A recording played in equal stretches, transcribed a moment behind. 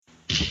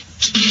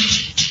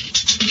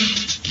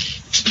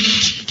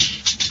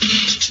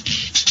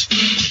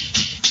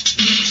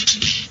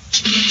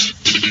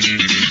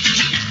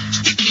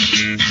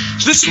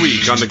This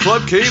week on the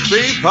Club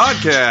Kayfabe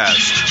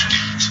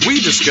podcast, we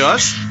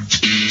discuss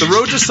the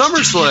road to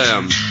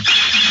SummerSlam,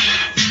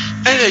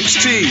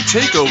 NXT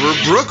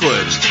TakeOver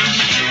Brooklyn,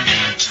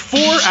 4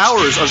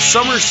 hours of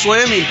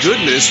SummerSlamming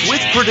goodness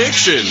with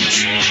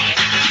predictions,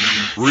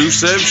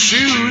 Rusev's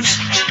shoes,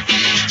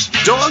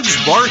 dogs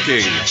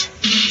barking,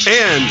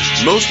 and,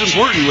 most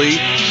importantly,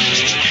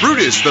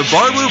 Brutus the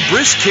Barber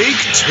Briscake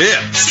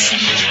tips.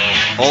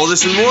 All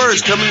this and more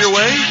is coming your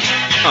way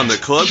on the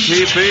Club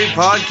Kayfabe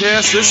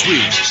podcast this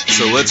week.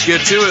 So let's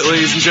get to it,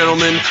 ladies and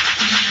gentlemen.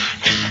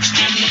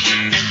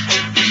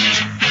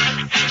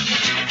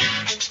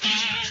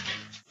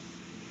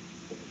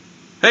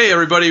 Hey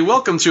everybody,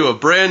 welcome to a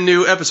brand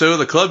new episode of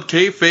the Club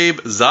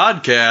Kayfabe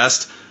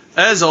Zodcast.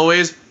 As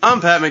always,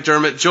 I'm Pat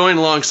McDermott, joined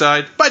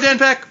alongside by Dan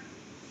Peck.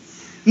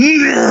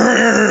 Nerds!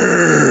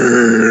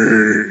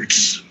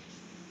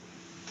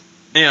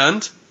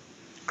 And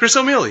Chris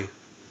O'Mealy.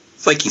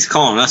 It's like he's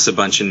calling us a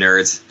bunch of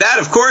nerds. That,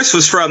 of course,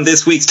 was from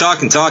this week's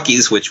Talkin'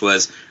 Talkies, which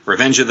was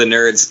Revenge of the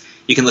Nerds.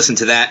 You can listen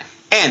to that.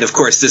 And, of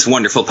course, this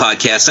wonderful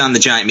podcast on the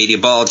Giant Media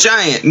Ball.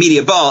 Giant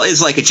Media Ball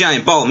is like a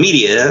giant ball of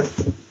media.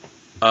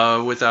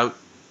 Without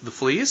the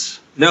fleas?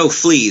 No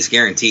fleas,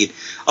 guaranteed.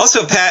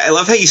 Also, Pat, I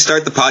love how you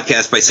start the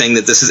podcast by saying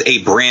that this is a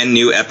brand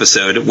new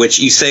episode, which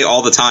you say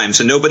all the time,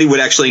 so nobody would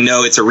actually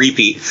know it's a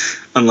repeat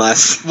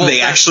unless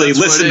they actually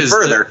listen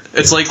further.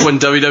 It's like when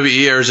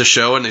WWE airs a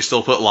show and they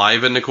still put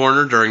live in the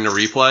corner during the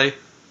replay.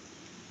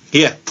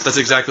 Yeah. That's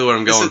exactly what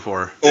I'm going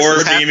for.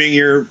 Or naming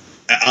your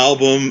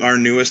album, our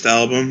newest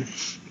album.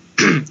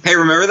 Hey,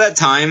 remember that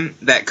time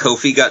that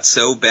Kofi got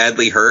so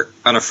badly hurt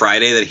on a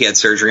Friday that he had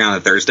surgery on a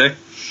Thursday?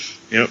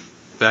 Yep.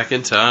 Back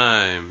in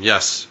time.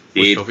 Yes.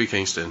 Indeed. With Kofi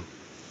Kingston.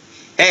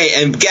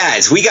 Hey, and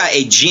guys, we got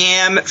a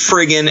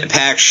jam-friggin'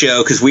 packed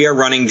show because we are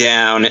running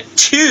down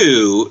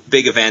 2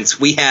 big events.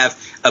 We have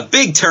a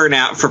big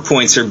turnout for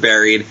Points Are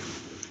Buried.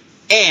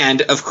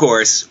 And, of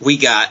course, we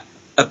got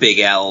a Big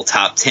L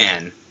Top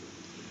 10.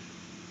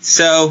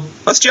 So,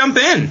 let's jump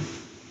in.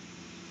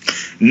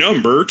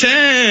 Number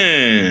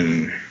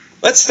 10.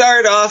 Let's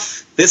start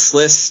off this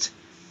list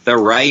the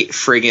right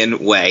friggin'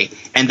 way.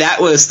 And that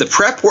was the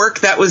prep work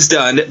that was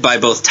done by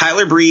both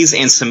Tyler Breeze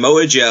and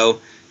Samoa Joe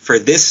for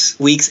this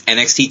week's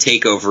NXT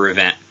TakeOver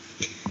event.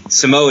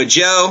 Samoa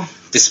Joe,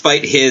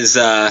 despite his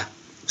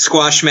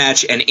squash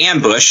match and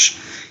ambush,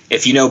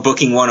 if you know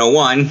Booking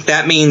 101,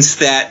 that means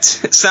that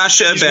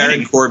Sasha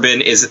Baron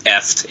Corbin is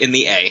effed in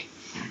the A.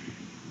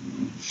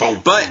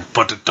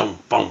 But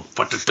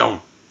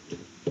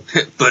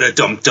a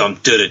dum-dum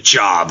did a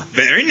job.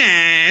 Very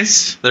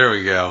nice. There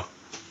we go.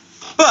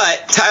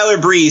 But Tyler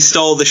Breeze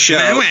stole the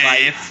show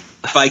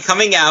by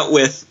coming out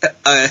with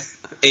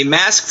a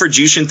mask for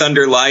Jushin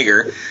Thunder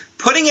Liger,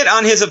 putting it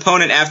on his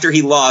opponent after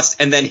he lost,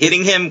 and then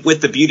hitting him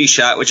with the beauty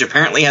shot, which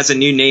apparently has a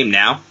new name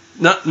now.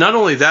 Not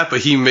only that,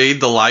 but he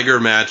made the Liger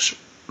mask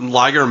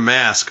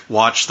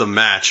watch the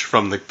match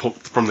from the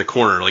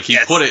corner. Like he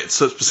put it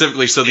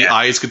specifically so the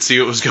eyes could see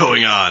what was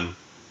going on.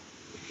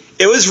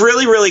 It was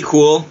really, really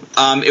cool.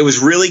 It was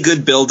really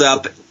good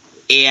build-up,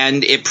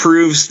 and it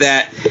proves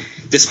that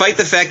despite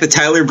the fact that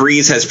Tyler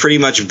Breeze has pretty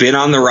much been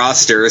on the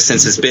roster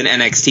since it's been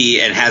NXT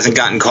and hasn't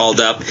gotten called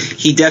up,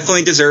 he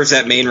definitely deserves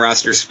that main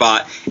roster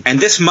spot, and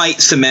this might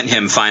cement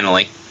him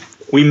finally.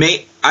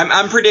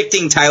 I'm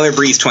predicting Tyler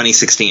Breeze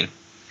 2016.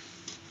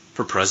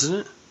 For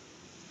president?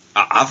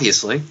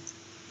 Obviously.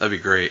 That'd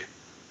be great.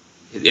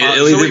 What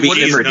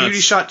did the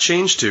beauty shot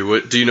change to?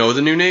 Do you know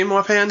the new name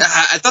offhand?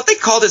 I thought they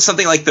called it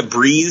something like the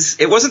Breeze.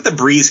 It wasn't the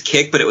Breeze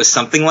kick, but it was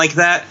something like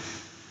that.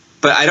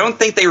 But I don't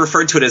think they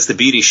referred to it as the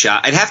beauty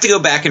shot. I'd have to go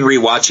back and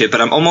rewatch it,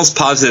 but I'm almost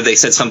positive they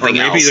said something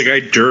else. Maybe the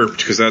guy derped,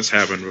 because that's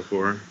happened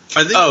before.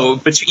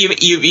 But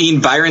you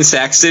mean Byron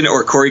Saxton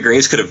or Corey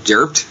Graves could have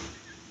derped?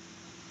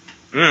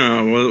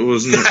 No,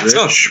 wasn't it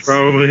Rich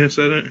probably who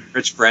said it?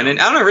 Rich Brennan?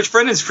 I don't know, Rich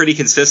Brennan's pretty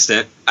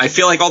consistent. I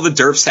feel like all the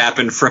derps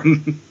happen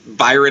from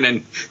Byron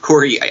and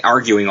Corey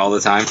arguing all the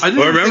time. I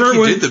didn't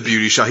think he did the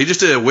beauty shot. He just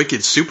did a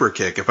wicked super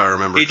kick, if I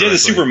remember correctly. He did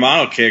a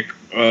supermodel kick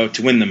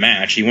to win the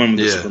match. He won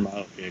with the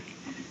supermodel kick.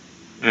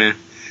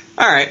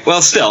 All right,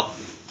 well, still.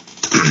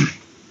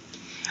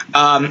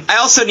 I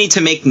also need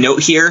to make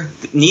note here.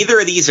 Neither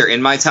of these are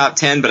in my top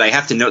 10, but I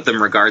have to note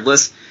them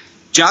regardless.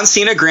 John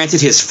Cena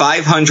granted his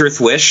 500th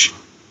wish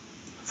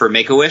for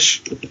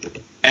Make-A-Wish.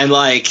 And,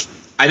 I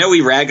know we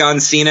rag on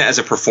Cena as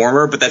a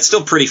performer, but that's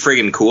still pretty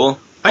friggin' cool.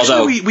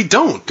 Actually, we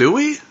don't, do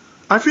we?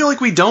 I feel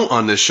like we don't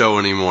on this show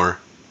anymore.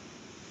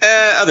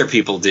 Other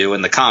people do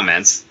in the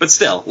comments. But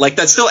still,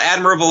 that's still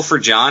admirable for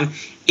John.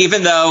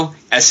 Even though,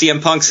 as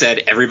CM Punk said,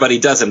 everybody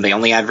does them. They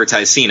only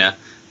advertise Cena.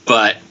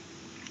 But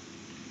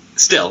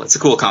still, it's a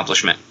cool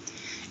accomplishment.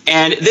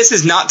 And this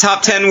is not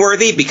top 10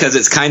 worthy because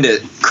it's kind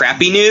of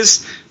crappy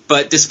news.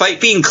 But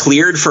despite being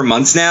cleared for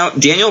months now,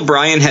 Daniel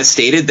Bryan has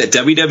stated that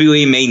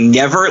WWE may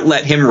never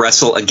let him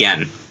wrestle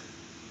again.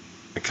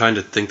 I kind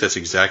of think that's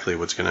exactly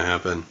what's going to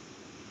happen.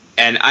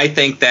 And I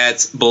think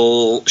that's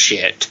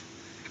bullshit.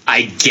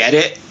 I get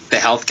it, the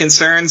health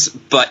concerns,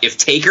 but if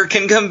Taker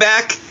can come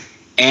back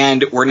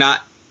and we're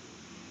not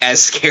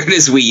as scared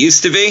as we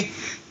used to be,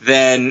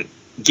 then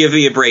give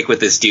me a break with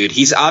this dude.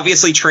 He's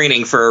obviously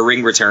training for a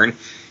ring return,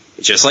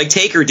 just like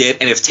Taker did.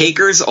 And if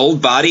Taker's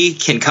old body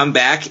can come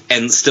back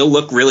and still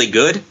look really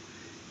good,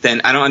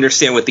 then I don't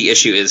understand what the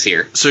issue is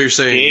here. So you're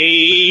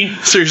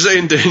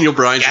saying Daniel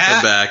Bryan should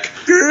come back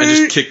and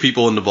just kick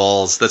people in the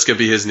balls. That's going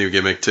to be his new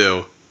gimmick,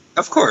 too.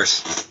 Of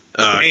course.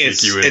 Hey,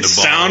 it's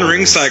sound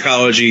ring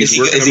psychology. Is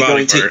he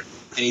going to,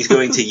 and he's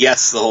going to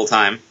yes the whole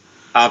time,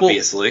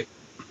 obviously. Well,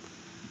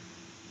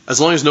 as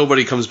long as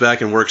nobody comes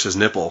back and works his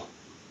nipple.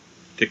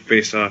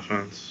 Dick-based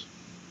offense.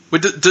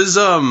 Wait, does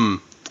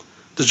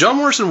John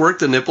Morrison work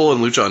the nipple in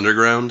Lucha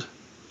Underground?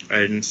 I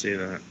didn't see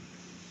that.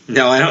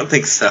 No, I don't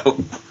think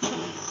so.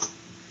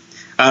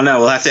 I don't know.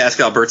 We'll have to ask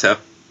Alberto.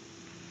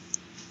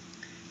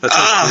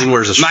 That's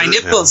wears a shirt my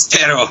nipples,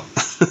 Pero.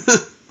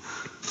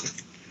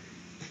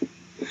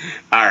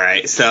 All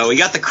right, so we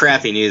got the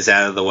crappy news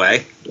out of the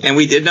way, and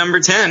we did number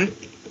 10.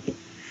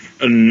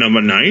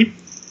 Number 9?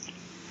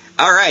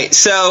 All right,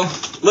 so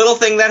little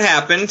thing that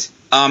happened.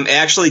 It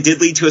actually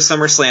did lead to a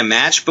SummerSlam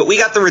match, but we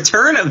got the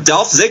return of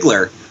Dolph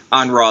Ziggler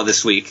on Raw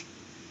this week.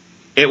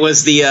 It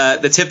was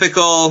the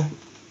typical,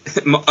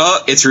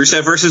 it's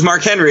Rusev versus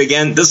Mark Henry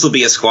again. This will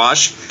be a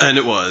squash. And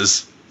it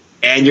was.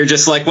 And you're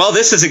just like, well,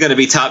 this isn't going to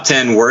be top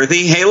 10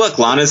 worthy. Hey, look,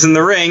 Lana's in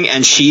the ring,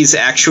 and she's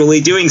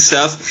actually doing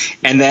stuff.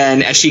 And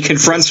then as she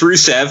confronts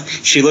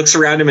Rusev, she looks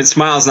around him and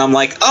smiles, and I'm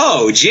like,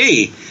 oh,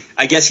 gee,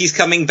 I guess he's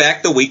coming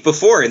back the week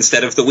before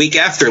instead of the week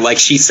after, like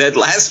she said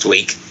last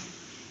week.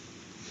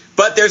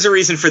 But there's a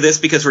reason for this,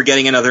 because we're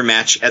getting another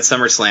match at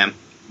SummerSlam.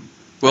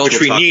 Well, which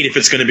we need if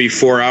it's going to be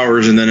 4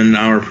 hours and then an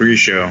hour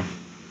pre-show.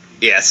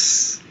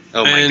 Yes.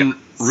 Oh, my God. And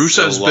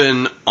Rusev's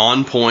been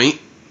on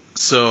point.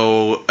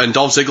 So, and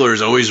Dolph Ziggler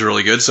is always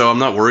really good, so I'm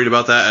not worried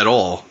about that at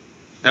all.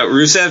 Now,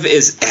 Rusev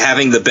is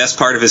having the best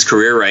part of his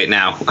career right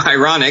now.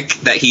 Ironic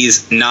that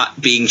he's not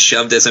being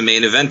shoved as a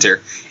main eventer.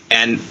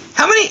 And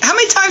how many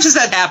times has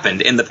that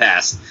happened in the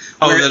past?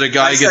 That a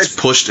guy gets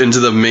pushed into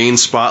the main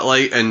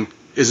spotlight and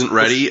isn't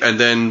ready, and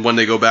then when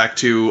they go back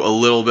to a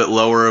little bit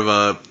lower of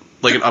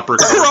an upper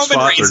card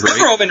spot, they're great.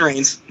 Roman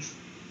Reigns.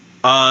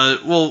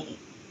 Well,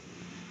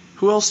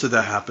 who else did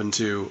that happen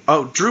to?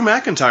 Oh, Drew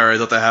McIntyre, I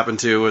thought that happened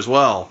to as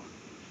well.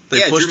 Drew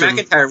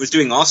McIntyre was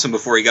doing awesome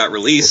before he got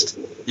released.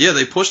 Yeah,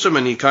 they pushed him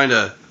and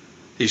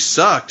he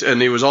sucked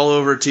and he was all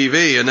over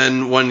TV. And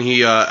then when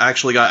he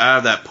actually got out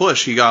of that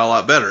push, he got a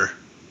lot better.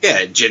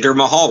 Yeah, Jinder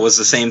Mahal was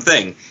the same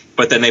thing.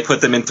 But then they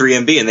put them in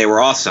 3MB and they were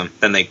awesome.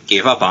 Then they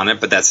gave up on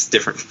it, but that's a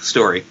different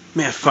story.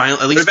 Man,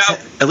 finally,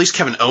 at least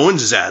Kevin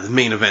Owens is out of the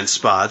main event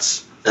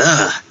spots.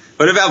 Ugh.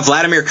 What about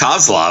Vladimir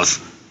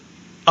Kozlov?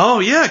 Oh,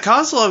 yeah,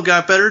 Kozlov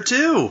got better,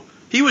 too.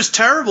 He was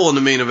terrible in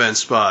the main event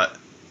spot.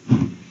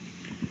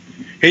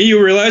 Hey,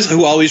 you realize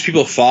who all these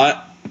people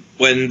fought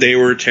when they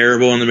were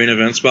terrible in the main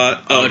event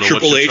spot?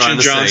 Triple H and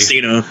John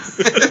Cena.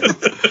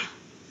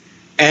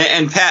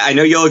 and Pat, I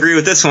know you'll agree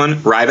with this one.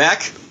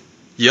 Ryback?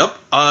 Yep.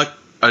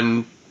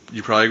 And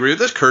you probably agree with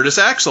this. Curtis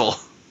Axel.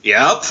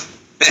 Yep.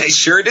 I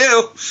sure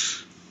do.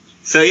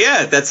 So,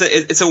 yeah,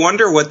 it's a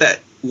wonder what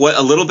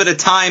a little bit of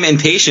time and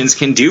patience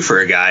can do for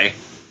a guy.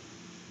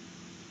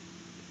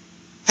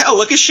 Hell,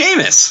 look at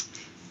Sheamus.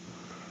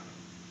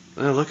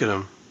 Oh, look at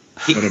him.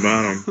 What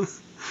about him?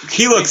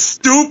 He looks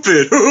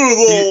stupid.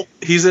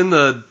 He's in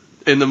the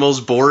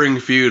most boring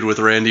feud with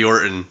Randy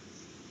Orton.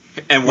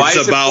 And why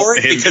is it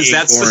boring? Because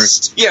that's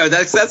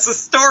the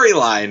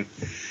storyline.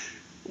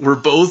 We're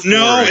both boring.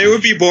 No, it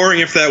would be boring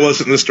if that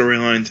wasn't the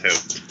storyline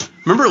too.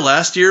 Remember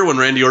last year when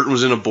Randy Orton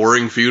was in a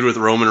boring feud with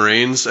Roman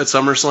Reigns at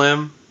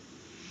SummerSlam?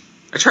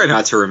 I try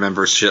not to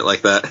remember shit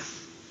like that.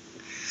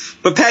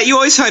 But, Pat, you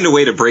always find a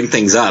way to bring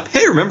things up.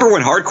 Hey, remember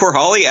when Hardcore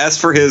Holly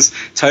asked for his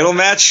title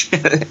match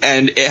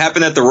and it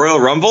happened at the Royal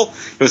Rumble?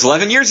 It was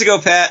 11 years ago,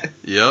 Pat.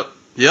 Yep.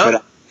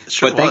 But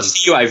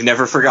thanks to you, I've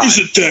never forgotten.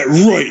 Isn't that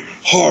right,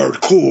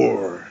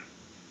 Hardcore?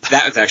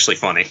 That was actually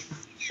funny.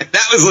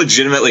 That was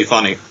legitimately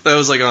funny. That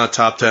was on a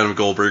top 10 of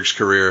Goldberg's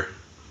career.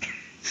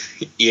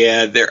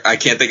 Yeah, I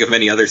can't think of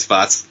many other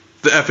spots.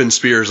 The effing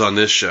Spears on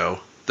this show.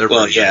 They're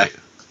pretty great.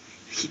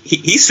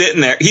 He's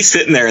sitting there. He's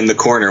sitting there in the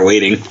corner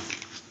waiting.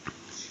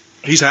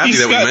 He's happy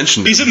we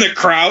mentioned it. He's in the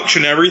crouch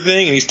and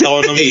everything, and he's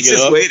telling them he's to get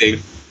just up.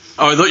 Waiting.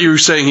 Oh, I thought you were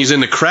saying he's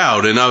in the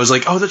crowd, and I was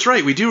like, oh, that's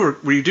right. We do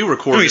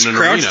record in an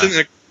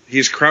arena.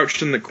 He's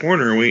crouched in the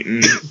corner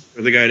waiting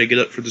for the guy to get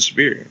up for the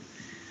spear.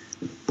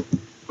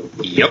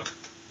 Yep.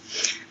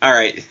 All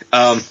right.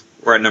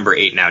 We're at number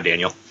 8 now,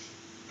 Daniel.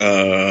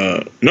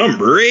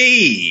 Number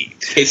 8. In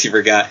case you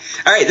forgot.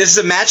 All right, this is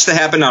a match that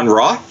happened on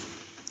Raw.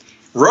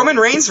 Roman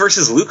Reigns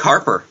versus Luke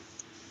Harper.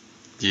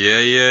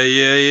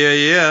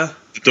 Yeah.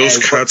 Those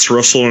cats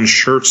rustle on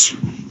shirts.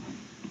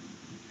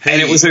 Hey.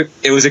 And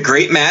it was a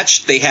great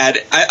match. They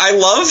had I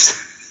loved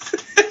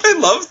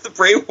the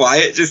Bray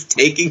Wyatt just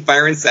taking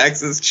Byron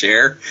Saxon's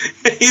chair.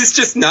 He's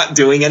just not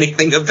doing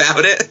anything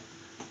about it.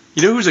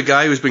 You know who's a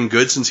guy who's been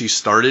good since he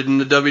started in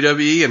the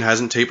WWE and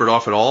hasn't tapered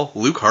off at all?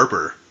 Luke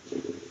Harper.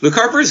 Luke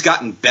Harper's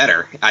gotten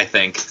better, I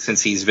think,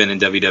 since he's been in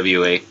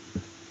WWE.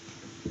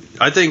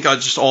 I think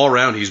just all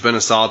around he's been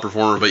a solid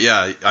performer. But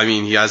yeah, I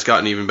mean, he has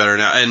gotten even better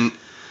now. And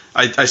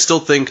I still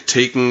think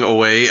taking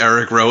away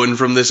Eric Rowan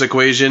from this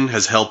equation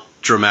has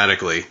helped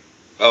dramatically.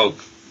 Oh.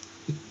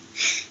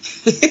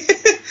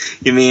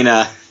 You mean,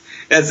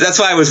 that's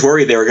why I was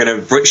worried they were going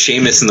to put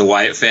Sheamus in the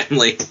Wyatt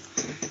family.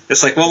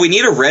 It's like, well, we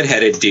need a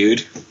redheaded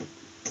dude.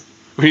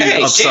 We need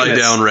an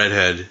upside-down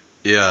redhead.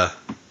 Yeah.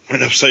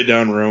 An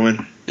upside-down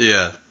Rowan.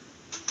 Yeah.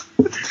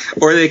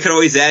 Or they could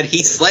always add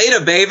Heath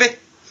Slater, baby.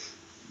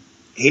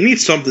 He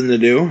needs something to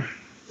do.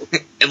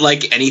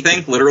 Like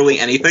anything? Literally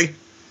anything?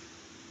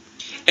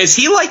 Is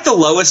he like the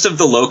lowest of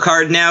the low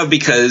card now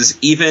because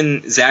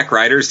even Zack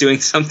Ryder's doing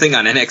something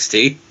on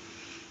NXT?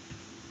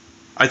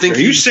 I think. Are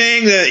you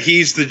saying that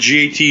he's the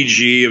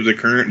JTG of the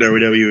current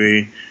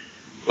WWE?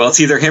 Well, it's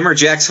either him or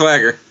Jack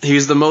Swagger.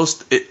 He's the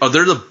most.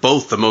 They're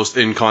both the most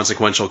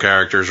inconsequential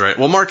characters, right?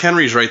 Well, Mark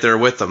Henry's right there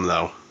with them,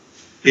 though.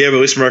 Yeah, but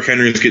at least Mark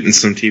Henry's getting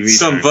some TV.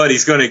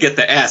 Somebody's going to get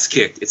the ass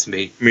kicked. It's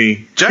me.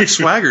 Jack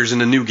Swagger's in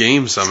a new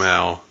game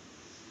somehow.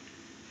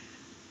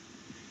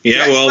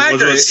 Yeah, Jack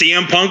Swagger,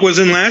 CM Punk was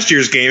in last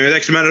year's game.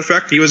 As a matter of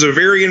fact, he was a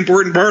very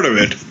important part of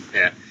it.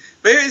 Yeah.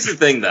 But here's the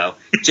thing, though.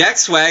 Jack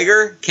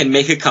Swagger can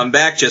make a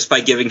comeback just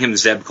by giving him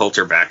Zeb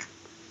Coulter back.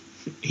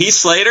 Heath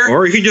Slater...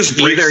 Or he can just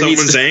break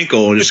someone's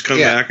ankle and just come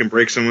back and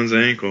break someone's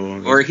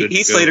ankle. Or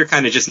Heath Slater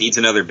kind of just needs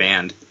another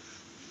band.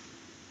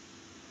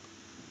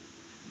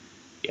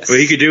 Yes. What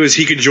he could do is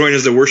he could join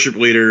as the worship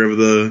leader of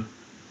the...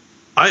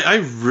 I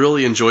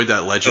really enjoyed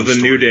that Legend of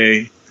the New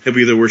Day. He'll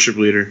be the worship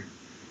leader.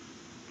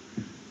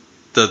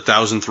 The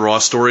 1000th Raw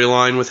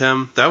storyline with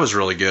him, that was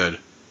really good.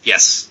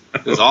 Yes,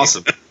 it was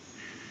awesome.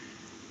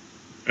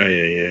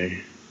 Yeah.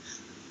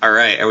 All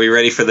right, are we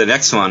ready for the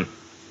next one?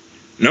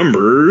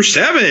 Number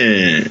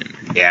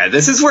 7. Yeah,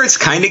 this is where it's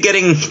kind of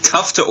getting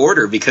tough to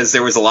order because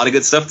there was a lot of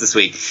good stuff this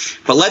week.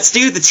 But let's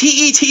do the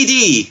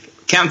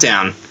TETD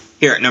countdown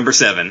here at number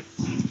 7.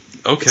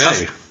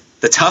 Okay.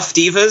 The Tough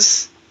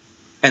Divas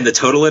and the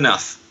Total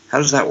Enough. How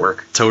does that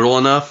work? Total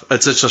Enough?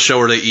 It's a show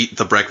where they eat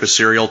the breakfast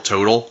cereal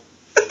Total.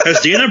 Has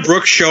Dana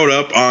Brooke showed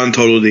up on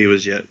Total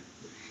Divas yet?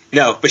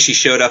 No, but she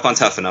showed up on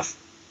Tough Enough.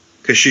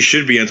 Because she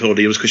should be on Total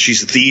Divas, because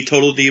she's the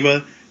Total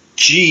Diva.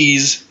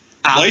 Jeez.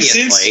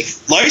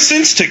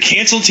 Licensed to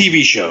cancel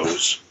TV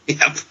shows.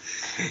 Yep.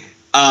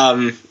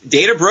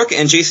 Dana Brooke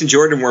and Jason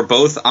Jordan were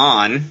both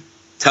on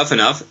Tough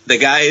Enough. The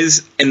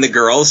guys and the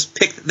girls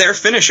picked their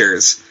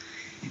finishers.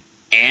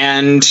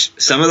 And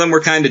some of them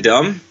were kind of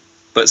dumb,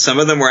 but some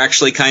of them were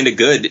actually kind of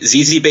good.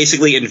 ZZ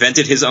basically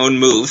invented his own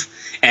move,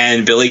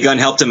 and Billy Gunn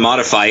helped him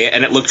modify it,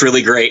 and it looked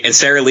really great. And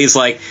Sarah Lee's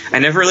like, I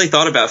never really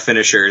thought about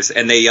finishers,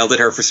 and they yelled at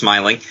her for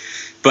smiling.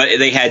 But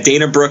they had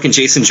Dana Brooke and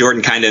Jason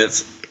Jordan kind of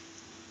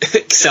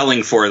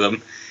selling for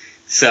them.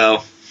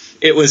 So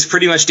it was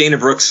pretty much Dana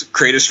Brooke's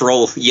greatest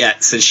role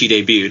yet since she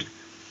debuted.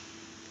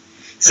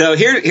 So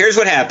here's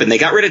what happened. They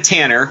got rid of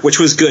Tanner, which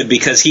was good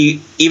because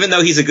even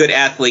though he's a good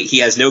athlete, he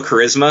has no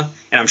charisma,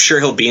 and I'm sure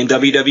he'll be in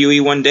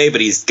WWE one day,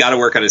 but he's got to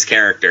work on his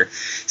character.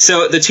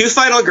 So the two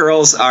final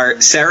girls are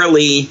Sarah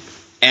Lee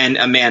and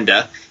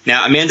Amanda.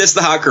 Now, Amanda's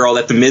the hot girl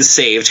that The Miz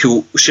saved,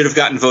 who should have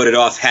gotten voted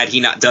off had he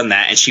not done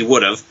that, and she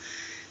would have.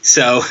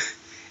 So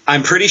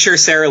I'm pretty sure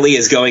Sarah Lee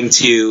is going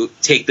to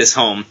take this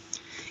home.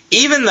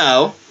 Even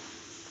though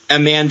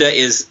Amanda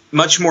is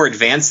much more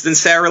advanced than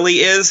Sarah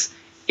Lee is,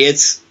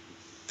 it's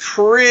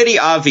pretty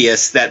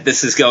obvious that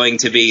this is going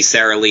to be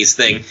Sarah Lee's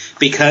thing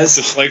because...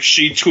 Just like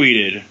she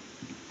tweeted.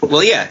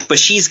 Well, yeah, but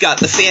she's got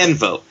the fan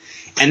vote.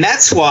 And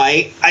that's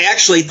why I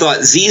actually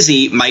thought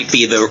ZZ might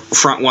be the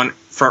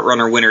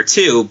front-runner winner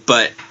too,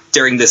 but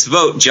during this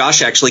vote,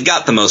 Josh actually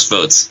got the most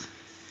votes.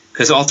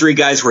 Because all three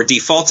guys were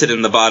defaulted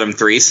in the bottom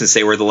three since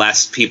they were the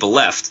last people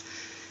left.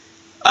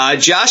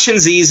 Josh and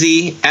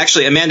ZZ,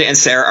 actually Amanda and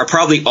Sarah, are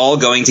probably all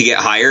going to get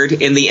hired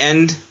in the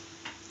end.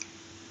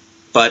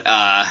 But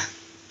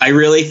I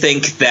really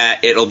think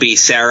that it'll be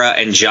Sarah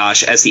and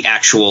Josh as the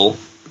actual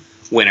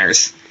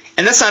winners.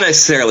 And that's not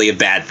necessarily a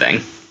bad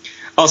thing.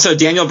 Also,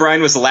 Daniel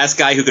Bryan was the last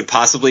guy who could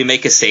possibly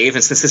make a save,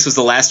 and since this was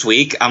the last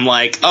week, I'm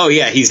like, oh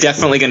yeah, he's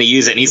definitely going to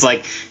use it. And he's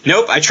like,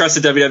 nope, I trust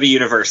the WWE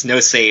Universe, no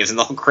saves. And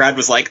the whole crowd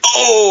was like,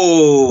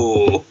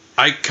 oh!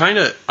 I kind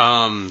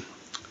of,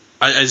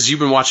 as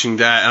you've been watching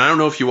that, and I don't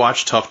know if you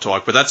watch Tough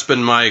Talk, but that's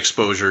been my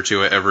exposure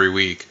to it every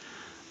week.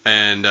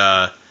 And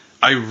I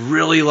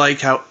really like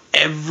how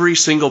every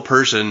single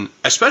person,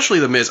 especially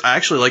The Miz, I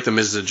actually like The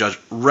Miz as a judge,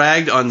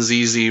 ragged on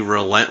ZZ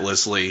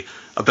relentlessly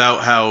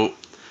about how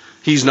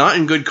he's not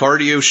in good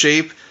cardio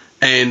shape,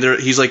 and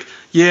he's like,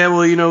 yeah,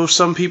 well, you know,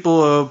 some people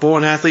are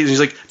born athletes. And he's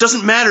like,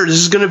 doesn't matter. This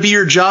is going to be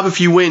your job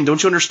if you win.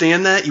 Don't you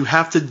understand that? You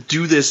have to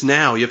do this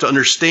now. You have to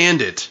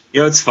understand it.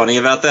 You know what's funny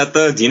about that,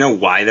 though? Do you know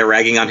why they're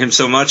ragging on him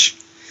so much?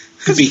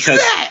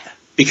 Because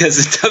because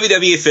the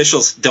WWE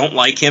officials don't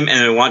like him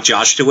and they want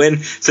Josh to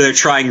win, so they're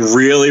trying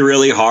really,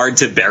 really hard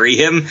to bury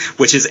him,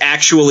 which is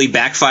actually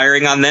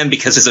backfiring on them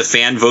because it's a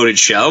fan-voted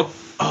show.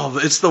 Oh,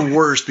 it's the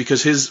worst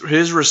because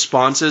his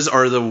responses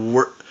are the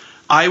worst.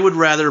 I would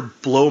rather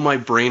blow my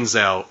brains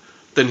out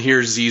than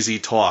hear ZZ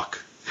talk.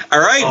 All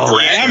right,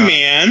 Bret. Yeah,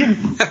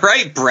 man. All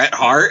right, Bret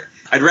Hart.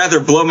 I'd rather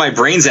blow my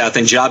brains out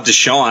than job to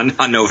Shawn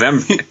on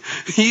November.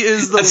 He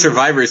is the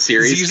Survivor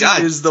Series. ZZ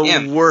God is the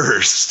damn.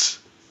 worst.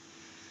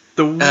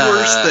 The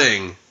worst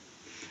thing.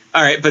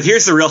 All right, but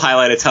here's the real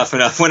highlight of Tough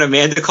Enough: when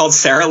Amanda called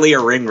Sarah Lee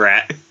a ring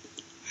rat.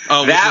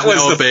 Oh, that was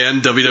now a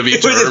banned WWE term.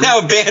 It was now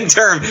a banned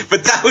term,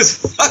 but that was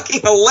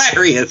fucking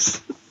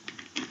hilarious.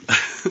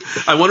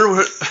 I wonder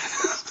what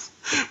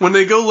when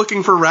they go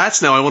looking for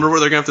rats now. I wonder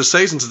what they're gonna have to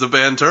say since it's a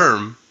banned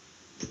term.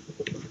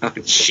 Oh,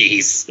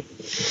 jeez.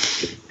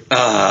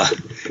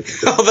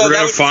 We're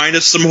gonna find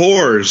us some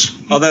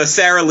whores. Although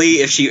Sarah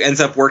Lee, if she ends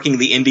up working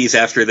the indies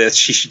after this,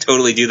 she should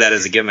totally do that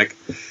as a gimmick.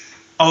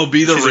 Oh,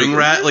 be the ring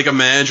rat, like a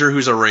manager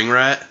who's a ring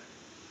rat.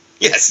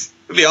 Yes,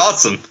 it'd be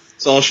awesome.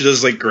 So all she does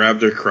is like grab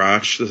their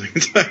crotch. So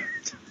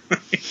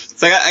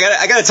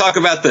I got to talk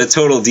about the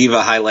Total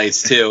Diva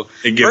highlights too.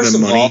 And give First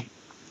them of money. all,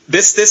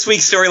 this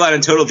week's storyline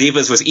on Total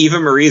Divas was Eva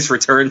Marie's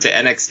return to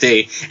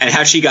NXT and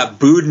how she got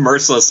booed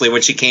mercilessly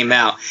when she came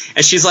out.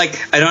 And she's like,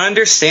 I don't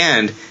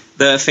understand.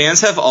 The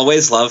fans have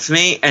always loved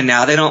me, and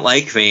now they don't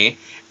like me.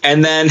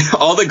 And then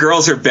all the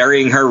girls are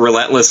burying her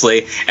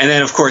relentlessly. And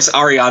then, of course,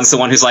 Ariane's the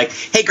one who's like,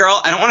 hey,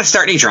 girl, I don't want to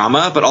start any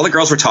drama, but all the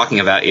girls were talking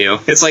about you.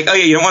 It's like, oh,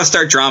 yeah, you don't want to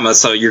start drama,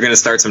 so you're going to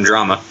start some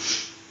drama.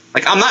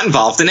 Like, I'm not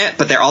involved in it,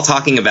 but they're all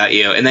talking about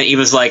you. And then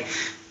Eva's like,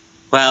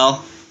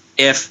 well,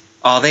 if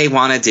all they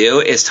want to do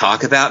is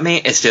talk about me,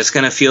 it's just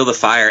going to fuel the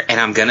fire, and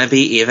I'm going to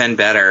be even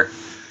better.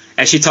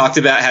 And she talked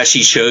about how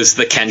she chose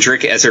the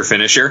Kendrick as her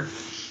finisher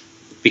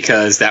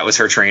because that was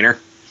her trainer.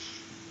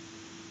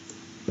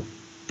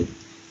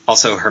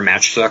 Also, her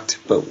match sucked,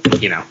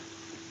 but, you know,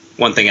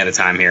 one thing at a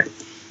time here.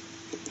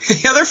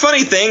 The other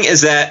funny thing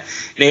is that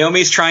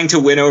Naomi's trying to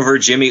win over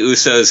Jimmy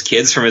Uso's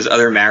kids from his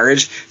other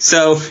marriage,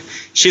 so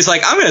she's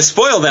like, I'm going to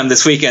spoil them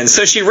this weekend.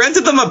 So she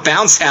rented them a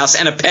bounce house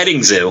and a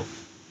petting zoo.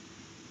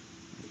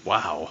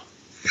 Wow.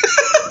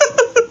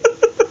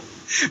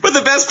 But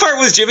the best part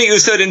was Jimmy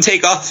Uso didn't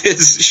take off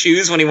his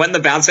shoes when he went in the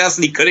bounce house,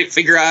 and he couldn't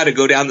figure out how to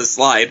go down the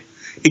slide.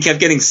 He kept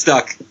getting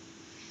stuck.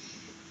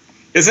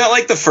 Isn't that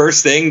like the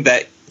first thing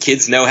that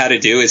kids know how to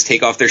do is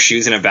take off their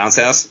shoes in a bounce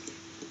house?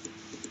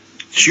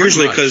 It's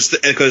usually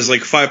because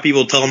like 5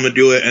 people tell them to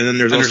do it, and then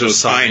there's also a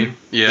sign.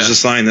 Yeah. There's a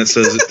sign that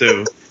says it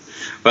too.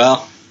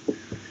 Well,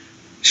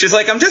 she's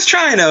like, I'm just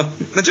trying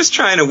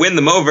to win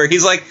them over.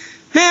 He's like,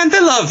 man, they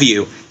love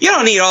you. You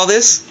don't need all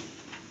this.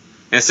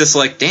 And it's just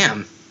like,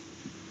 damn.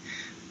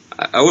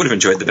 I would have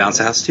enjoyed the bounce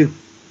house too.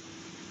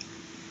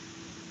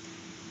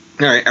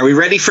 All right, are we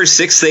ready for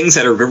 6 things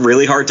that are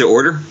really hard to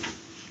order?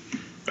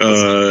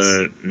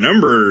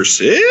 Number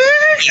 6?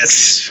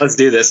 Yes. Let's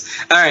do this.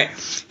 All right.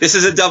 This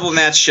is a double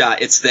match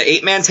shot. It's the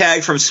 8-man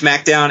tag from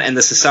SmackDown and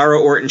the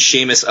Cesaro Orton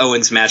Sheamus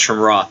Owens match from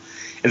Raw.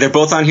 And they're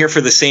both on here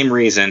for the same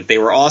reason. They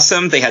were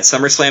awesome. They had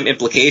SummerSlam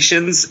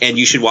implications, and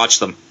you should watch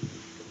them.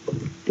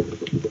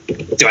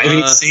 Do I even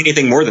need to say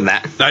anything more than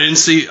that?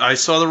 I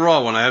saw the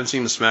Raw one. I haven't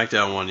seen the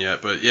SmackDown one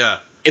yet, but yeah.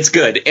 It's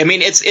good. I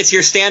mean, it's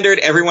your standard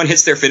everyone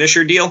hits their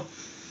finisher deal,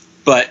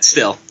 but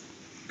still,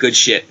 good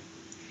shit.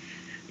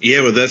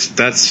 Yeah, but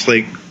that's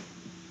like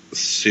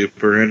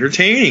super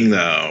entertaining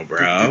though,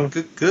 bro.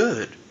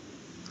 Good.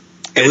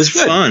 It was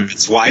good. Fun.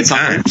 It's why it's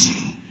on.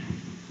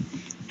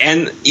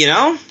 And, you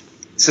know,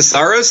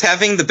 Cesaro's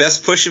having the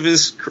best push of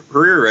his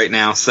career right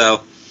now,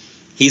 so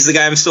he's the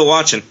guy I'm still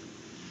watching.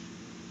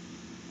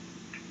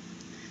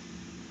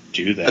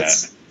 Do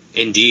that.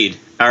 Indeed.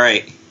 All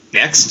right.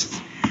 Next.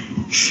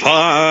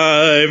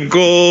 5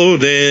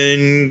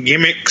 golden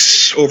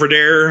gimmicks over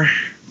there.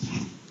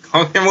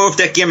 Move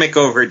that gimmick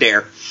over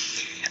there.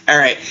 All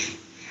right.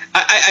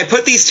 I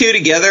put these two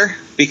together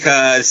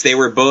because they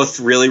were both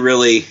really,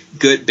 really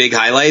good big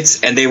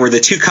highlights, and they were the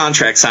 2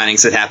 contract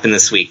signings that happened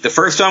this week. The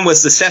first one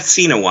was the Seth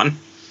Cena one,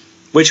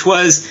 which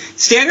was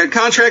standard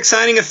contract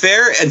signing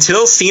affair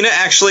until Cena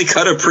actually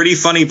cut a pretty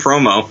funny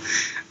promo,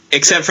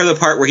 except for the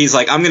part where he's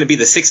like, I'm going to be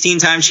the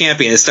 16-time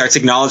champion, and starts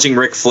acknowledging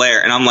Ric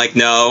Flair. And I'm like,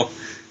 no.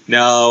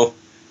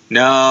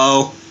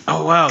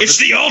 Oh, wow. It's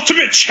the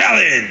ultimate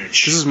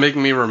challenge. This is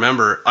making me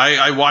remember.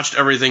 I watched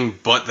everything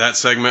but that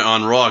segment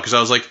on Raw because I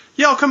was like,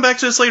 yeah, I'll come back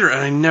to this later, and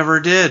I never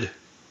did.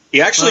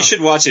 You actually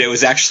should watch it. It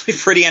was actually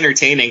pretty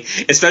entertaining,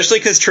 especially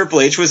because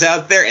Triple H was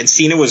out there and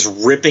Cena was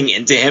ripping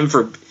into him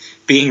for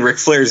being Ric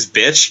Flair's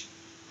bitch.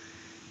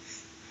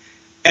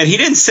 And he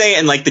didn't say it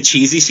in like the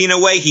cheesy Cena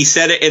way. He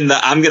said it in the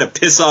I'm going to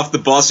piss off the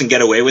boss and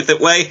get away with it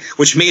way,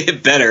 which made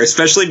it better,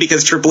 especially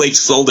because Triple H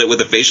sold it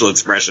with a facial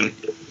expression.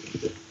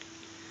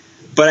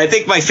 But I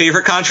think my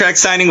favorite contract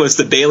signing was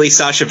the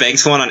Bayley-Sasha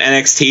Banks one on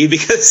NXT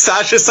because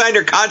Sasha signed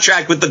her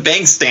contract with the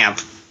bank stamp.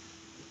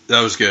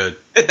 That was good.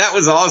 That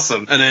was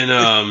awesome. And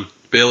then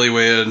Bayley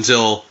waited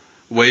until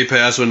way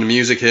past when the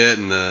music hit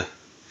and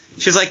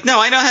She's like, no,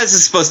 I know how this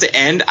is supposed to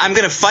end. I'm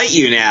going to fight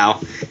you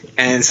now.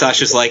 And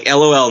Sasha's like,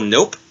 LOL,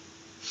 nope.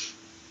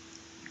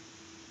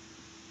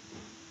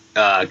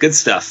 Good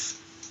stuff.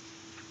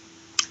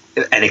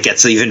 And it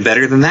gets even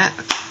better than that.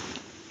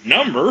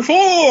 Number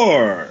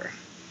 4.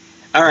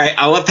 All right,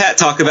 I'll let Pat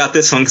talk about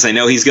this one because I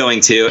know he's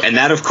going to. And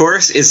that, of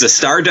course, is the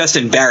Stardust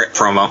and Barrett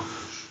promo.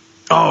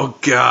 Oh,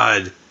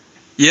 God.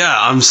 Yeah,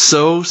 I'm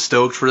so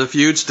stoked for the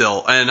feud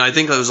still. And I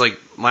think it was like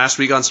last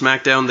week on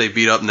SmackDown, they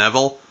beat up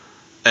Neville.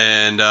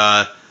 And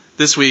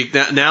this week,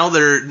 now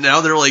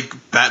they're like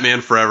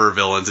Batman Forever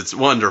villains. It's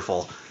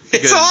wonderful.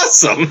 It's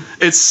awesome.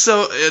 It's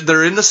so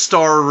they're in the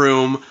Star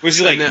Room. Was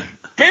he like,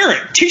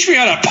 Barrett, teach me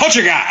how to punch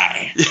a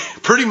guy?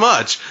 Pretty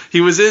much. He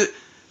was in.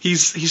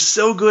 He's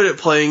so good at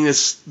playing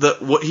this.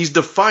 What he's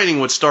defining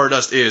what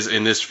Stardust is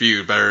in this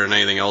feud better than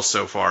anything else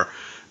so far.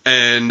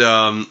 And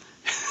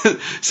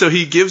so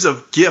he gives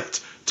a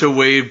gift to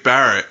Wade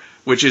Barrett,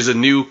 which is a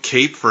new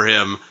cape for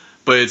him.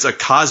 But it's a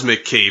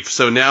cosmic cape,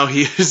 so now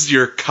he is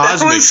your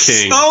cosmic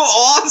king. So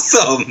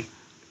awesome!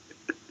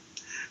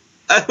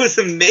 That was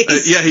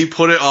amazing. Yeah, he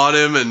put it on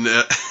him, and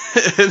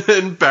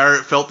then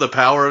Barrett felt the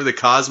power of the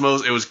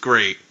cosmos. It was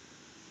great.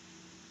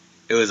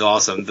 It was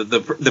awesome.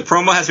 The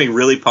promo has me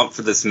really pumped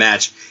for this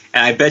match,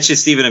 and I bet you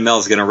Stephen Amell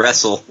is going to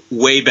wrestle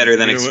way better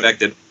than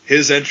expected.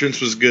 His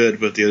entrance was good,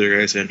 but the other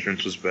guy's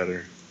entrance was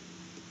better.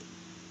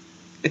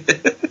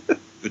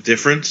 The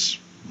difference?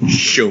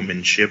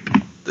 Showmanship.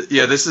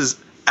 Yeah, this is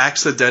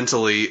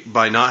accidentally,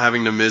 by not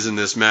having The Miz in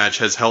this match,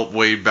 has helped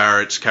Wade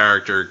Barrett's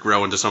character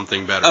grow into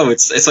something better. Oh,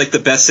 it's like the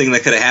best thing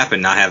that could have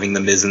happened, not having The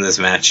Miz in this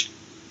match.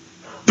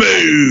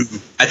 Boom!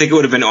 I think it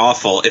would have been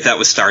awful if that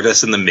was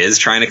Stardust and The Miz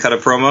trying to cut a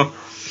promo.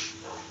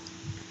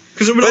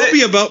 Because it would all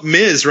be about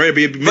Miz, right?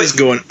 It'd be Miz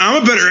going,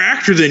 I'm a better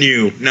actor than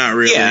you. Not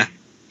really.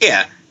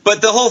 Yeah.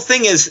 But the whole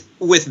thing is,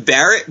 with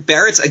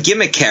Barrett's a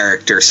gimmick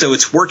character, so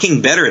it's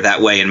working better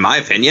that way, in my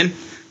opinion.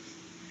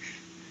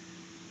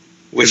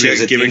 Which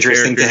is a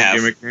dangerous thing to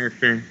have.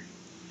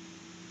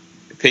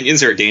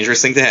 Opinions are a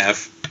dangerous thing to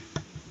have.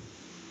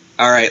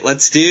 All right,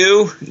 let's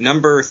do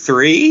number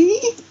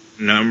 3.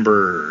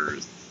 Number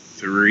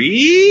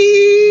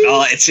 3?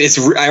 Oh,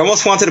 I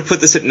almost wanted to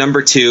put this at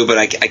number 2, but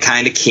I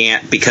kind of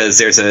can't because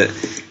there's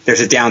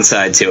a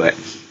downside to it.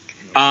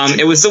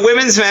 It was the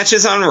women's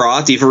matches on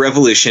Raw, Diva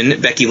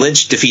Revolution. Becky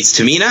Lynch defeats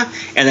Tamina,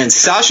 and then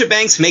Sasha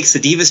Banks makes the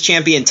Divas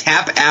champion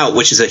tap out,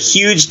 which is a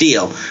huge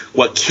deal.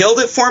 What killed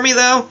it for me,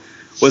 though,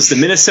 was the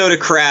Minnesota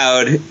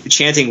crowd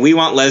chanting "We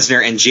want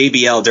Lesnar" and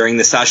JBL during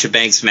the Sasha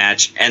Banks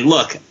match. And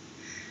look,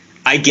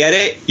 I get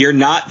it. You're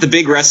not the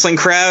big wrestling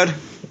crowd,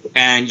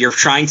 and you're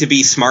trying to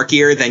be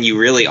smarkier than you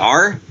really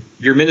are.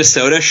 You're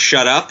Minnesota.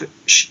 Shut up.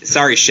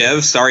 Sorry,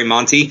 Chev. Sorry,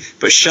 Monty.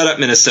 But shut up,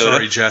 Minnesota.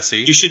 Sorry,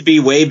 Jesse. You should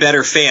be way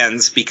better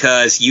fans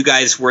because you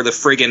guys were the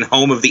friggin'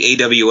 home of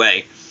the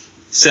AWA.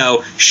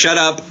 So shut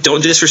up.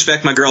 Don't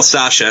disrespect my girl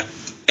Sasha.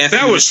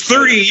 That was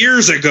 30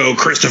 years ago,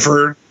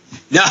 Christopher.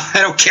 No, I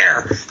don't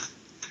care.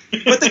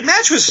 But the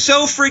match was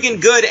so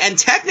friggin' good, and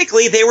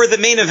technically they were the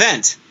main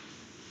event.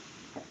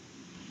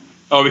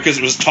 Oh, because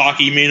it was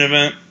talkie main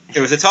event? It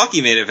was a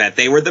talkie main event.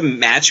 They were the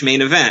match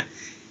main event.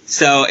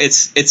 So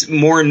it's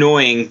more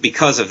annoying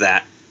because of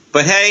that.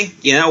 But hey,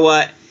 you know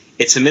what?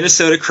 It's a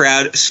Minnesota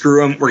crowd.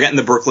 Screw them. We're getting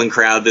the Brooklyn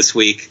crowd this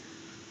week.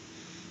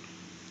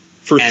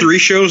 For 3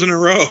 shows in a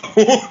row.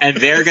 And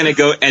they're going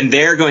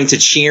to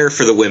cheer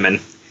for the women.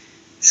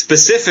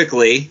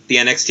 Specifically, the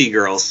NXT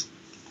girls.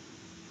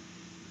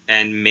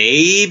 And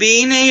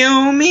maybe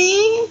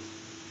Naomi?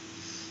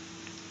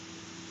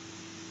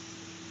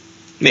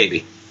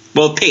 Maybe.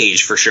 Well,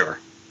 Paige, for sure.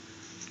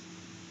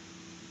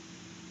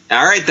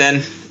 All right,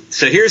 then.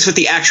 So here's what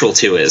the actual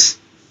 2 is.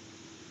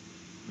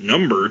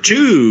 Number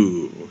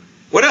 2.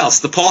 What else?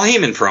 The Paul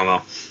Heyman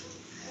promo.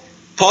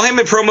 Paul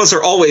Heyman promos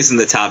are always in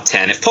the top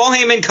 10. If Paul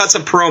Heyman cuts a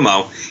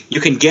promo, you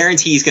can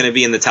guarantee he's going to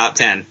be in the top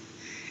 10.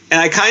 And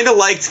I kind of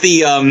liked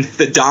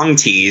the dong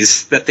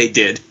tease that they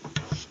did.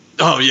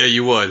 Oh, yeah,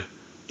 you would.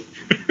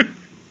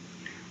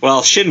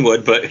 Well, Shin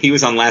would, but he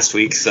was on last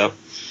week, so.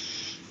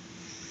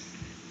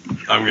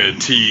 I'm gonna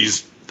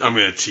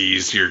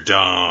tease your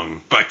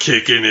dong by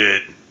kicking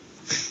it.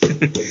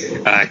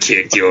 I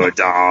kicked your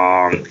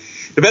dong.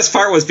 The best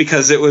part was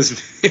because it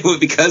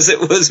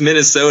was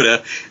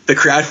Minnesota, the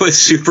crowd was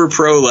super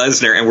pro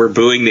Lesnar and we're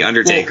booing the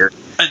Undertaker.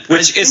 Well,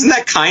 isn't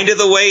that kind of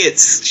the way it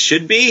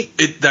should be?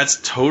 That's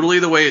totally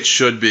the way it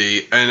should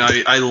be, and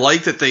I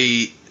like that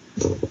they.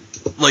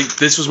 Like,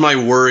 this was my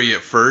worry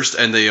at first,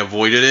 and they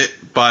avoided it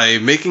by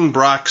making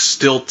Brock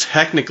still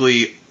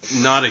technically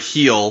not a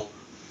heel.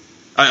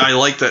 I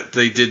like that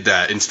they did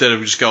that instead of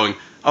just going,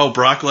 oh,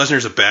 Brock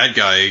Lesnar's a bad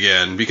guy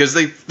again, because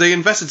they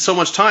invested so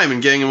much time in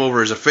getting him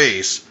over as a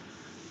face.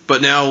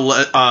 But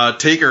now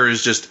Taker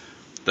is just,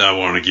 I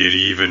want to get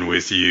even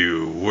with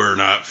you. We're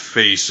not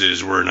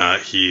faces, we're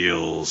not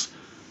heels.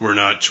 We're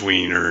not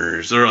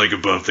tweeners. They're like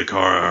above the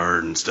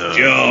card and stuff.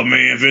 Oh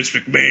man, Vince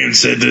McMahon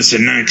said this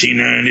in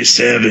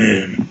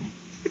 1997.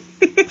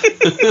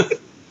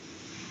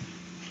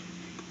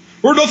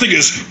 where nothing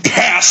is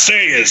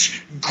passe as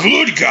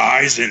good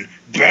guys and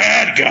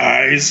bad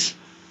guys.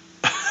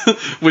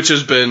 Which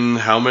has been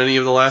how many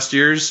of the last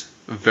years?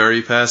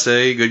 Very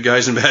passe, good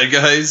guys and bad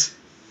guys.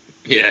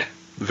 Yeah.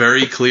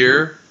 Very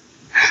clear.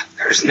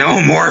 There's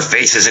no more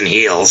faces and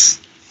heels.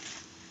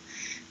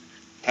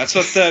 That's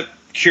what that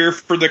Cure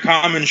for the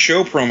Common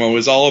Show promo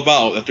is all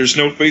about, that there's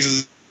no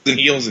faces and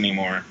heels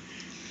anymore.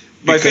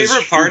 My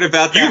favorite part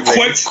about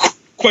that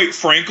quite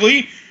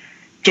frankly,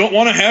 don't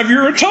want to have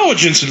your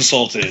intelligence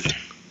insulted.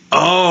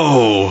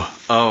 Oh,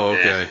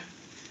 okay.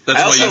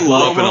 That's why you grew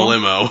up in a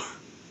limo.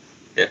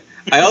 Yeah.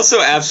 I also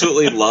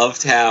absolutely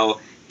loved how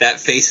that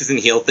faces and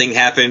heel thing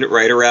happened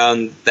right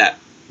around that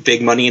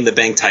big Money in the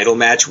Bank title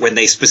match when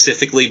they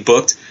specifically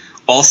booked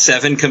all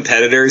 7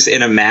 competitors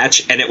in a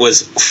match, and it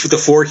was the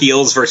 4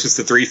 heels versus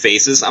the 3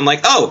 faces. I'm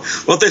like, oh,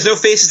 well, if there's no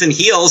faces and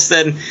heels,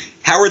 then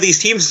how are these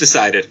teams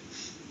decided?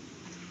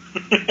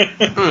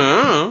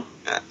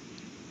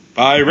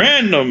 By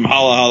random,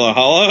 holla, holla,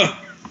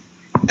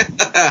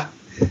 holla.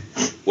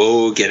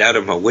 Whoa, get out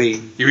of my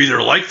way. You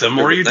either like them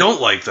or you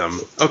don't like them.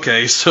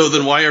 Okay, so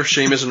then why are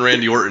Sheamus and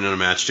Randy Orton in a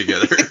match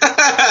together?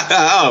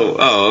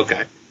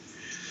 Okay.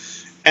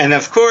 And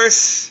of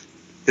course,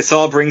 this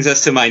all brings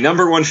us to my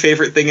number 1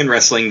 favorite thing in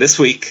wrestling this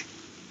week.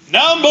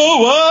 Number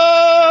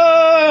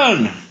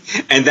 1!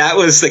 And that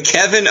was the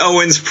Kevin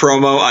Owens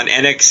promo on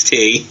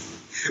NXT,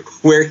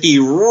 where he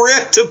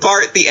ripped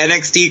apart the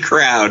NXT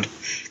crowd,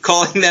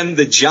 calling them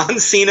the John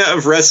Cena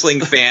of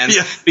wrestling fans,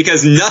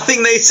 because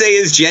nothing they say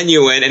is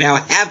genuine, and how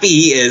happy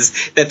he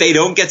is that they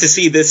don't get to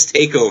see this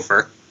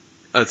takeover.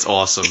 That's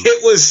awesome.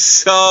 It was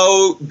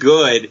so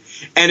good,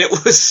 and it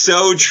was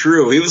so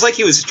true. He was like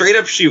he was straight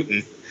up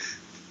shooting.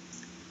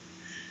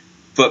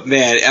 But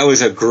man, that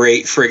was a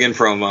great friggin'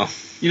 promo.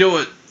 You know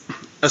what?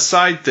 A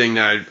side thing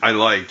that I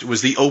liked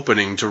was the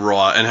opening to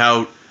Raw, and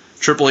how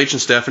Triple H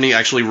and Stephanie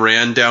actually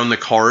ran down the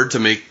card to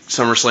make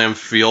SummerSlam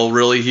feel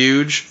really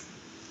huge.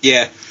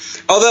 Yeah.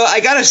 Although, I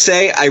gotta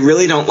say, I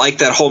really don't like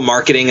that whole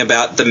marketing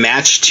about the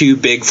match too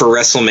big for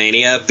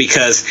WrestleMania,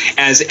 because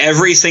as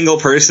every single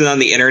person on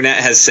the internet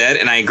has said,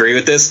 and I agree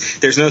with this,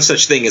 there's no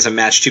such thing as a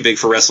match too big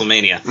for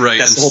WrestleMania. Right.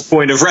 That's the whole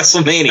point of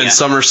WrestleMania. And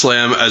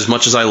SummerSlam, as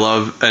much as I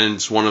love, and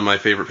it's one of my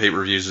favorite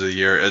pay-per-views of the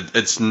year,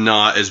 it's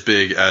not as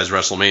big as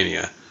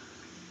WrestleMania.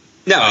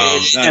 No,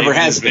 it never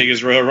has been as big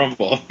as Royal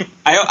Rumble.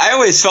 I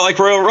always felt like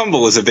Royal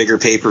Rumble was a bigger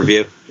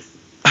pay-per-view.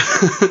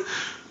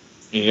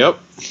 Yep.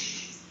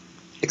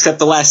 Except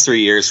the last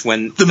 3 years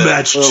when the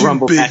match Royal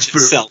Rumble match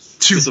itself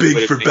too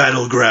big for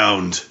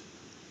Battleground.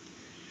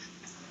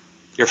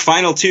 Your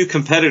final 2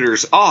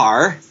 competitors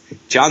are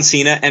John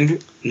Cena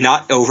and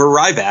not over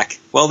Ryback.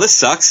 Well, this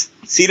sucks.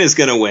 Cena's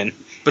going to win,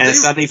 and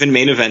it's not even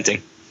main eventing.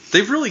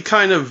 They've really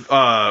kind of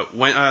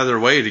went out of their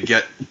way to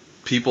get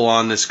people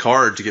on this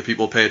card, to get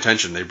people to pay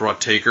attention. They brought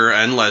Taker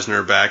and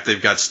Lesnar back.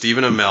 They've got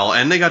Stephen Amell,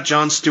 and they got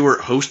Jon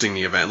Stewart hosting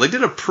the event. They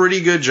did a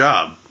pretty good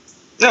job.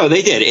 No,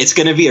 they did. It's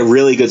going to be a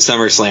really good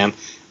SummerSlam.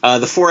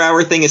 The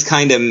 4-hour thing is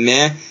kind of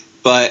meh,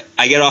 but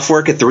I get off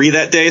work at 3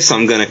 that day, so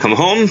I'm going to come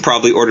home,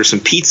 probably order some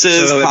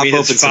pizzas, so pop open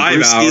it's some 5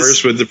 brewskis.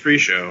 hours with the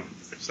pre-show.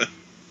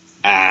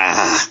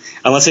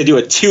 Unless I do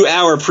a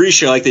 2-hour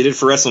pre-show like they did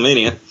for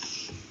WrestleMania.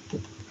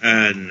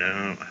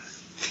 No.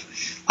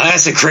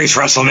 Unless it creates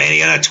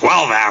WrestleMania to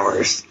 12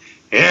 hours.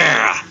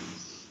 Yeah.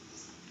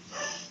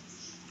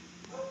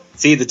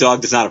 See, the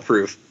dog does not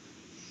approve.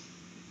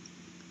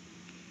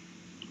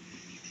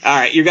 All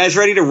right, you guys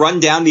ready to run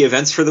down the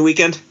events for the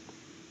weekend?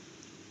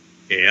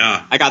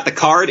 Yeah. I got the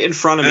card in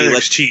front of me.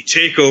 NXT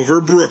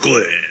TakeOver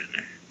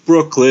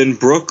Brooklyn.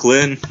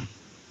 Brooklyn.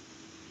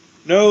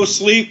 No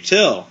sleep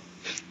till.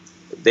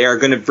 They are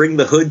going to bring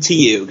the hood to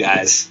you,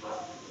 guys.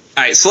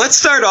 All right, so let's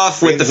start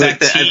off with the fact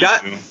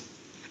that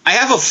I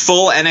have a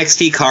full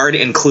NXT card,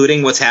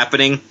 including what's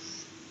happening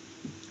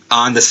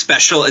on the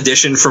special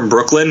edition from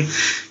Brooklyn,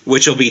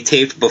 which will be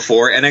taped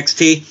before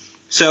NXT.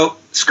 So,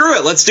 screw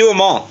it, let's do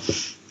them all.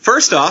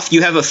 First off,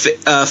 you have a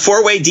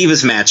 4-way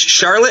Divas match.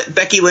 Charlotte,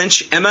 Becky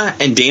Lynch, Emma,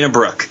 and Dana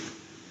Brooke.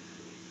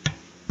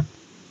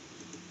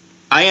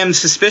 I am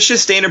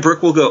suspicious Dana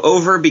Brooke will go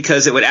over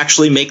because it would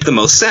actually make the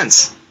most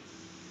sense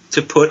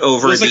to put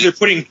over. It's like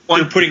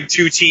they're putting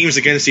 2 teams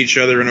against each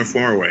other in a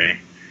 4-way.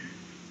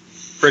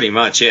 Pretty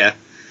much, yeah.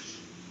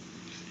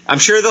 I'm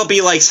sure there'll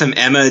be like some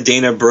Emma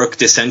Dana Brooke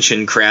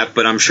dissension crap,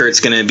 but I'm sure it's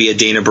going to be a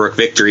Dana Brooke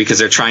victory because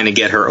they're trying to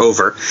get her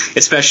over,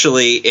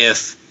 especially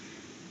if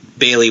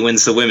Bayley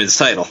wins the women's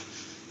title.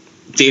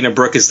 Dana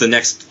Brooke is the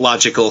next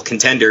logical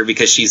contender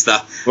because she's the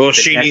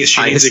she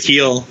needs a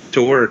heel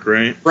to work,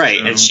 right? Right,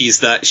 so. And she's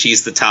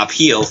the top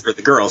heel for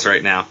the girls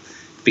right now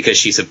because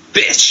she's a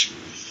bitch.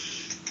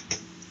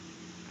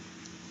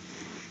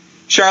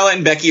 Charlotte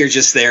and Becky are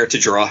just there to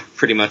draw,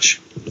 pretty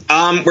much.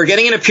 We're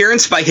getting an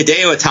appearance by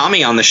Hideo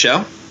Itami on the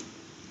show,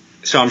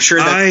 so I'm sure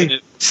that's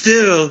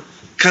still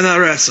cannot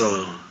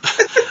wrestle.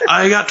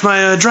 I got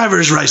my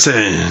driver's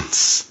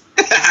license.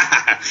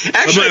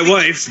 Actually, but my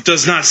wife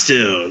does not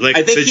still.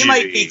 I think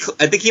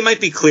he might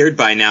be cleared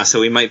by now,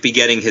 so we might be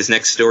getting his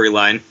next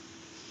storyline.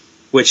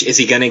 Which, is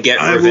he going to get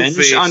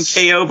revenge on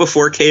KO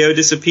before KO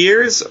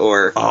disappears?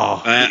 Or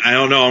I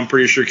don't know. I'm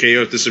pretty sure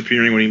KO is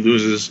disappearing when he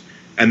loses,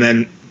 and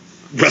then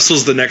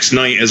wrestles the next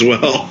night as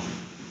well.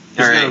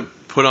 He's going to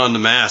put on the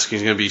mask.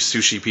 He's going to be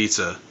Sushi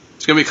Pizza.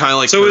 It's going to be kind of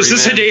like... So is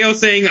this Hideo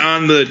thing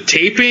on the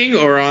taping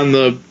or on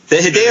the... The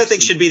Hideo thing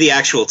should be the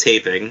actual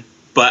taping,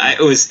 but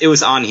it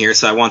was on here,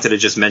 so I wanted to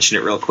just mention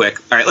it real quick.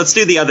 All right, let's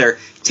do the other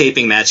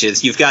taping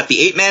matches. You've got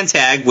the 8-man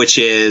tag, which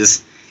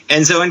is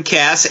Enzo and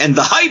Cass and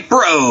the Hype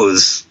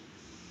Bros,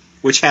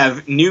 which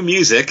have new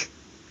music,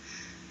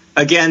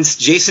 against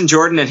Jason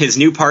Jordan and his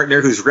new partner,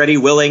 who's ready,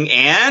 willing,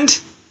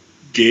 and...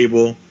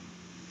 Gable.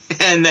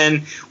 And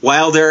then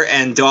Wilder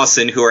and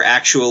Dawson, who are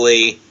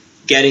actually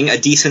getting a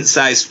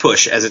decent-sized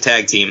push as a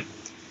tag team.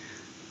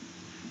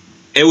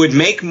 It would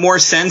make more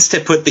sense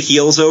to put the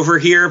heels over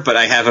here, but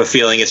I have a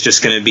feeling it's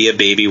just going to be a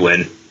baby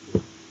win.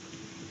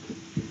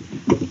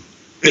 And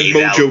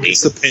Mojo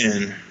gets the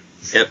pin.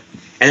 Yep.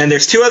 And then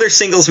there's 2 other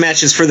singles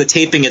matches for the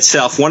taping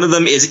itself. One of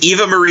them is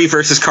Eva Marie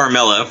versus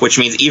Carmella, which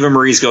means Eva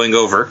Marie's going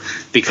over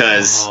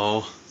because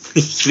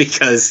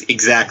because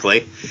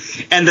exactly.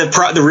 And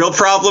the real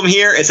problem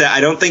here is that I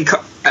don't think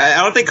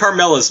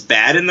Carmella's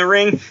bad in the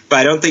ring, but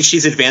I don't think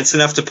she's advanced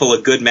enough to pull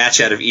a good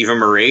match out of Eva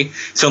Marie.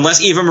 So unless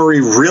Eva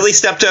Marie really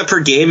stepped up her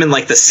game in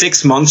like the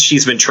 6 months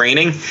she's been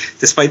training,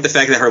 despite the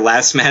fact that her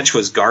last match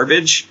was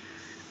garbage,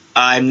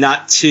 I'm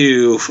not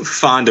too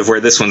fond of where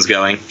this one's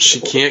going.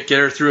 She can't get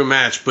her through a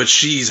match, but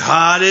she's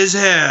hot as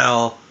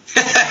hell.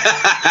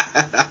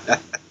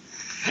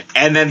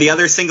 And then the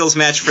other singles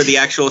match for the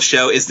actual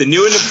show is the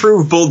new and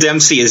improved Bull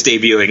Dempsey is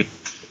debuting.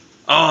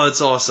 Oh,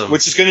 that's awesome.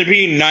 Which is going to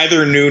be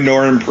neither new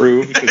nor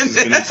improved, because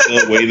it's going to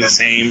still weigh the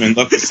same and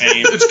look the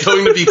same. It's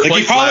going to be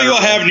quite he probably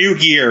will have new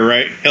gear,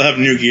 right? He'll have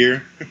new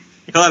gear.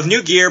 He'll have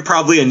new gear,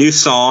 probably a new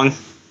song.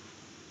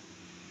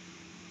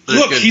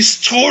 Look,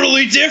 he's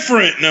totally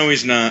different. No,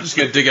 he's not. Just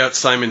going to dig out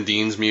Simon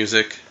Dean's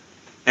music.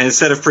 And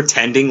instead of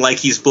pretending like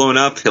he's blown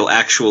up, he'll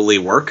actually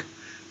work.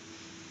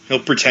 He'll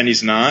pretend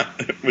he's not,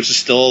 which is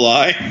still a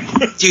lie.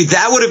 Dude,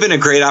 that would have been a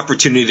great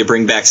opportunity to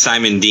bring back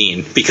Simon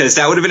Dean, because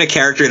that would have been a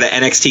character that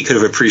NXT could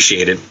have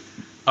appreciated.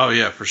 Oh,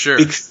 yeah, for sure.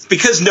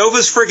 Because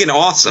Nova's friggin'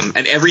 awesome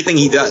at everything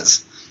he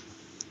does.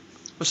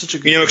 That's such a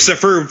good except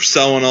for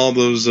selling all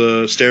those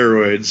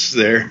steroids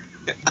there.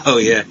 Oh,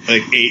 yeah.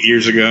 Like 8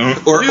 years ago.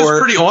 He was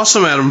pretty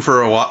awesome at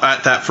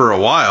that for a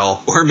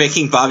while. Or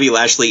making Bobby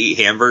Lashley eat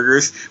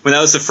hamburgers. When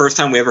that was the first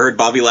time we ever heard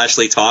Bobby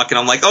Lashley talk, and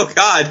I'm like, oh,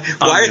 God,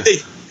 why aren't they...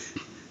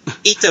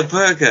 Eat the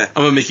burger.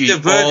 I'm gonna make you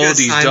eat all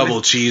these Simon.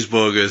 Double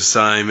cheeseburgers,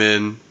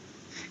 Simon.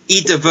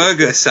 Eat the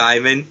burger,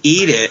 Simon.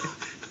 Eat it.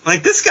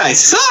 Like, this guy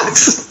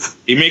sucks.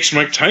 He makes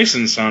Mike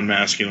Tyson sound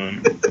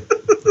masculine.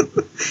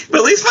 But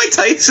at least Mike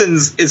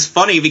Tyson's is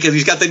funny because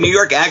he's got the New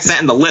York accent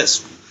and the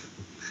lisp.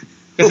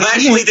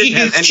 Lashley didn't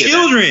have any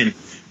children. Of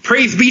that.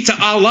 Praise be to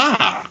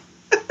Allah.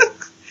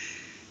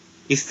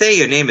 You say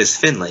your name is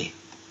Finley,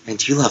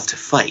 and you love to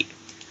fight.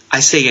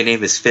 I say your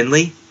name is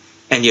Finley,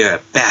 and you're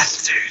a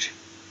bastard.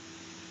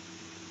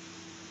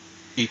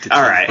 Eat the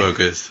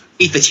cheeseburgers.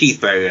 Eat the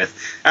cheeseburgers.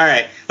 All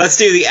right, let's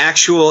do the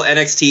actual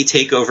NXT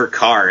TakeOver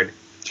card.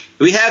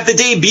 We have the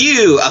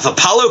debut of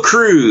Apollo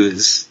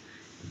Crews,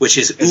 which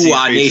is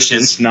Uwa Nation.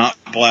 It's not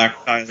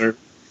Black Tyler.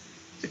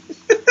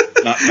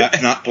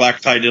 not Black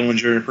Ty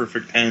Dillinger,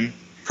 Perfect 10.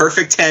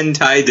 Perfect 10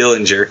 Ty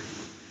Dillinger.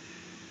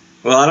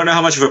 Well, I don't know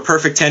how much of a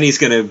perfect 10 he's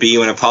going to be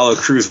when Apollo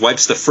Crews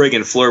wipes the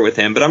friggin' floor with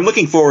him, but I'm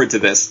looking forward to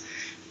this.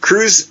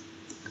 Crews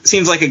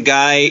seems like a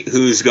guy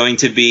who's going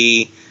to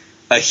be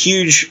a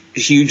huge,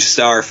 huge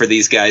star for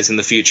these guys in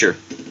the future.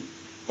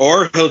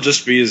 Or he'll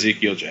just be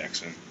Ezekiel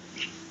Jackson.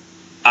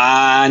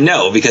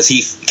 No, because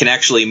he can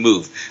actually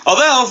move.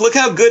 Although, look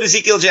how good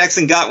Ezekiel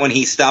Jackson got when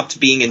he stopped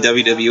being in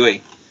WWE.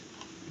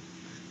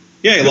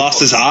 Yeah, he lost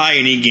his eye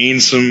and he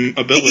gained some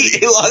ability.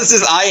 He lost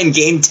his eye and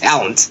gained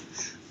talent.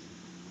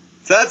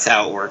 So that's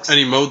how it works. And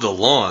he mowed the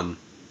lawn.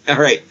 All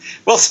right.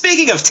 Well,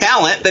 speaking of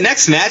talent, the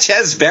next match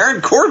has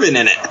Baron Corbin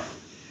in it.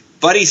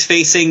 Buddy's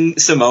facing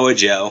Samoa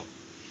Joe.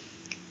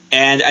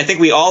 And I think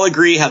we all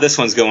agree how this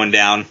one's going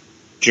down.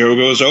 Joe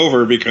goes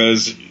over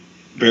because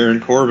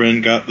Baron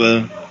Corbin got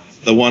the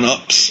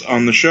one-ups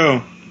on the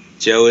show.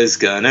 Joe is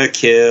gonna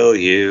kill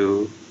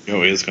you.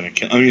 Joe is gonna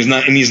kill. I mean,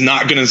 he's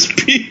not gonna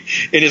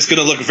speak, and it's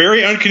gonna look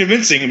very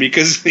unconvincing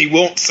because he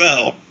won't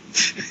sell.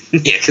 Yeah,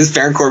 because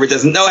Baron Corbin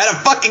doesn't know how to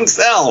fucking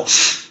sell.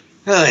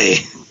 Hey.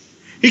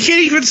 He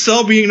can't even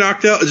sell being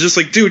knocked out. It's just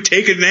like, dude,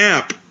 take a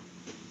nap.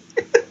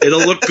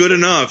 It'll look good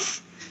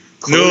enough.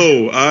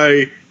 No,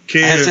 I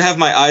can't. I have to have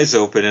my eyes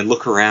open and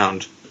look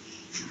around.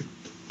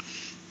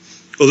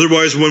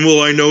 Otherwise, when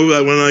will I know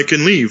that when I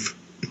can leave?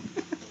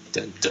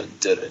 Dun, dun,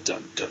 dun,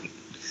 dun, dun.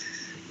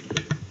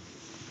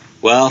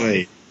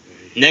 Well,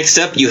 next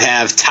up you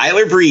have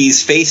Tyler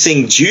Breeze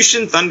facing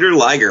Jushin Thunder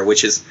Liger,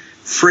 which is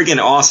friggin'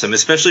 awesome,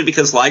 especially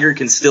because Liger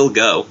can still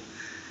go.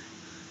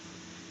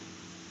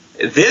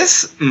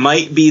 This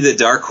might be the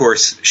Dark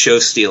Horse show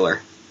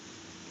stealer,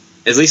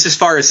 at least as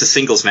far as the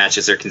singles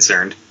matches are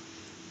concerned.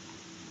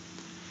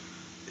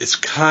 It's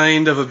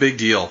kind of a big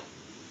deal.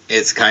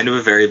 It's kind of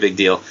a very big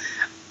deal.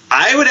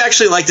 I would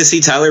actually like to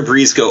see Tyler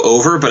Breeze go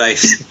over, but I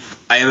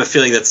have a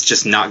feeling that's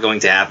just not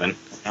going to happen.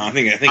 No, I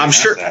think I'm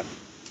sure.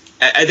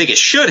 I think it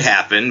should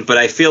happen, but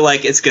I feel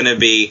like it's going to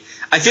be.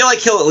 I feel like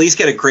he'll at least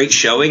get a great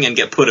showing and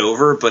get put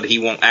over, but he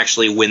won't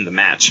actually win the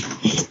match.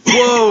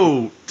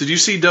 Whoa! Did you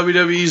see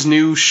WWE's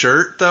new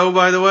shirt, though,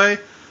 by the way,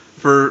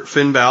 for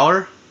Finn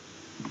Balor?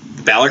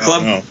 Balor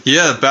Club? No.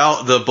 Yeah,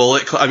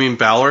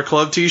 Balor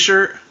Club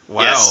t-shirt.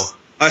 Wow. Yes.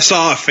 I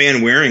saw a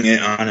fan wearing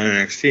it on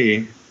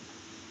NXT.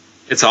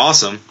 It's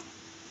awesome.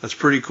 That's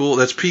pretty cool.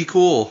 That's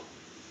cool.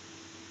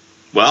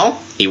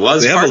 Well, he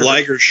was. They have part a of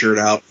Liger shirt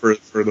out for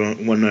the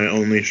one night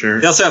only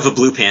shirt. They also have a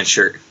blue pants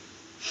shirt.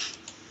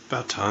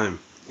 About time.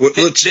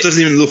 It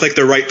doesn't even look like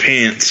the right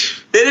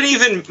pants. They didn't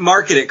even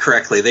market it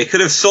correctly. They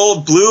could have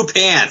sold blue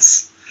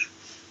pants.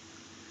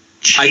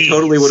 Jeez. I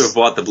totally would have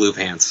bought the blue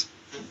pants.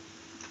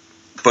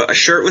 But a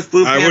shirt with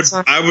blue pants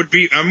on?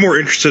 I'm more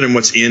interested in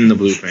what's in the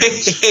blue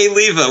pants. Hey,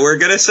 Leva, we're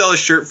going to sell a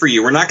shirt for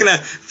you. We're not going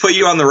to put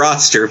you on the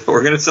roster, but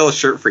we're going to sell a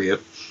shirt for you.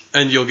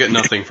 And you'll get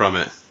nothing from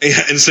it.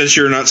 Yeah, and since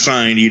you're not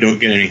signed, you don't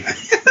get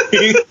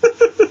anything.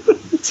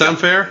 Sound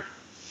fair?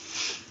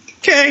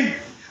 Okay.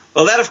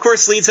 Well, that, of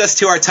course, leads us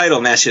to our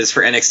title matches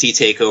for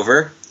NXT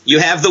TakeOver. You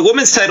have the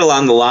women's title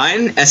on the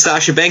line, as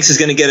Sasha Banks is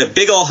going to get a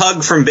big ol'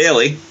 hug from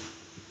Bayley.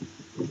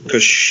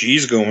 Because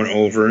she's going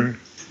over.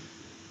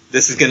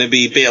 This is going to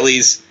be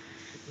Bayley's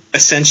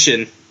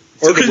ascension.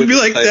 Or could it be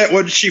like title. that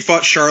when she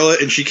fought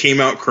Charlotte and she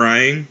came out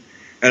crying?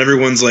 And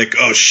everyone's like,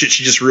 oh shit,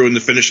 she just ruined the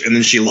finish, and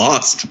then she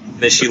lost.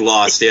 That she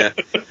lost, yeah.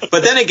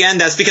 But then again,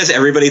 that's because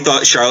everybody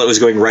thought Charlotte was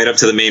going right up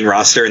to the main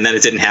roster, and then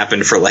it didn't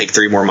happen for like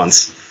 3 more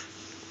months.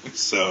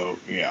 So,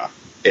 yeah.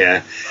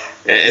 Yeah.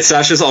 And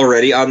Sasha's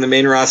already on the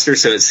main roster,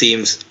 so it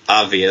seems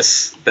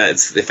obvious that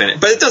it's the finish.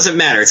 But it doesn't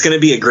matter. It's going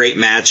to be a great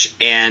match,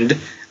 and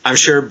I'm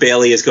sure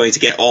Bayley is going to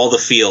get all the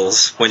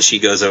feels when she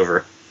goes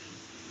over.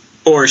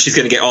 Or she's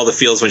going to get all the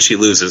feels when she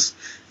loses.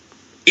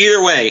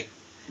 Either way,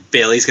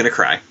 Bayley's going to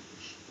cry.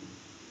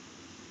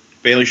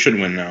 Bayley should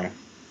win now.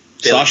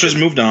 Sasha's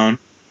moved on.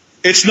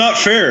 It's not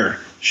fair.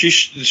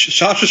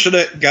 Sasha should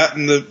have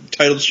gotten the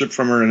title strip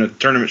from her and a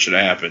tournament should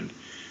have happened.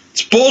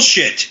 It's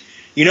bullshit.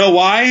 You know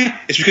why?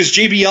 It's because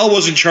JBL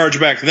was in charge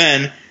back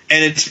then,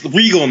 and it's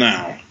Regal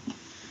now.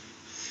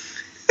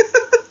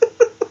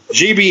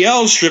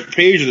 JBL stripped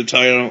Paige of the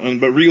title,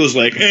 but Regal's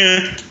like,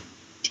 we'll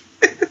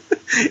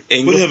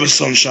have a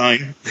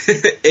sunshine.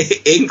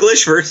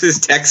 English versus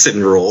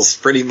Texan rules,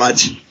 pretty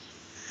much.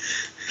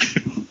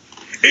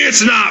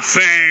 It's not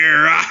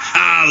fair.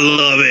 I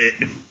love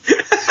it.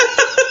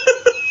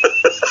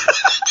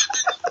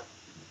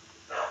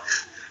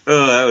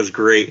 Oh, that was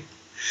great.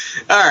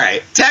 All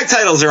right, tag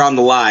titles are on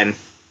the line.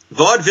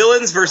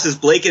 Vaudevillains versus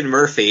Blake and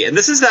Murphy. And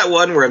this is that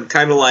one where I'm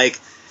kind of like,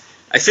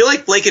 I feel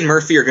like Blake and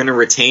Murphy are going to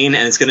retain,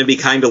 and it's going to be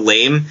kind of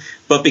lame.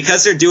 But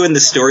because they're doing the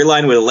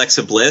storyline with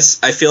Alexa Bliss,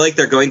 I feel like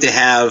they're going to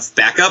have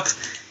backup,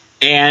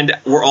 and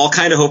we're all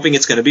kind of hoping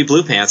it's going to be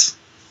Blue Pants.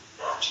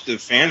 The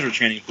fans were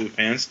chanting Blue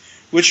Pants,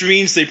 which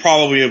means they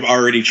probably have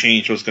already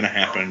changed what's going to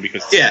happen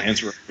because the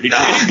fans were already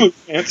chanting Blue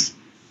Pants.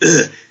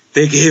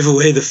 They gave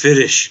away the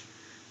finish.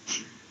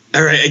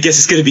 All right, I guess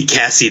it's going to be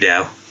Cassie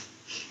now.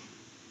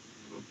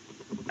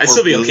 I'd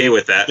still be okay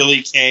with that.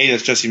 Billy Kay,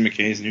 that's Jesse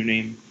McKay's new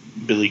name.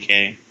 Billy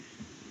Kay.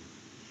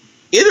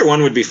 Either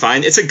one would be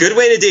fine. It's a good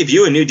way to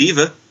debut a new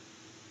diva.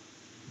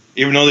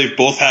 Even though they've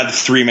both had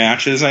 3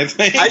 matches, I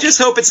think. I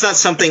just hope it's not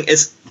something...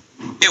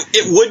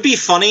 It would be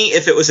funny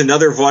if it was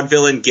another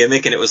vaudevillain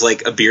gimmick and it was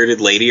like a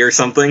bearded lady or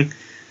something.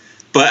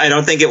 But I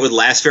don't think it would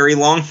last very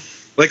long.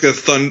 Like the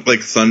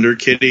Thunder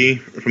Kitty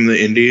from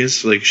the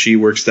Indies. Like, she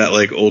works that,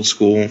 like, old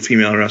school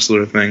female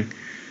wrestler thing.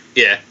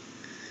 Yeah.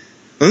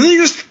 And then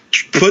you just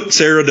put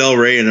Sarah Del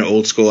Rey in an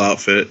old school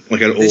outfit. Like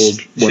an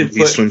old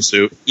one-piece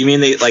swimsuit. You mean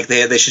they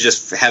should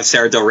just have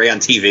Sarah Del Rey on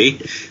TV?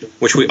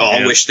 Which we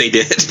all wish they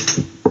did.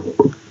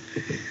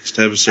 Just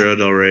have Sarah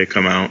Del Rey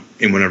come out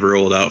in one of her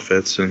old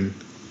outfits and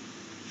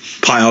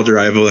pile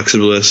drive Alexa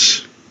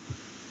Bliss.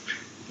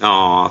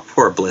 Aw,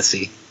 poor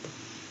Blissy.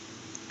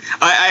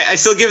 I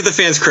still give the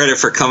fans credit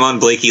for "Come on,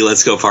 Blakey,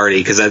 let's go party"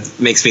 because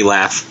that makes me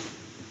laugh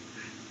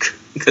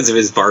because of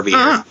his Barbie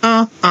hair.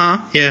 Yeah.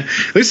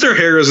 At least their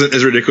hair isn't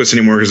as ridiculous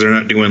anymore because they're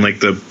not doing like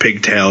the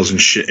pigtails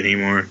and shit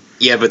anymore.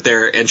 Yeah, but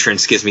their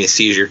entrance gives me a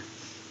seizure.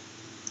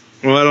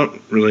 Well, I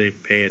don't really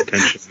pay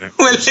attention to that.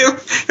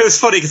 It was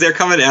funny because they're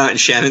coming out and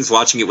Shannon's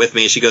watching it with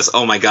me and she goes,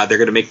 "Oh my god, they're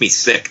going to make me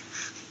sick."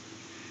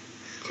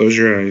 Close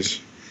your eyes.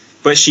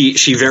 But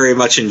she very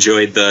much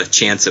enjoyed the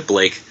chants at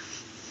Blake.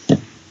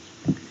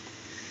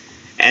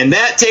 And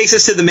that takes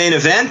us to the main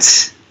event.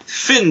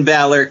 Finn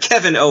Balor,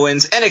 Kevin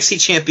Owens,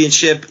 NXT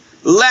Championship,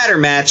 ladder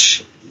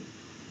match.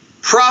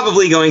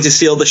 Probably going to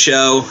steal the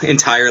show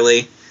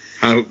entirely.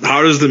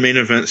 How does the main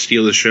event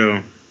steal the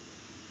show?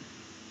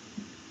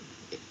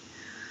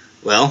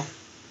 Well,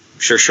 I'm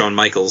sure Shawn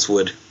Michaels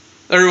would.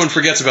 Everyone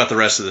forgets about the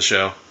rest of the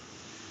show.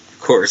 Of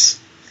course.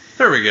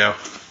 There we go.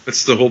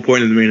 That's the whole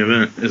point of the main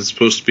event. It's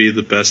supposed to be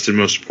the best and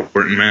most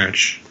important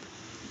match.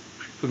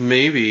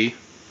 Maybe.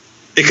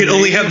 It could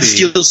only have the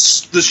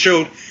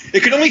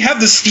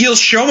steel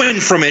showing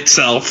from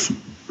itself.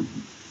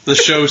 The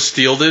show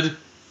steelded?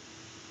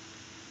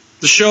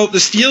 The steel in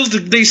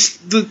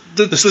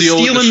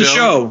the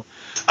show.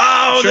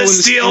 Oh, the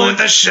steel with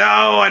the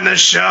show and the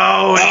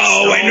show.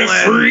 And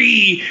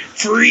the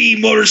free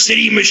Motor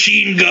City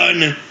machine gun.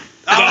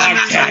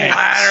 There's a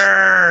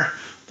ladder.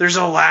 There's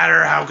a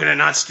ladder. How could it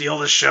not steal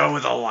the show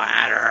with a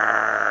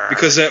ladder?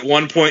 Because at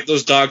one point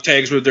those dog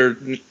tags were their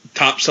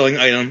top selling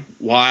item.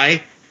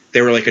 Why?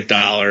 They were like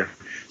 $1.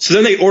 So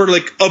then they ordered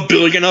like 1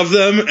 billion of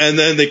them, and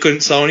then they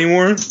couldn't sell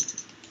anymore.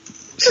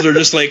 So they're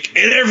just like,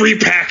 in every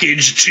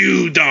package,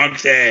 2 dog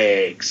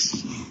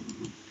tags.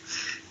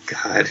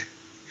 God.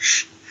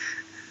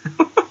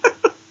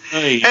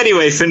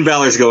 Anyway, Finn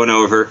Balor's going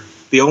over.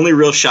 The only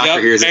real shocker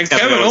here is that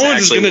Kevin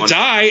Owens is going to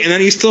die, and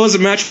then he still has a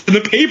match in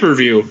the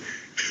pay-per-view.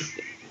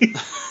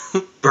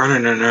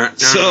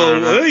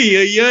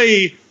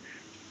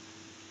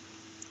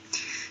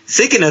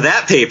 Speaking of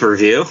that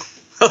pay-per-view,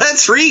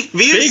 let's review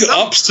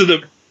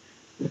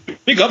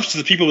Big ups to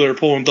the people that are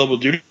pulling double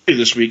duty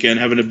this weekend,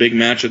 having a big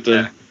match at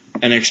the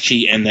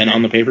NXT and then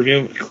on the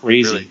pay-per-view.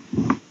 Crazy.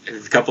 Really?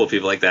 There's a couple of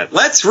people like that.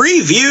 Let's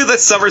review the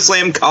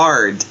SummerSlam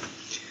card.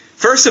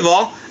 First of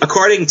all,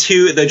 according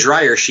to the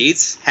dryer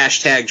sheets,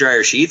 hashtag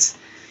dryer sheets,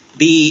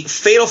 the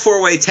Fatal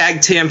 4-Way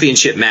Tag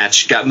Championship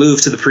match got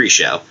moved to the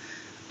pre-show.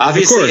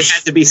 Obviously, it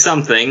had to be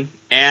something,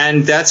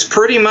 and that's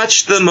pretty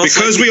much the most...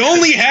 Because we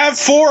only have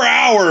 4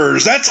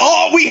 hours. That's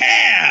all we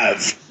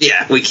have.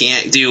 Yeah, we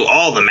can't do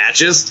all the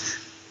matches.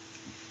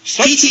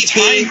 Such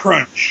time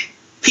crunch.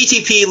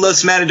 PTP,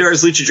 Los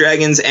Matadors, Lucha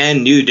Dragons,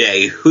 and New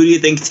Day. Who do you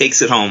think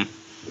takes it home?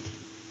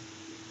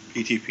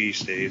 PTP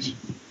stays.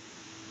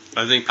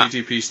 I think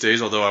PTP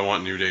stays, although I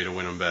want New Day to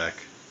win them back.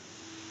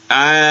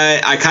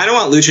 I kind of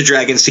want Lucha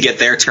Dragons to get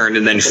their turn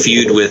and then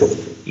feud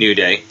with New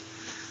Day.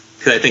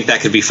 Because I think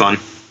that could be fun.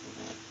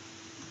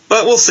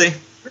 But we'll see.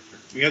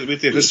 We have the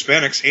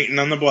Hispanics hating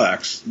on the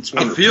blacks.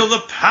 I feel the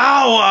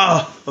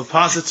power of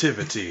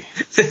positivity.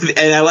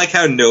 And I like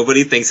how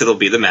nobody thinks it'll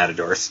be the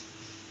Matadors.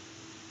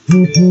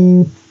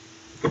 Who?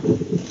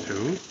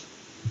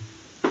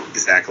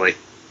 Exactly.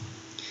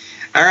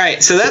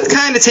 Alright, so that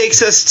kind of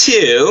takes us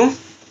to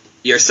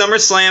your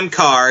SummerSlam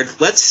card.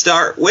 Let's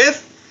start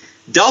with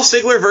Dolph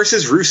Ziggler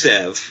versus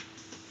Rusev.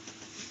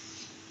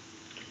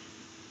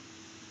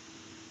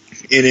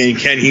 And then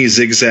can he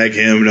zigzag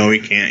him? No, he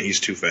can't. He's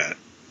too fat.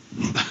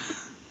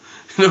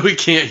 No, he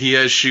can't. He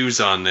has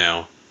shoes on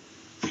now.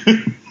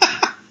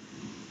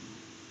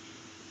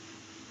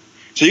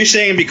 So you're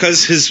saying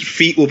because his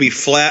feet will be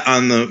flat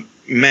on the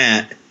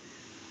mat,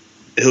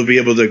 he'll be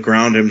able to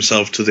ground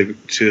himself to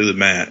the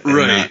mat,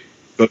 right?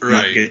 Not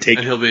and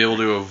he'll be able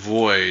to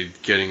avoid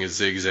getting a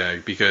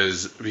zigzag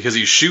because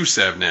he's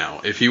Rusev now.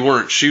 If he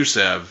weren't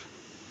Rusev,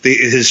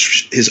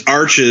 his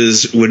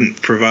arches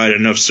wouldn't provide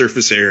enough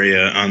surface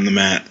area on the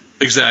mat.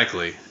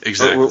 Exactly.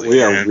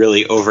 We are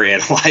really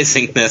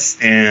overanalyzing this.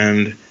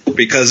 And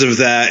because of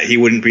that, he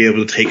wouldn't be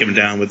able to take him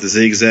down with the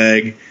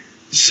zigzag,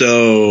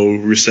 so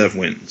Rusev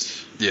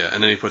wins. Yeah,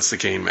 and then he puts the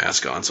Kane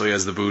mask on, so he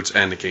has the boots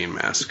and the Kane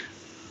mask.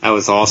 That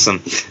was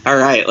awesome. All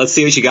right, let's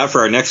see what you got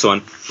for our next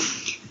one.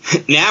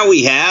 Now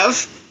we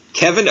have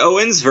Kevin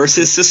Owens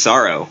versus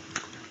Cesaro.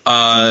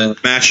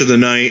 Match of the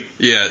night.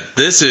 Yeah,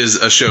 this is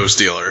a show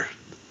stealer.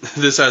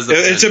 This has the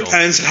potential. It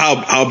depends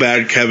how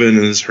bad Kevin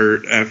is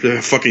hurt after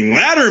a fucking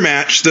ladder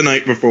match the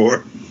night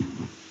before.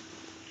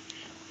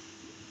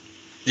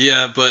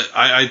 Yeah, but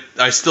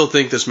I still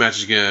think this match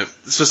is gonna...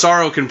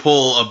 Cesaro can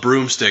pull a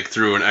broomstick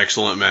through an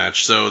excellent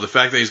match, so the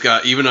fact that he's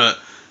got even a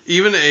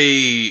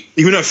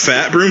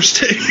fat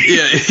broomstick?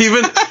 Yeah,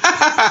 even...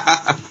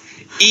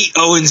 Eat,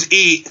 Owens,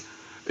 eat!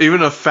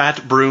 Even a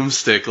fat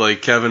broomstick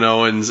like Kevin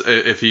Owens,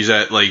 if he's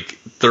at like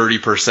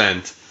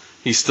 30%,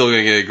 he's still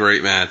gonna get a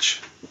great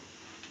match.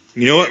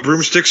 You know what?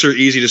 Broomsticks are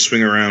easy to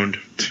swing around.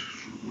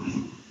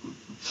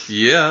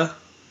 Yeah.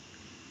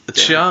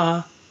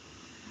 Cha.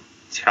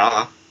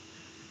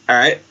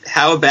 Alright,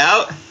 how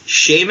about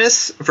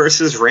Sheamus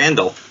versus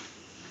Randall?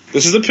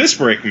 This is a piss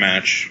break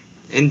match.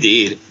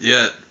 Indeed.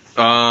 Yeah.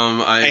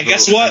 And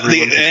guess what?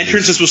 The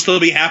entrances will still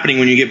be happening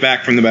when you get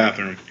back from the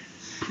bathroom.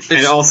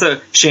 And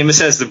also, Sheamus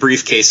has the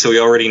briefcase, so we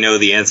already know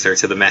the answer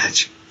to the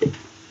match.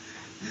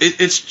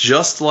 It's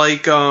just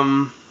like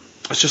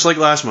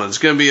last month. It's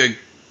going to be a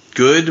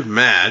good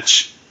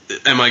match.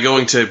 Am I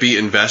going to be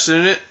invested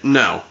in it?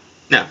 No.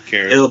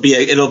 It'll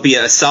be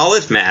a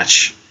solid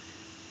match.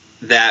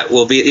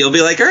 You'll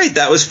be like, all right,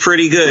 that was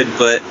pretty good,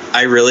 but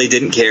I really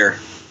didn't care.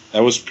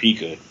 That was pretty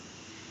good.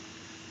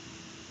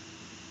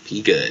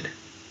 Pretty good.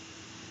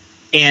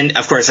 And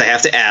of course, I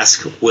have to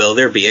ask: will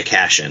there be a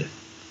cash-in?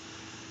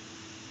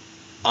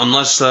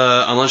 Unless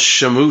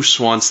Sheamus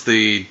wants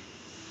the...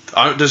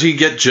 does he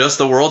get just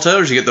the world title,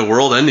 or does he get the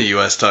world and the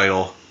U.S.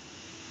 title?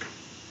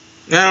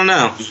 I don't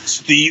know. It's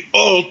the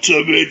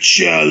ultimate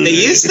challenge.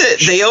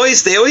 They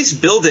always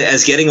build it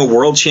as getting a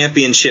world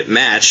championship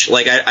match.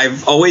 Like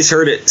I've always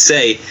heard it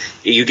say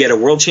you get a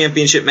world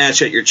championship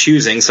match at your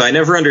choosing. So I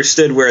never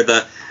understood where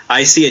the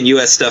IC and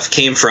US stuff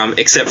came from,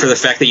 except for the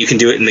fact that you can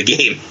do it in the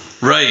game.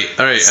 Right.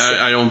 All right.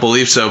 I don't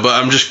believe so, but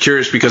I'm just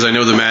curious because I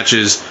know the match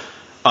is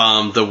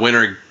the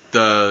winner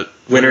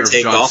of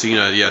take John all.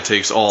 Cena,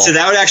 takes all. So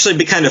that would actually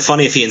be kind of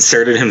funny if he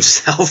inserted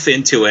himself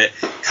into it,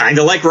 kind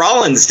of like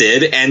Rollins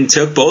did, and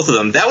took both of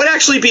them. That would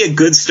actually be a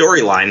good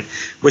storyline,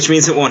 which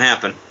means it won't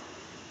happen.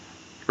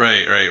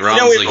 Right.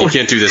 Rollins you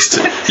can't do this.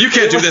 You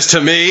can't do this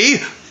to me.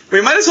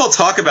 We might as well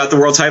talk about the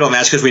world title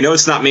match because we know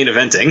it's not main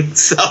eventing.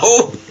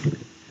 So,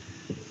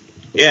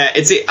 yeah,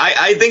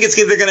 I think it's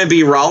either going to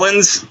be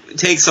Rollins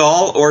takes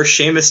all or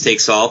Sheamus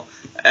takes all.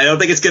 I don't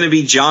think it's going to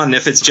be John. And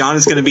if it's John,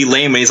 it's going to be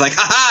lame. And he's like,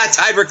 ha-ha,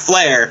 tied Ric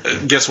Flair.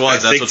 Guess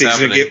what? That's what's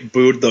happening. I think he's going to get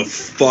booed the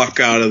fuck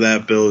out of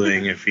that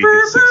building if he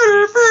gets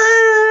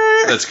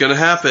That's going to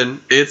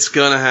happen. It's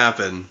going to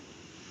happen.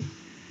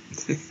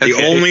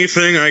 The only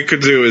thing I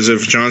could do is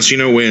if John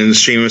Cena wins,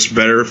 Sheamus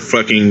better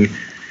fucking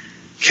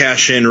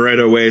cash in right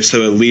away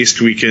so at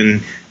least we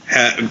can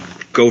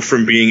go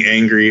from being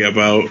angry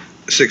about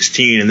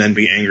 16 and then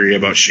be angry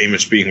about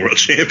Sheamus being world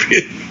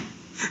champion.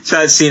 So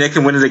that Cena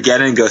can win it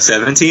again and go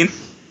 17?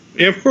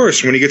 Yeah, of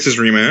course, when he gets his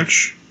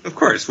rematch. Of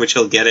course, which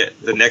he'll get it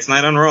the next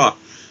night on Raw.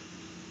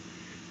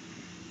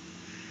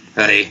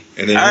 Hey.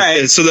 And then, all right.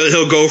 And so that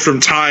he'll go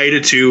from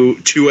tied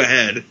to 2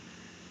 ahead.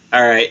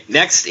 All right.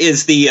 Next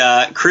is the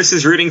Chris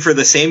is rooting for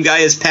the same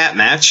guy as Pat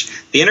match,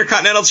 the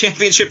Intercontinental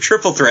Championship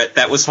triple threat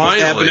that was supposed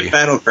to happen at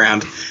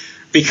Battleground,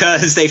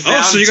 because they found.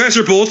 Oh, so you guys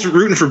are both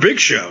rooting for Big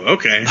Show?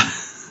 Okay.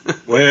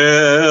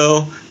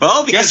 Well,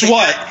 because guess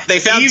what? They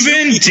found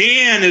even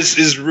Dan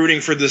is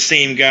rooting for the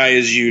same guy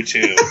as you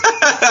two.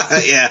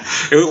 Yeah.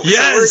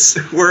 Yes,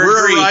 we're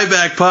a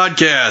Ryback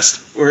podcast.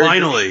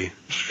 Finally,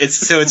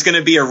 it's going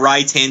to be a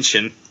Rye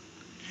tension.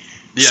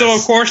 Yes. So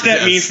of course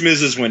that means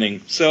Miz is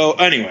winning. So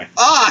anyway,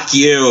 fuck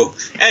you.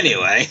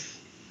 Anyway,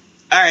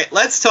 all right.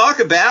 Let's talk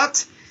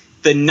about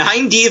the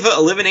 9-Diva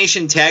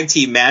Elimination Tag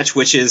Team match,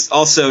 which is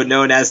also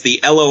known as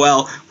the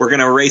LOL. We're going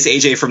to erase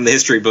AJ from the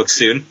history books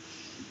soon.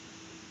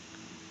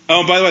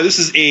 Oh, by the way, this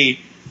is a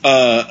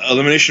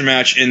elimination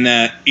match in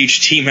that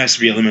each team has to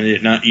be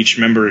eliminated, not each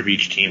member of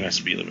each team has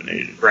to be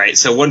eliminated. Right,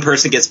 so one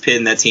person gets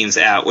pinned, that team's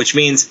out, which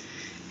means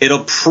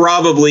it'll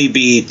probably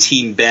be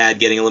Team Bad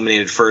getting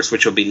eliminated first,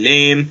 which will be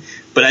lame.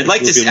 But I'd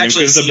like to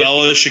actually see the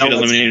Bellas should get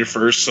eliminated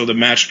first, so the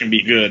match can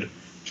be good.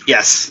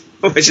 Yes,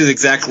 which is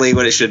exactly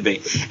what it should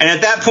be. And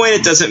at that point,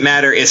 it doesn't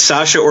matter if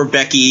Sasha or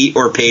Becky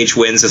or Paige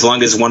wins, as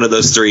long as one of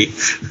those three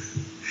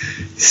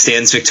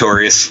stands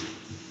victorious.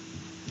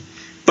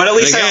 But at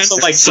least I also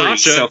like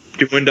Sasha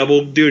doing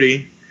double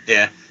duty.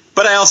 Yeah,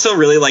 but I also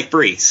really like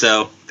Brie,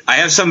 so I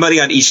have somebody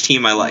on each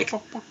team I like.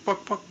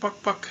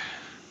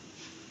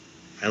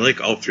 I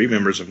like all 3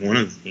 members of one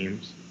of the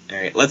teams. All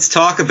right, let's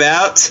talk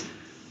about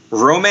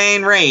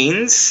Roman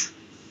Reigns,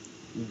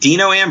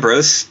 Dino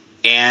Ambrose,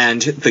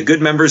 and the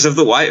good members of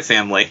the Wyatt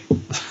family.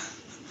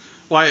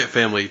 Wyatt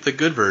family, the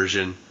good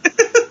version.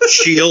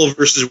 Shield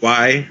versus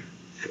Y.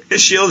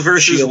 Shield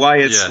versus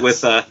Wyatt's, yes.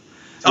 With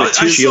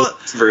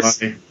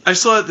I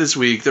saw it this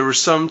week. There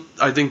was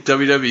I think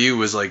WWE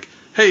was like,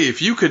 hey,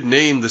 if you could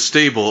name the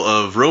stable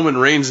of Roman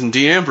Reigns and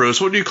Dean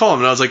Ambrose, what do you call them?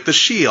 And I was like, the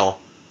Shield.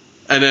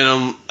 And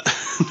then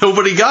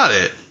nobody got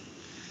it.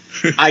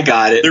 I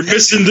got it. They're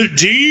missing the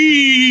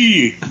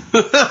D.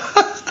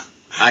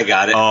 I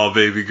got it. Oh,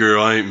 baby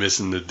girl, I ain't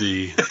missing the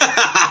D.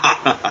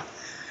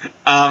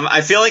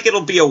 I feel like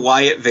it'll be a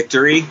Wyatt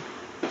victory,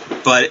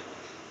 but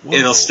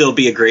it'll still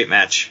be a great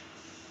match.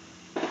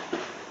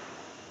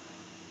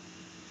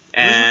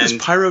 And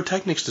there's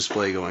pyrotechnics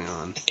display going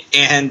on.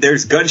 And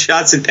there's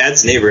gunshots in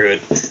Pat's neighborhood.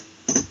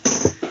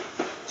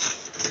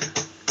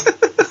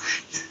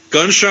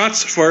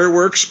 Gunshots,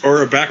 fireworks,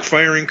 or a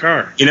backfiring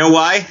car. You know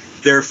why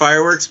there are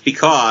fireworks?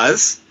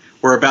 Because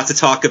we're about to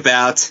talk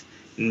about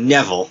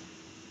Neville.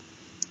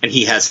 And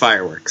he has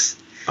fireworks.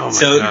 Oh my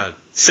God.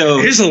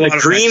 So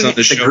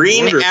the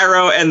green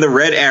arrow and the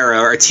red arrow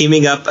are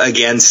teaming up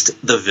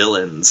against the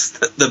villains,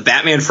 the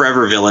Batman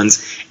Forever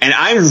villains, and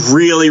I'm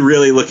really,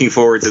 really looking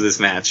forward to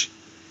this match.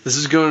 This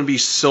is going to be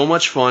so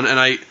much fun, and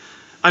I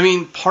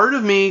mean, part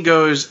of me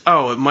goes,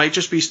 oh, it might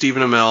just be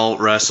Stephen Amell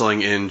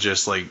wrestling in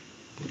just like,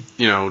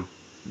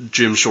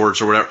 gym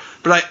shorts or whatever.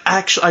 But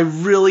I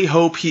really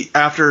hope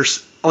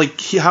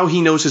how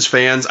he knows his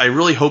fans, I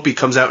really hope he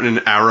comes out in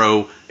an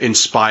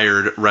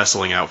Arrow-inspired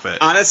wrestling outfit.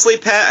 Honestly,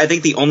 Pat, I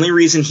think the only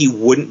reason he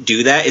wouldn't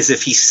do that is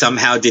if he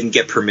somehow didn't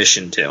get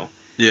permission to.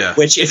 Yeah.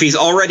 Which, if he's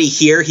already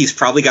here, he's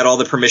probably got all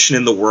the permission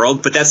in the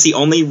world, but that's the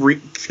only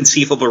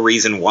conceivable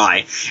reason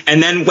why.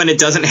 And then when it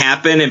doesn't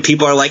happen and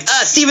people are like,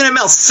 Stephen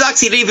Amell sucks,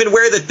 he didn't even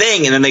wear the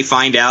thing, and then they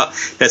find out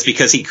that's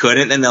because he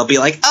couldn't, and they'll be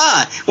like,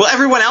 well,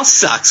 everyone else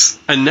sucks.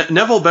 And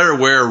Neville better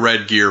wear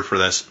red gear for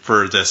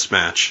this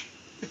match.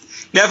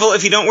 Neville,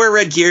 if you don't wear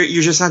red gear,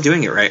 you're just not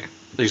doing it right.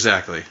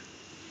 Exactly.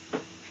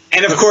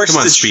 And of course,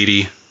 come on,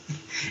 Speedy.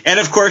 And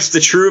of course, the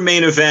true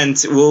main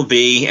event will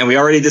be, and we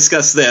already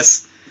discussed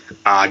this,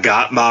 I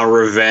got my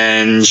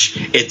revenge.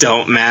 It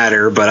don't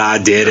matter, but I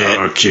did it.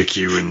 I'll kick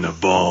you in the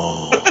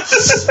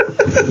balls.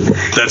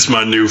 That's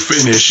my new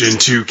finish in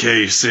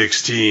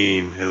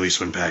 2K16. At least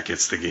when Pat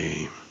gets the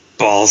game.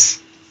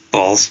 Balls.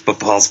 Balls.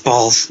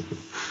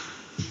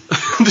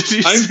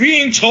 I'm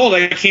being told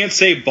I can't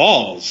say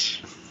balls.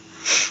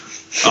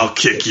 I'll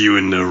kick you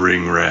in the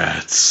ring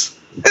rats.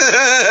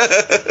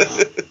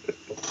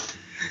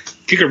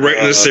 Kick it right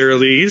in the Sarah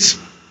Lee's.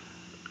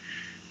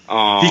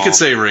 Aww. He could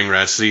say ring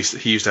rats.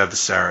 He used to have the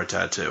Sarah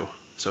tattoo,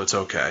 so it's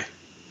okay.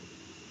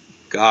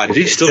 God, Does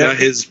he still got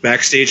his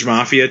backstage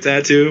mafia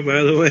tattoo,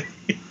 by the way?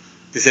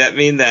 Does that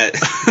mean that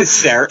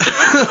Sarah?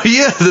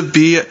 Yeah,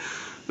 the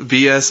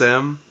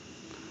BSM.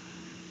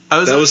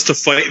 That was to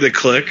fight the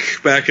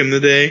Clique back in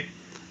the day.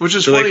 Which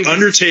is they're funny. like,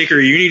 Undertaker,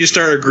 you need to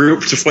start a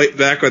group to fight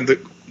back on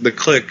the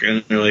Clique,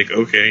 and they're like,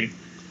 okay,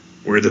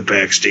 we're the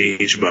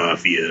backstage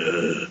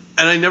mafia.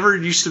 And I never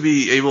used to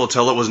be able to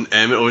tell it was an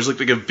M. It always looked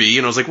like a B,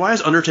 and I was like, why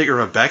does Undertaker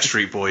have a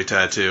Backstreet Boy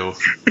tattoo?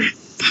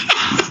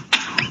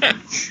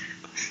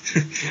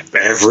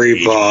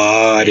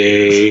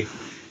 Everybody,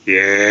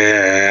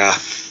 yeah.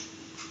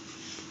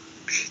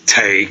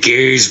 Take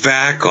his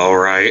back, all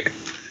right.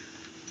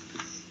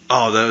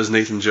 Oh, that was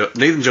Nathan Jones.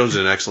 Nathan Jones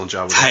did an excellent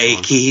job with that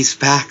Take his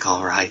back,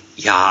 all right.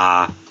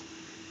 Yeah.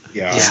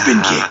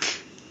 Spin kick.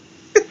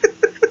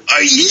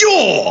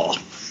 Ayo!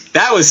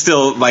 That was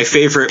still my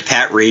favorite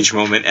Pat Rage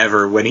moment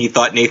ever when he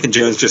thought Nathan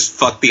Jones just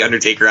fucked the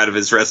Undertaker out of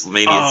his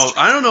WrestleMania. Oh,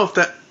 I don't know if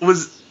that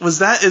was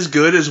that as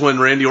good as when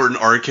Randy Orton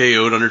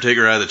RKO'd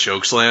Undertaker out of the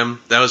chokeslam.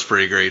 That was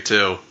pretty great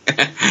too.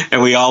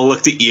 And we all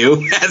looked at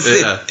you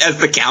as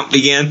the count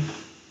began.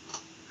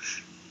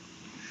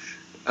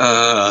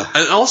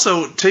 And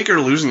also, Taker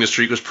losing the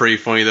streak was pretty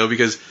funny though,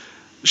 because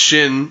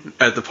Shin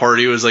at the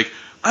party was like,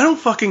 I don't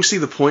fucking see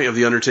the point of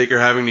the Undertaker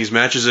having these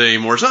matches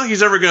anymore. It's not like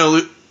he's ever gonna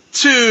lose.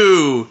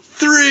 2,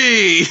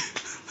 3.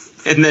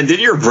 And then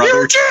didn't your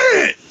brother... You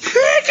did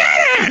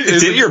it!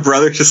 Didn't your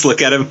brother just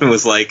look at him and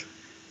was like,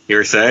 you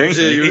were saying?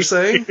 Yeah, you were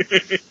saying?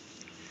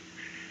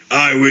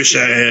 I wish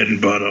I hadn't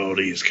bought all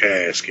these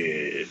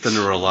caskets. Then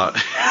there were a lot.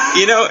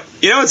 You know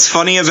what's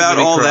funny about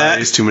all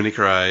that? Too many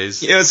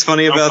cries. You know what's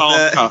funny about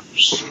that?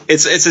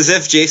 It's as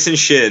if Jason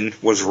Shin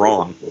was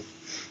wrong.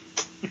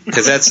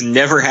 Because that's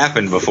never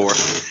happened before.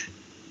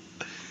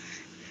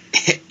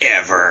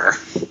 Ever.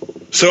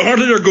 So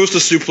Undertaker goes to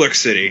Suplex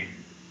City.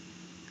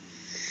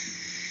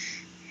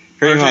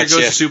 Pretty Undertaker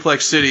much, goes to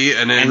Suplex City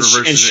and then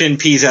reverses and Shin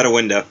pees out a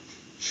window.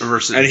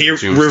 And he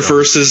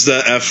reverses the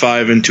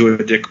F5 into a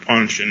dick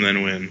punch and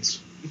then wins.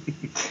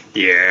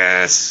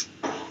 Yes.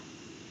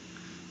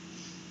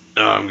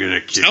 Oh, I'm gonna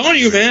kick telling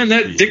you, man,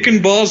 that dick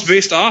and balls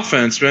based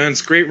offense, man,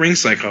 it's great ring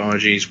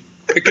psychology. He's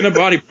picking a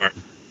body part.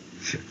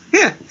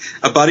 Yeah,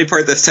 a body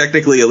part that's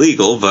technically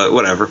illegal, but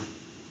whatever.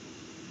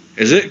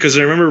 Is it? Because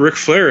I remember Ric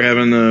Flair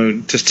having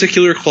the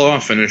testicular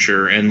claw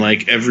finisher in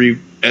like every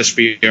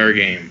SBR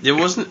game. It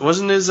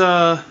wasn't his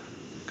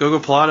Gogo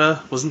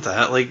Plata? Wasn't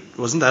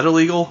that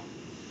illegal?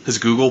 His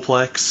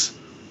Googleplex.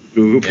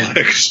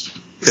 Googleplex.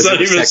 It's not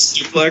even a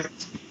suplex.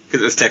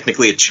 Because it was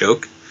technically a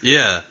choke.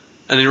 Yeah,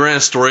 and they ran a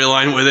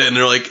storyline with it, and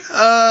they're like,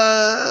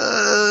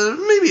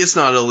 maybe it's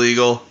not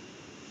illegal,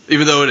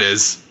 even though it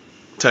is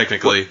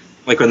technically.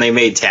 Like when they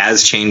made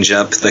Taz change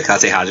up the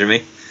Kate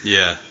Hajime.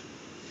 Yeah.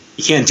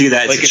 You can't do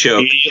that. It's a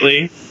choke.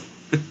 Immediately.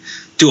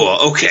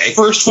 Okay.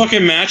 First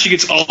fucking match, he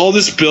gets all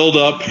this build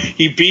up.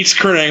 He beats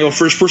Kurt Angle.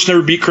 First person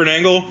ever beat Kurt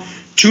Angle.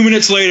 2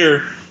 minutes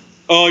later,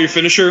 oh, your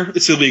finisher?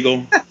 It's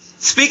illegal.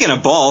 Speaking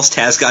of balls,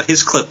 Taz got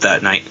his clip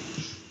that night.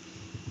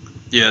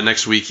 Yeah,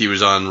 next week he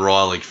was on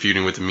Raw, like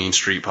feuding with the Mean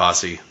Street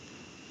Posse.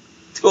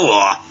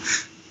 Oh,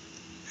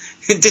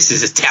 this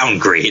is a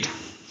downgrade.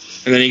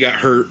 And then he got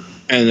hurt,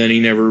 and then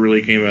he never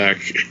really came back.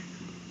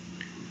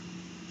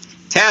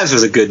 Taz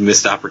was a good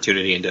missed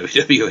opportunity in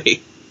WWE.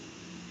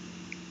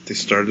 They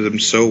started him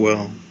so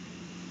well.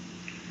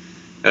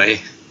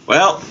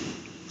 Well,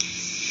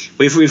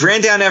 we've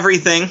ran down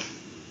everything,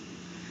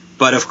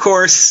 but of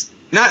course,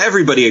 not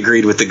everybody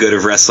agreed with the good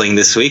of wrestling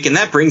this week, and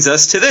that brings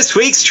us to this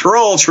week's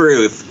Troll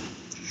Truth.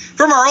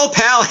 From our old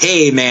pal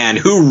Heyman,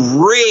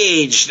 who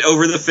raged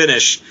over the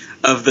finish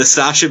of the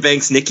Sasha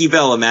Banks-Nikki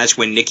Bella match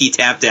when Nikki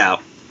tapped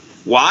out.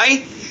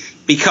 Why?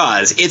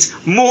 Because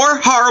it's more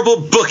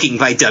horrible booking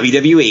by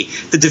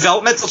WWE. The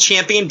developmental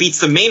champion beats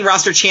the main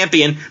roster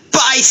champion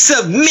by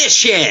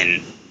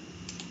submission.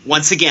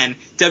 Once again,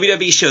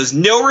 WWE shows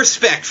no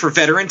respect for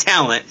veteran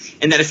talent,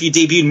 and that if you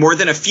debuted more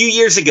than a few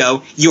years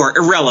ago, you're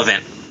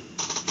irrelevant.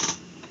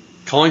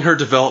 Calling her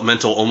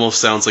developmental almost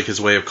sounds like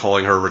his way of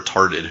calling her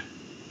retarded.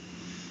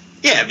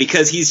 Yeah,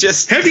 because he's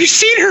just... Have you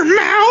seen her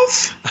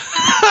mouth?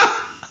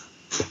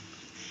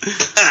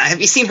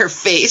 Have you seen her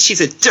face?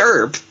 She's a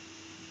derp.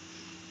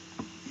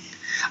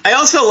 I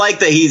also like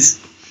that his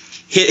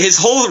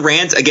whole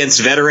rant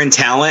against veteran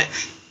talent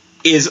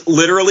is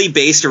literally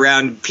based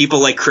around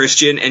people like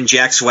Christian and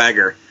Jack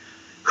Swagger,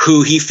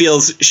 who he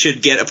feels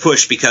should get a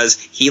push because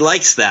he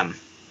likes them.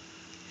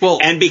 Well,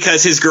 and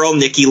because his girl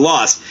Nikki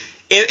lost.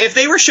 if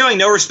they were showing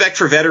no respect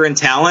for veteran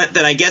talent,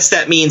 then I guess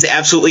that means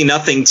absolutely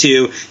nothing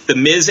to The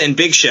Miz and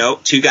Big Show,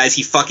 two guys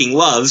he fucking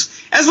loves,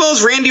 as well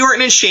as Randy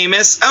Orton and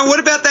Sheamus. Oh, what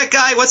about that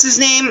guy? What's his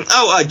name?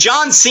 Oh,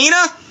 John Cena?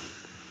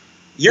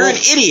 You're an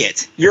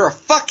idiot. You're a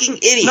fucking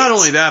idiot. Not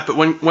only that, but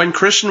when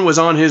Christian was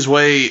on his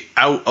way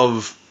out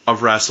of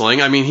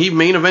wrestling, I mean, he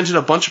main evented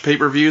a bunch of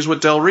pay-per-views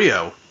with Del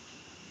Rio.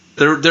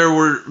 There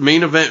were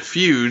main event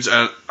feuds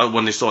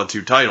when they still had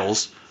 2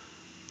 titles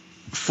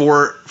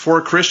for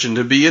Christian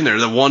to be in there.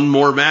 The one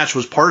more match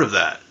was part of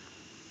that.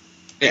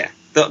 Yeah,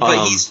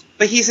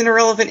 but he's an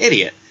irrelevant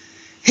idiot.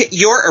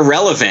 You're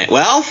irrelevant.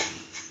 Well,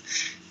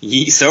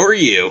 so are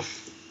you.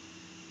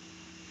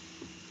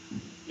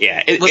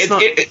 Yeah,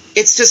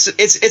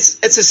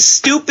 it's a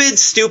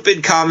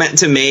stupid comment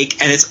to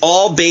make, and it's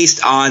all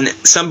based on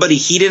somebody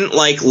he didn't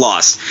like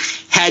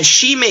lost. Had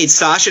she made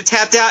Sasha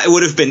tapped out, it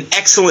would have been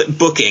excellent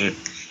booking,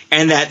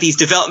 and that these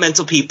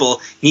developmental people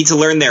need to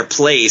learn their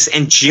place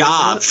and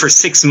job for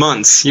 6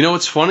 months. You know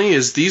what's funny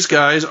is these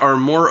guys are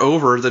more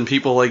over than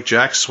people like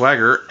Jack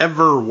Swagger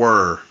ever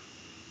were.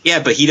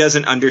 Yeah, but he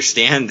doesn't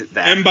understand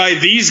that. And by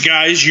these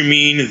guys, you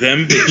mean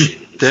them bitches.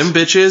 Them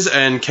bitches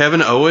and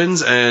Kevin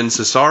Owens and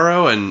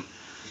Cesaro and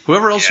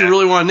whoever else you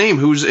really want to name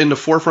who's in the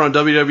forefront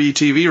of WWE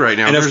TV right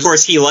now. And of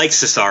course he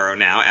likes Cesaro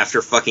now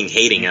after fucking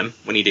hating him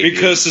when he did.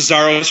 Because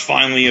Cesaro is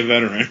finally a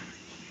veteran.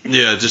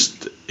 Yeah,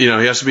 just, he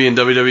has to be in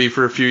WWE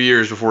for a few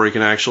years before he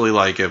can actually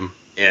like him.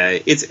 Yeah,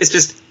 it's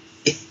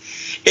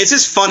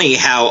just funny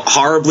how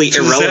horribly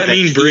irrelevant. Does that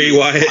mean Bray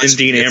Wyatt and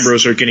Dean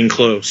Ambrose are getting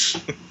close?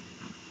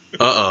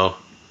 Uh-oh.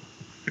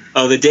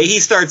 Oh, the day he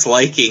starts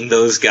liking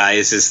those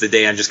guys is the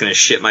day I'm just going to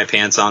shit my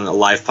pants on a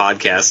live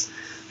podcast.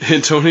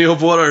 Antonio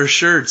bought our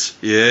shirts.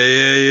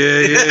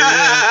 Yeah.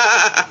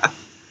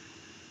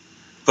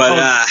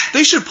 But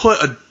they should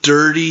put a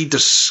dirty,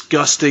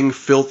 disgusting,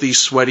 filthy,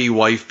 sweaty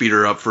wife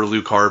beater up for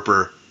Luke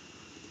Harper.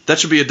 That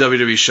should be a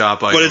WWE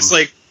shop item. But it's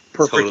like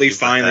perfectly Totally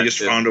fine. They just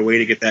found a way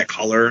to get that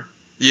color.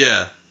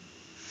 Yeah.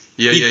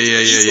 Yeah.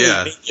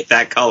 Get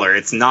that color.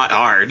 It's not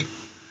hard.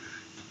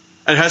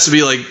 It has to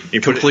be like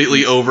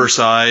completely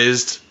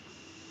oversized.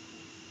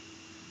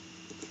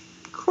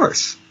 Of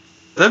course.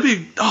 That'd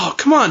be... Oh,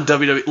 come on,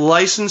 WWE.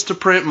 License to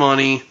print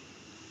money.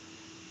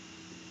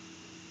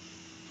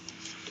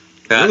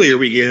 Earlier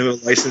we gave him a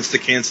license to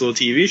cancel a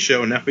TV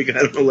show, and now we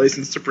got him a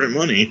license to print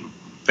money.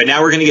 But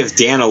now we're going to give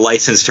Dan a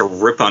license to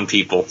rip on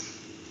people.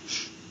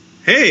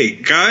 Hey,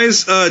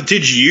 guys,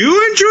 did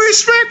you enjoy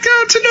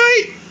SmackDown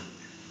tonight?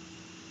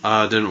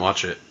 Didn't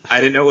watch it.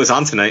 I didn't know it was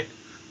on tonight.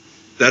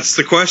 That's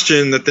the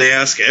question that they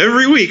ask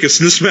every week as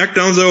soon as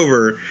SmackDown's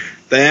over.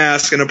 They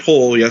ask in a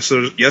poll, yes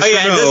or no. And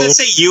does it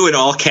say you in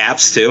all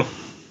caps, too?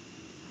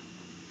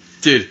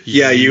 Did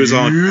you was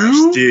on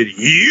caps. Did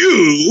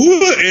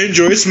you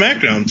enjoy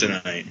SmackDown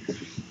tonight?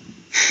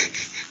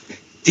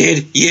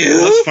 Did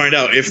you? Let's find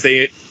out if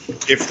the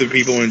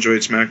people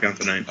enjoyed SmackDown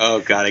tonight.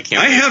 Oh, God, I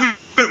can't. I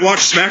haven't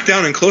watched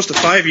SmackDown in close to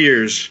 5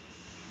 years.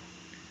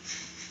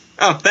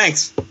 Oh,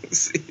 thanks.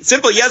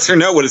 Simple yes or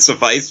no would have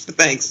sufficed, but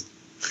thanks.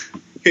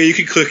 Okay, you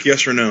can click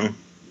yes or no.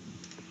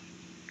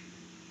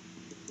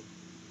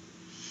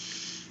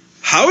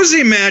 How is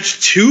a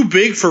match too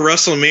big for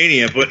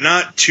WrestleMania, but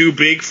not too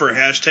big for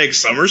hashtag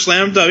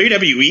SummerSlam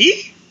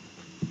WWE?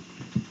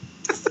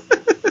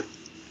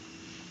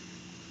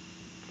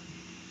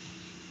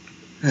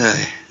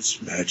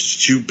 This match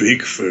is too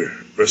big for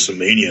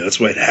WrestleMania. That's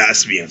why it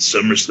has to be on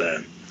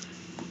SummerSlam.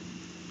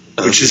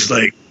 Which is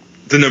like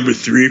the number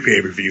 3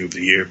 pay-per-view of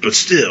the year, but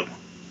still.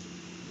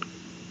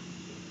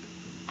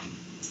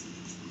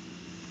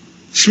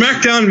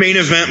 SmackDown main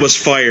event was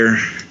fire.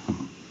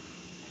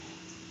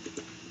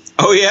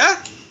 Oh,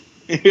 yeah?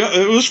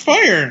 Yeah, it was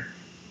fire.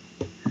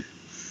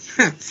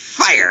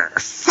 Fire.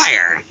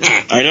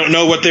 I don't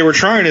know what they were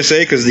trying to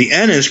say because the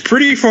N is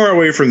pretty far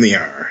away from the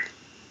R.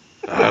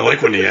 I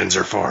like when the ends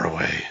are far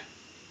away.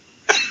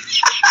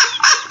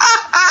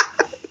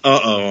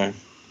 Uh-oh.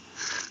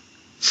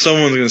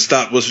 Someone's going to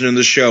stop listening to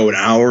the show an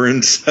hour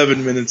and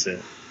 7 minutes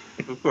in.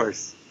 Of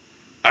course.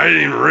 I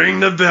didn't ring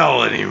the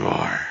bell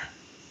anymore.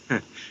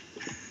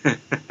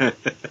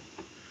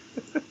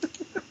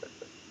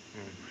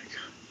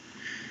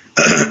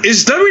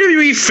 Is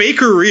WWE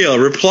fake or real?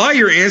 Reply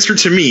your answer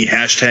to me,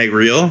 hashtag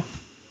real.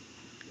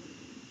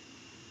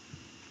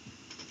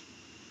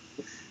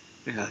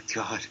 Oh,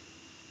 God.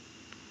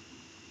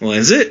 Well,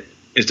 is it?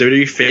 Is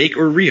WWE fake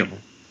or real?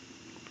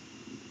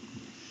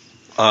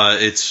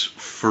 It's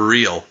for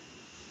real.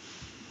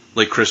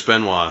 Like Chris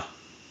Benoit.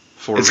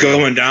 It's real.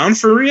 Going down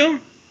for real?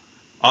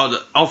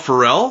 Oh,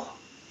 Pharrell?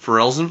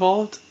 Pharrell's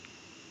involved?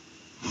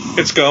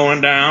 It's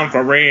going down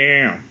for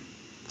real.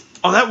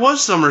 Oh, that was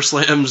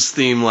SummerSlam's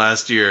theme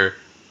last year.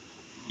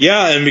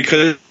 Yeah, and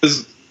because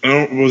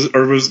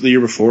was the year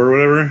before or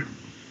whatever?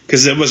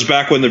 Because it was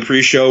back when the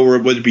pre-show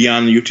would be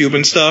on YouTube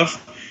and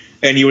stuff,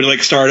 and you would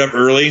like start up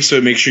early so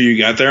make sure you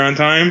got there on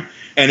time,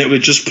 and it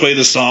would just play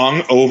the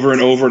song over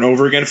and over and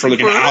over again for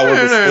like an hour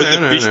before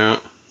the pre-show.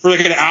 For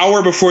like an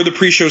hour before the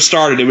pre-show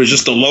started, it was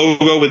just the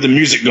logo with the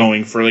music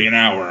going for like an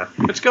hour.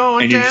 It's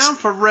going down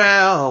for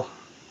real.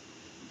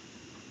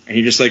 And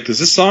you're just like, does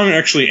this song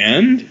actually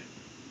end?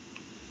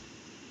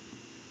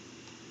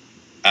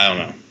 I don't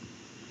know.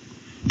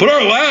 But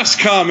our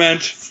last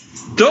comment,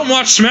 don't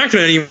watch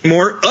SmackDown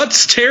anymore.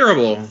 Ut's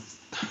terrible.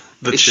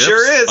 The It chips?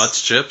 sure is.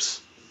 Utz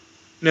chips?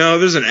 No,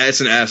 it's an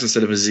S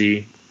instead of a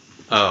Z.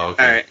 Oh,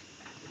 okay. All right.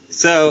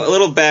 So, a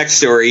little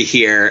backstory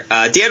here.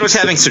 Dan was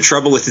having some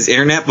trouble with his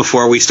internet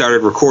before we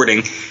started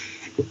recording,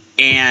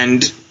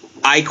 and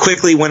I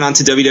quickly went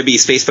onto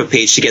WWE's Facebook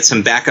page to get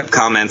some backup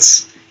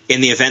comments in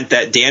the event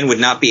that Dan would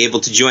not be able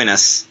to join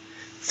us.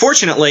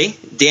 Fortunately,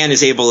 Dan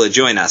is able to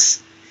join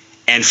us.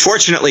 And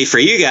fortunately for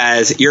you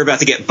guys, you're about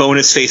to get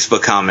bonus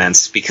Facebook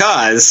comments,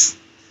 because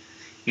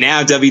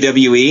now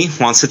WWE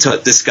wants to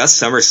discuss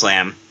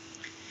SummerSlam.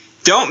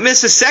 Don't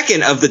miss a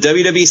second of the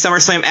WWE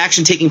SummerSlam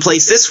action taking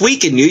place this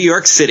week in New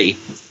York City.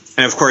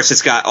 And of course,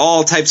 it's got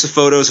all types of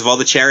photos of all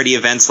the charity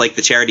events, like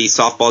the charity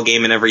softball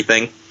game and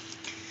everything.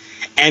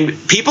 And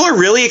people are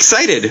really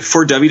excited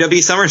for WWE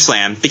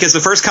SummerSlam, because the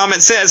first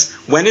comment says,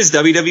 when is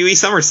WWE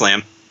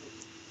SummerSlam?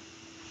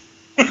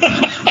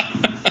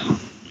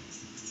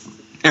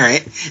 All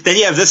right. Then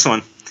you have this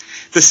one.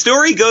 The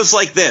story goes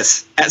like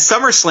this. At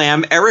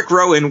SummerSlam, Eric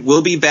Rowan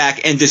will be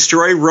back and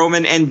destroy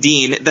Roman and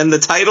Dean. Then the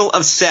title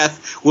of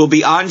Seth will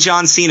be on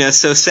John Cena,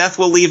 so Seth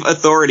will leave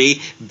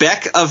Authority,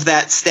 Beck of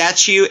that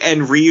statue,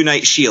 and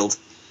reunite Shield.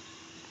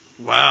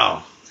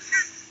 Wow.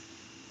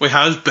 Wait,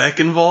 how's Beck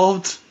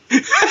involved?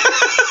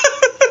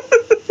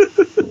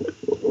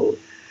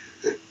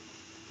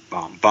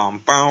 Bum, bum,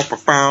 bum,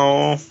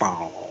 bum,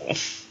 bum.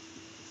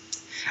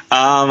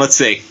 Let's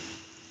see.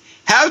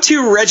 How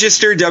to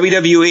register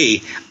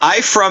WWE.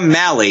 I from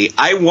Mali.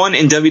 I won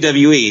in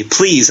WWE.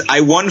 Please,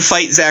 I won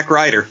fight Zack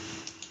Ryder.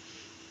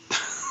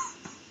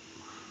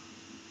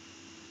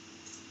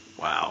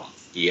 Wow.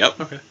 Yep.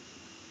 Okay.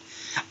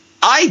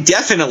 I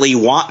definitely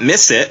won't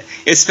miss it,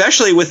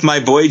 especially with my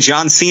boy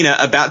John Cena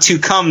about to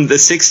come the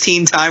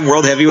 16-time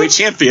World Heavyweight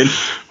Champion.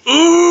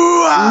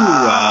 Ooh,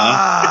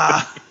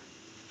 ah.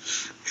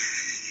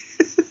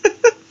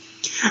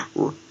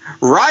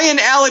 Ryan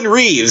Allen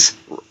Reeves,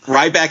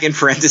 Ryback in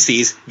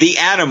parentheses, the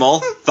animal,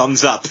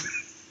 thumbs up.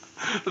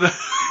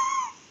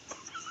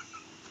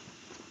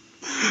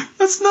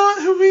 That's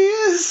not who he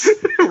is.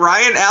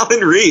 Ryan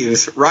Allen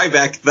Reeves,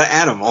 Ryback, the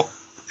animal.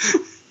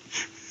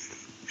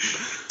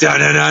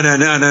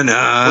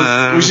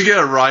 Da-da-da-da-da-da-da. We should get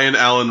a Ryan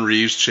Allen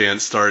Reeves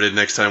chant started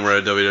next time we're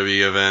at a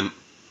WWE event.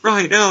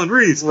 Ryan Allen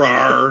Reeves.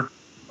 Rawr.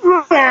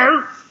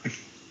 Rawr.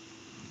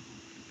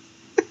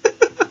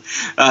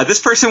 This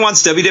person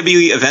wants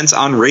WWE events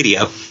on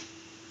radio.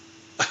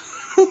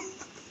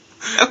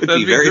 That would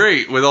That'd be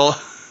great with all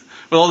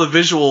the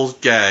visual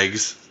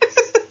gags.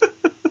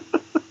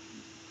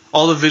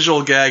 All the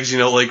visual gags,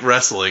 like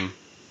wrestling.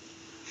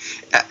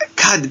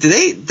 God,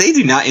 they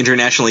do not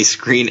internationally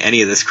screen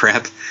any of this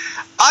crap.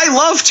 I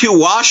love to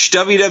watch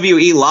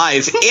WWE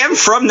live. Am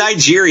from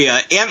Nigeria.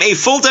 Am a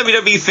full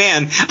WWE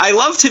fan. I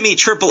love to meet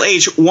Triple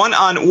H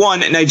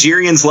one-on-one.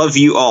 Nigerians love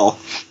you all.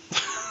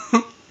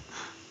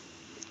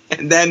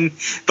 And then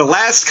the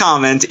last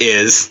comment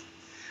is,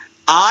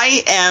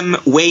 I am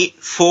wait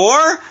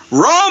for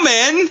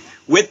Roman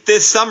with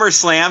this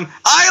SummerSlam.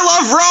 I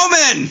love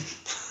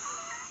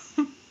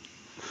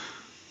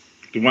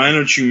Roman! Why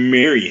don't you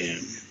marry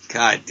him?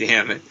 God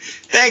damn it.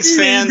 Thanks,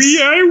 fans.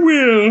 Maybe I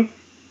will.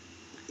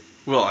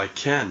 Well, I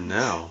can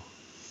now.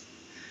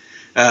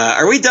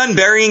 Are we done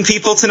burying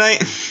people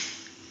tonight?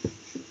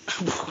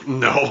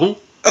 No.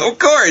 Of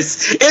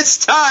course. It's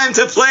time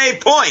to play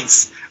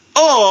points.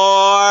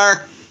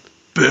 Or...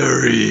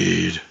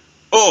 Buried.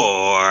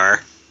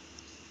 Or...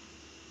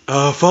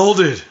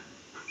 Folded.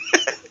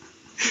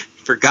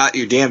 Forgot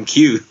your damn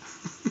cue.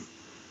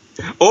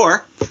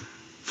 Or...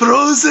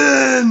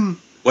 Frozen.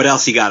 What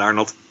else you got,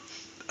 Arnold?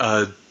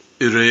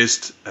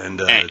 Erased and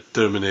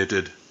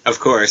terminated. Of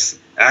course.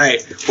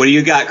 Alright, what do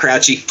you got,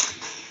 Crouchy?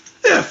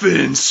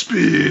 Effing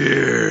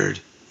speared.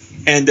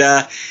 And,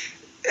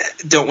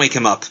 don't wake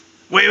him up.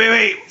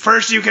 Wait.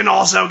 First, you can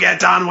also get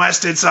Don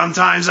Wested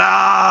sometimes.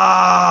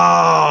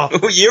 Oh!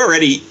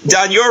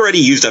 Don, you already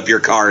used up your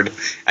card.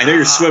 I know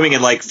you're swimming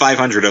in like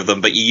 500 of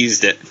them, but you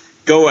used it.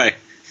 Go away.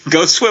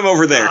 Go swim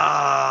over there.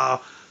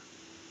 Oh,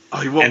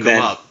 he woke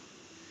him up.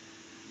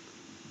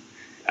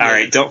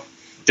 Alright,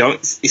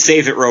 don't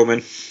save it,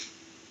 Roman.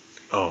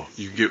 Oh,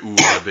 you get ooh,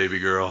 baby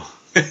girl.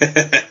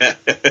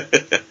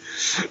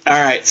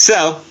 Alright,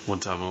 so... One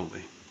time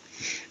only.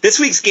 This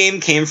week's game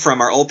came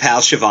from our old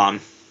pal, Siobhan.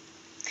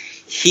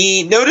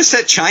 He noticed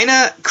that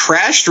China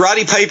crashed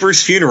Roddy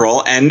Piper's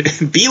funeral and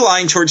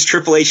beeline towards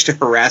Triple H to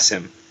harass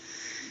him.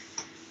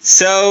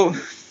 So...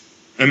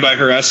 And by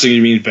harassing,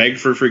 you mean beg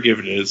for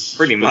forgiveness.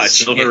 Pretty much.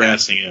 Still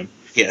harassing him.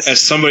 Yes. At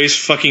somebody's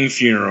fucking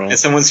funeral. At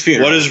someone's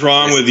funeral. What is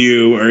wrong with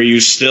you? Are you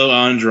still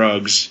on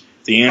drugs?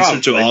 The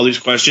answer to all these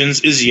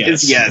questions is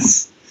yes.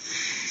 Yes.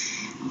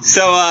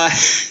 So,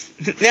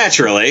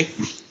 naturally,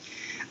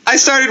 I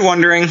started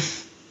wondering,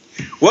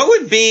 what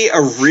would be a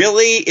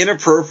really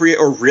inappropriate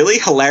or really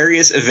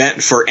hilarious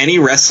event for any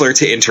wrestler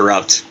to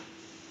interrupt?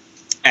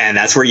 And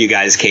that's where you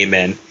guys came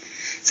in.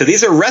 So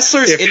these are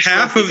wrestlers. If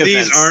half of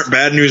these aren't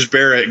Bad News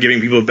Barrett giving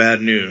people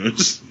bad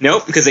news.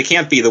 Nope, because they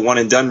can't be. The one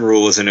and done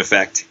rule is in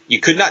effect. You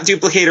could not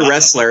duplicate a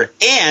wrestler,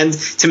 and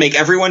to make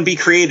everyone be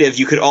creative,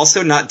 you could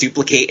also not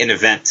duplicate an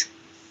event.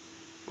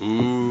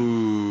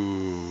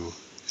 Ooh.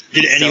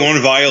 Did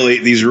anyone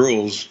violate these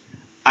rules?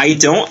 I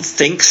don't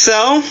think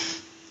so,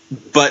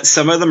 but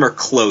some of them are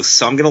close,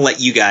 so I'm going to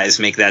let you guys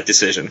make that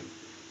decision.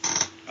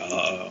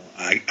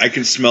 I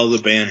can smell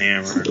the band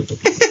hammer.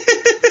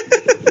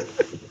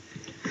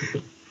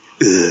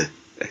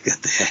 I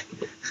got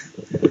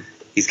the.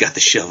 He's got the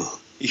shovel.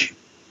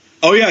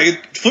 Oh yeah,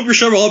 flip your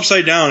shovel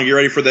upside down and get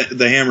ready for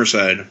the hammer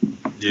side.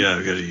 Yeah,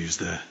 I got to use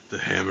the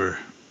hammer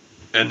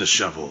and the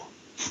shovel.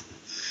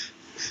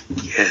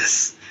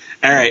 Yes.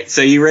 All right.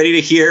 So you ready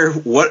to hear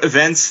what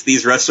events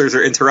these wrestlers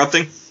are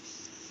interrupting?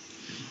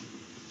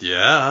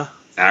 Yeah.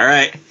 All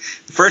right.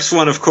 The first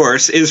one, of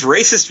course, is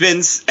Racist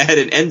Vince at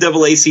an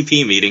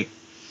NAACP meeting.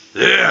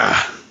 Yeah.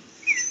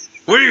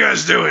 What are you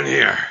guys doing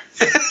here?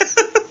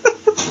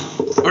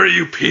 What are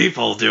you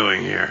people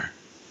doing here?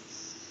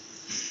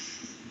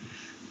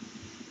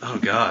 Oh,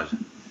 God.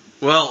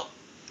 Well,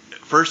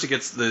 first it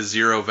gets the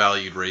 0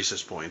 valued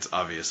racist points,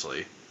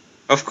 obviously.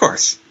 Of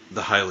course.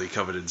 The highly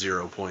coveted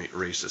 0 point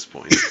racist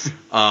points.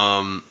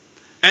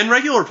 And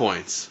regular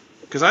points,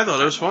 because I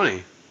thought it was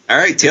funny. All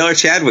right, Taylor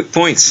Chadwick,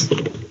 points.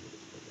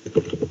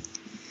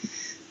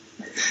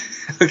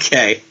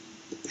 Okay.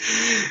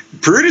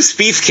 Brutus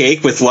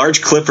Beefcake, with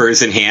large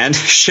clippers in hand,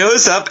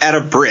 shows up at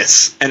a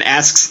bris and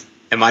asks,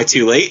 "Am I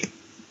too late?"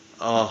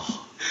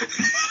 Oh.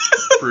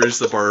 Bruce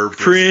the Barb.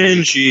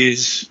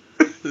 Cringies.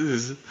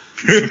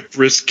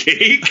 Bris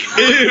cake?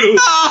 Ew.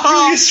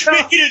 Oh, you just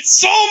made it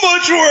so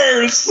much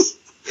worse.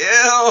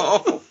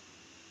 Ew.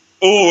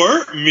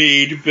 Or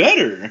made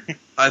better.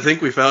 I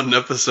think we found an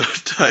episode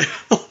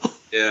title.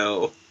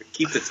 Ew.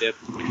 Keep the tip.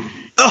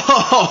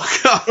 Oh,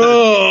 God.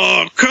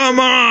 Oh, come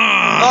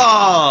on.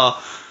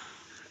 Oh.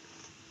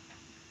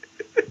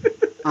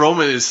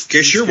 Roman is In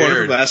case you're scared.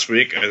 wondering last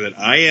week, that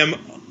I am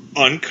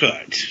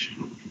uncut.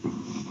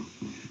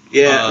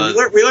 Yeah,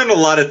 we learned a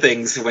lot of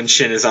things when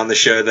Shin is on the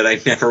show that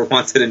I never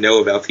wanted to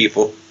know about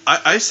people.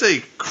 I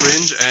say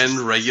cringe and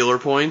regular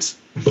points.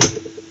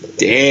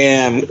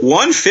 Damn.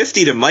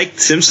 150 to Mike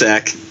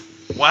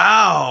Simsack.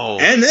 Wow.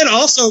 And then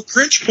also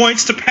cringe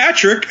points to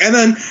Patrick, and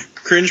then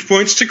cringe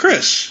points to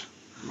Chris.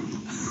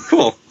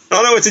 Cool. I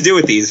don't know what to do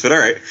with these, but all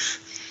right.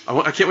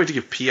 I can't wait to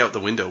give pee out the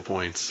window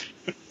points.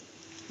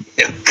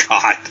 Oh,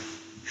 God.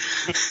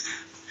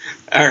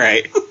 All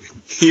right.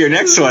 Your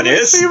next one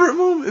is... favorite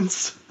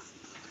moments.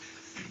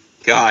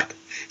 God.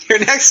 Your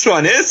next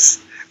one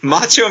is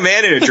Macho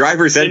Man in a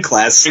driver's ed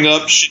class.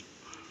 Up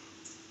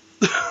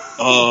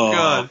Oh,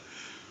 God.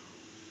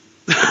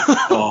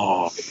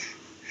 Oh.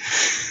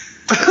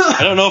 I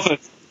don't know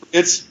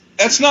if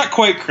that's not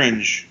quite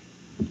cringe.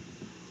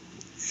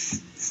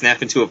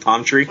 Snap into a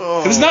palm tree.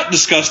 Oh. It's not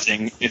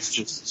disgusting. It's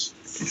just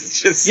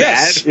It's just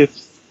yes. sad.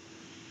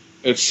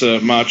 It's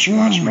much.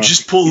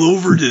 Just pull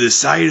over to the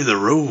side of the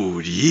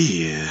road,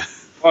 yeah.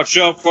 Watch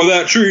out for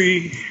that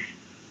tree.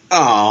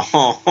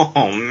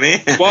 Oh,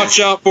 man. Watch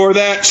out for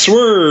that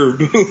swerve,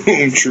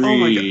 boom tree. Oh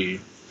my God.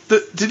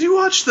 Did you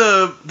watch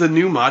the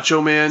new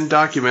Macho Man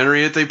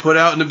documentary that they put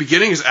out? In the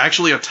beginning is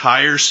actually a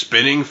tire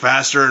spinning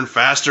faster and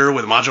faster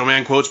with Macho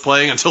Man quotes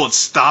playing until it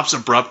stops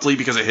abruptly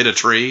because it hit a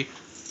tree.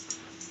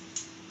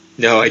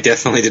 No, I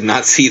definitely did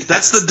not see that.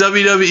 That's the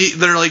WWE.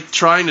 They're like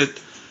trying to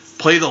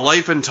play the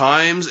life and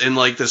times in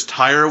like this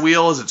tire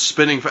wheel as it's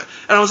spinning. And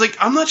I was like,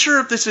 I'm not sure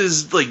if this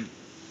is like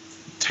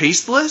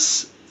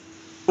tasteless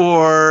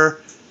or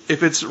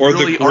if it's or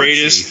really the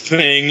greatest artsy.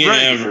 thing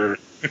Right. ever.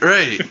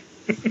 Right.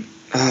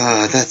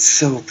 That's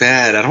so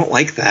bad. I don't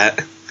like that.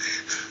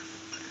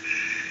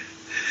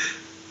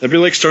 That'd be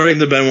like starting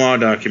the Benoit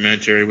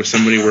documentary with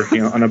somebody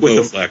working on a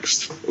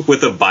Bowflex.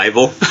 With a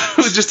Bible. It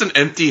was just an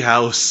empty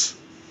house.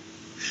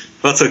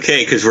 Well, that's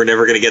okay, because we're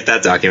never going to get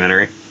that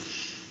documentary.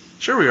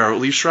 Sure we are.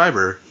 Lee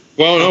Schreiber.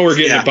 Well, no, we're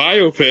getting Yeah. a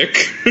biopic.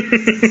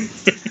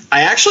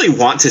 I actually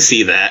want to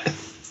see that.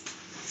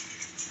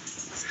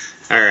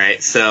 All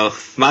right, so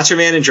Macho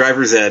Man and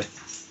Driver's Ed.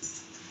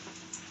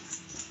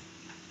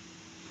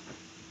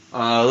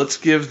 Let's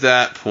give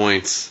that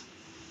points.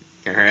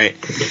 All right.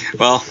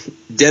 Well,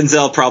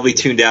 Denzel probably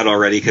tuned out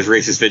already because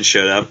Racist Vince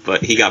showed up,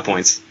 but he got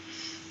points.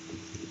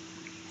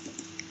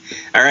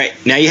 All right,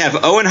 now you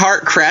have Owen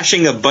Hart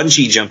crashing a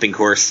bungee jumping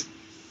course.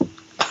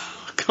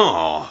 Come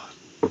on.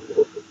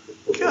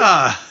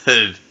 God.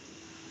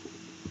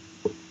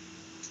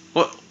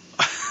 What?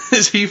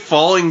 Is he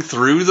falling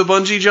through the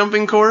bungee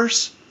jumping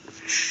course?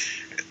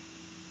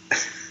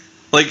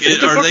 Like,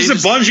 What the are fuck they is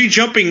just, a bungee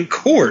jumping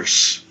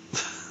course?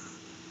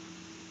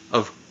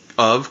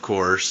 Of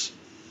course.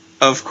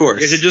 Of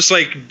course. Is it just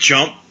like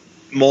jump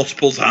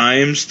multiple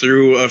times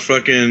through a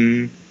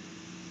fucking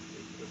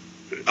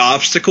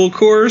obstacle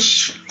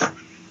course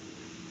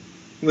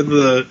with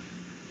a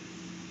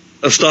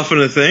stuff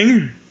and a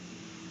thing?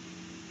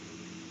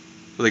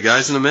 For the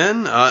guys and the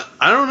men? I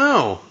don't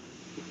know.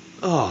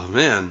 Oh,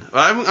 man.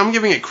 I'm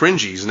giving it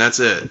cringies, and that's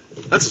it.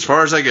 That's as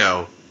far as I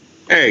go.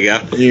 There you go.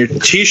 And your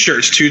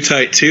T-shirt's too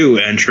tight too,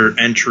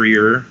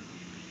 entrier.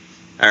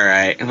 All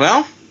right.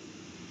 Well,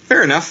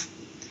 fair enough.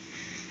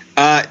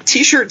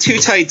 T-shirt too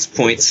tight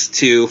points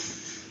to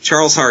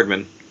Charles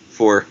Hardman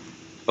for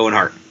Owen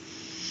Hart.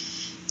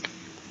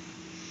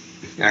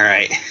 All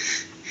right.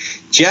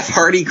 Jeff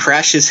Hardy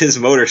crashes his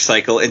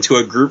motorcycle into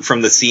a group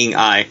from the Seeing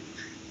Eye.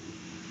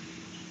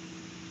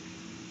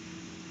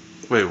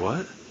 Wait,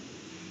 what?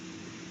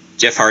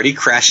 Jeff Hardy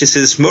crashes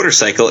his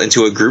motorcycle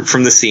into a group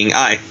from the Seeing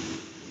Eye.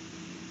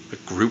 A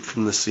group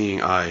from the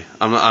Seeing Eye.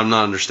 I'm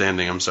not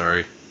understanding. I'm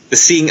sorry. The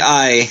Seeing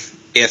Eye,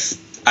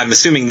 if I'm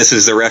assuming this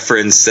is the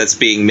reference that's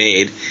being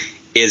made,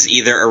 is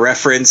either a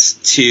reference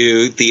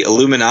to the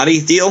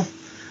Illuminati deal,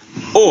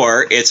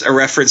 or it's a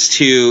reference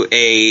to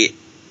a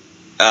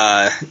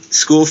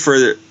school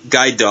for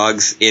guide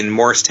dogs in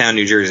Morristown,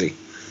 New Jersey.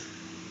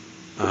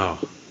 Oh,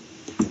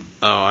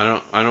 I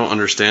don't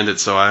understand it,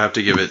 so I have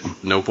to give it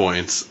no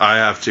points. I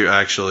have to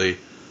actually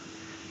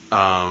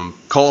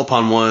call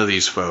upon one of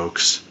these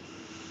folks.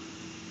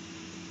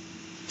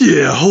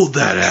 Yeah, hold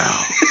that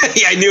out.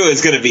 Yeah, I knew it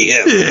was going to be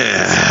him.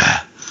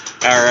 Yeah.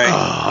 All right.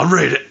 Oh, I'm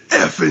ready to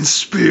F in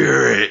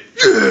spirit.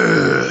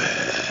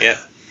 Yeah. Yep.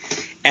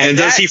 And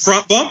does he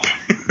front bump?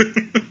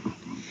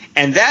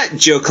 And that,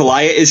 Joe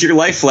Kalaya, is your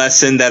life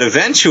lesson that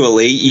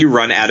eventually you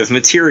run out of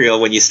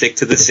material when you stick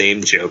to the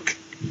same joke.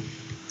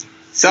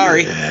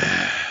 Sorry.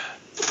 Yeah.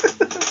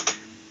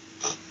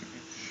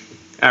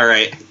 All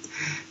right.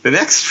 The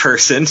next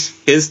person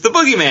is the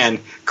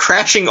Boogeyman,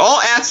 crashing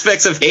all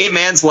aspects of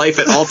Heyman's life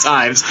at all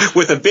times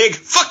with a big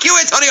 "fuck you,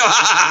 Antonio!"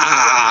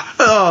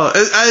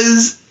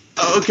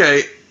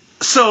 Okay.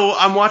 So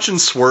I'm watching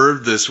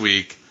Swerved this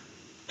week,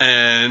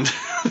 and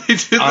they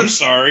did. I'm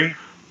sorry.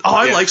 Oh,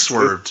 I like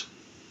Swerved,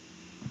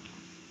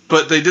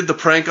 but they did the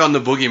prank on the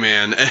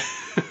Boogeyman,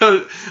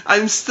 and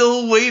I'm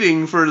still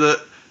waiting for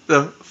the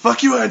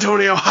 "fuck you,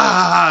 Antonio!"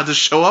 to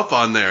show up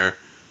on there.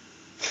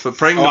 But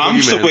pranking the Boogeyman,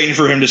 I'm still waiting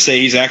for him to say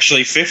he's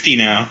actually 50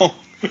 now.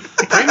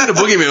 Pranking the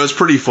Boogeyman was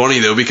pretty funny,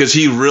 though, because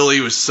he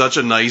really was such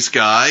a nice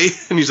guy.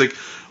 And he's like,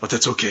 oh,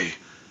 that's okay.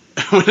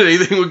 When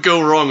anything would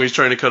go wrong, he's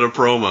trying to cut a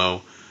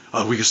promo.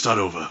 We can start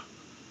over.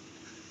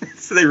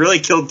 So they really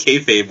killed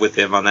kayfabe with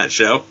him on that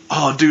show.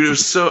 Oh, dude, it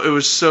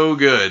was so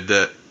good,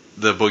 that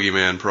the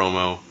Boogeyman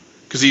promo.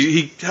 Because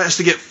he has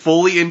to get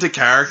fully into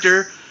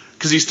character.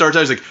 Because he starts out,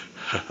 he's like,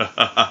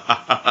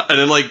 and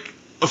then, like,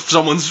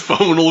 someone's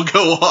phone will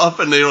go off,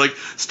 and they're like,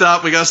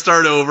 stop, we gotta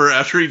start over,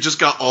 after he just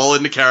got all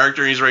into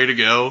character and he's ready to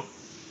go.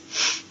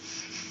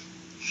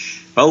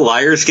 Well,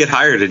 liars get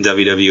hired in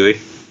WWE.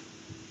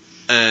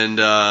 And,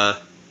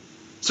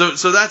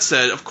 so that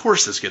said, of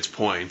course this gets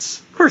points.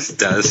 Of course it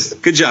does.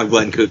 Good job,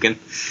 Glenn Kukin.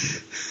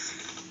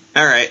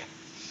 All right.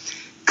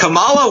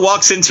 Kamala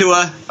walks into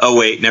a... Oh,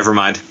 wait, never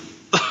mind.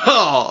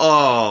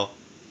 Oh.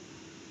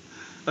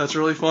 That's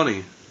really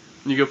funny.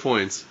 You get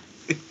points.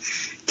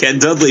 Ken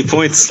Dudley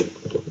points.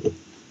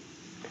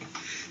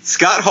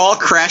 Scott Hall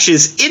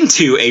crashes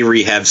into a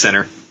rehab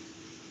center.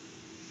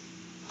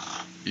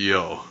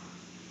 Yo.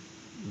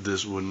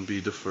 This wouldn't be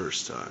the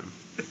first time.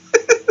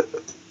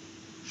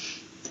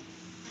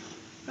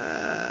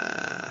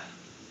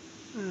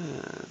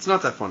 It's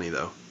not that funny,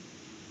 though.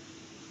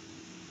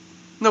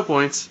 No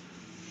points.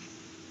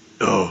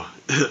 Oh,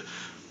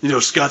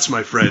 Scott's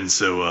my friend,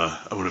 so I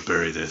want to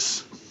bury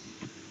this.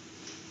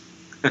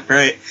 All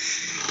right.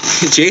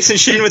 Jason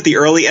Shin with the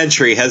early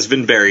entry has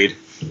been buried.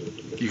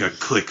 You got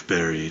Click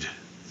buried.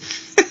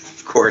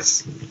 Of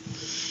course.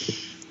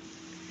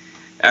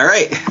 All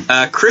right.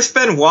 Chris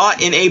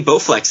Benoit in a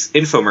Bowflex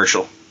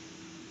infomercial.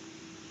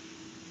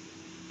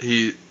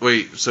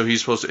 So he's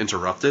supposed to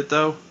interrupt it,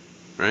 though?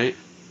 Right?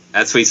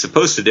 That's what he's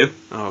supposed to do.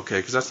 Oh, okay,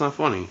 because that's not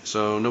funny,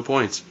 so no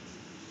points.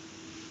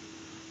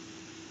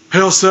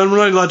 Hell, son, we're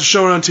not allowed to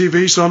show it on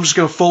TV, so I'm just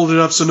going to fold it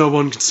up so no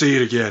one can see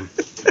it again.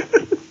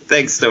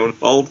 Thanks, Stone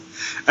Cold.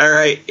 All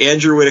right,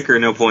 Andrew Whitaker,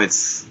 no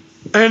points.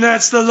 And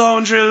that's the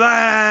laundry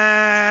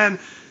line,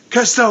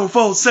 because Stone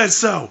Cold said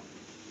so.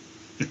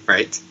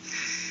 Right.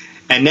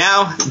 And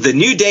now, the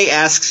New Day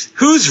asks,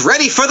 who's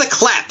ready for the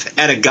clap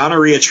at a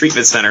gonorrhea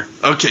treatment center?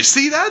 Okay,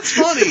 see, that's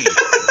funny.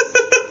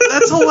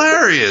 That's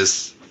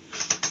hilarious.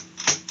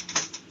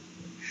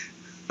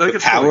 The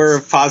power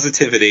of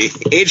positivity.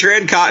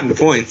 Adrian Cotton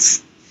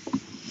points.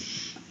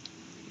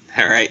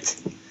 All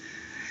right.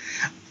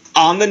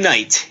 On the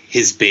night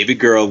his baby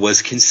girl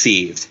was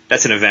conceived.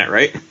 That's an event,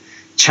 right?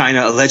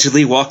 China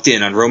allegedly walked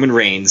in on Roman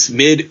Reigns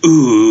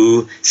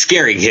mid-ooh,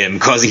 scaring him,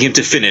 causing him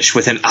to finish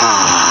with an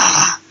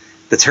ah.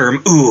 The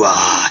term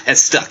ooh-ah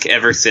has stuck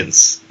ever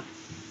since.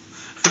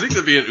 I think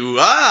that'd be an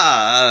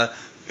ooh-ah.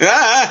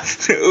 Ah!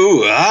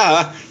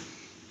 Ooh-ah.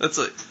 That's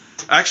like...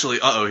 Actually,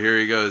 here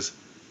he goes.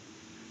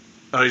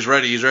 Oh, he's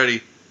ready. He's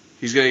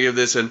going to give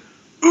this an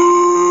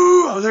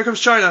ooh. Oh, there comes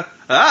China.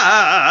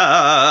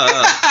 Ah.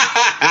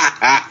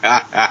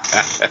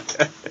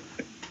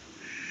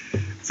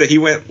 So he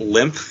went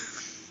limp?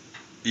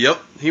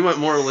 Yep. He went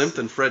more limp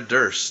than Fred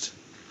Durst.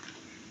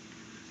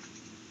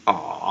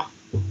 Aw.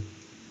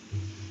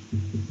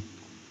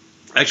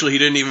 Actually, he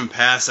didn't even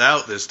pass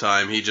out this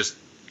time. He just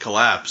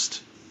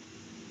collapsed.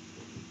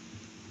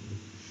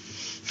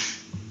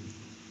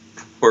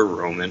 Poor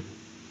Roman.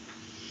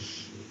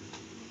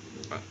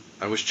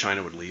 I wish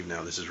China would leave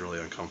now. This is really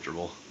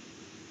uncomfortable.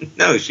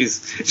 No,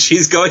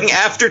 she's going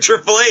after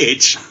Triple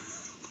H.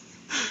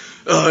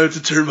 Oh, I have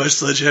to turn my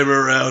sledgehammer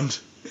around.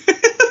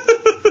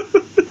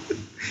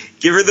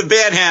 Give her the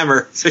band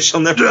hammer, so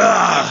she'll never...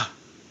 Oh,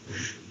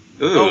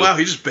 wow,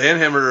 he just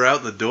banhammered her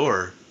out the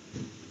door.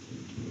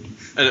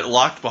 And it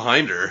locked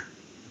behind her.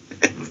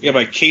 Yeah,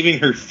 by caving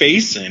her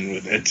face in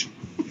with it.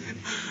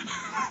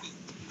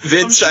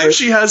 Vince, I'm sure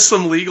she has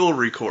some legal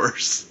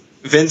recourse.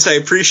 Vince, I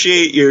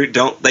appreciate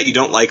that you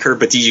don't like her,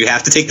 but did you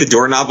have to take the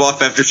doorknob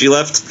off after she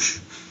left?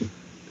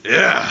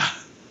 Yeah.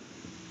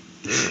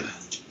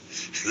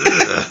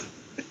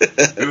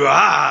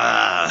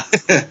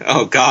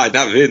 Oh, God,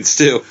 not Vince,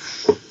 too.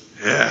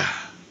 Yeah.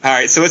 All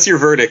right, so what's your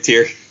verdict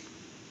here?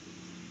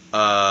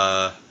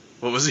 What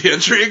was the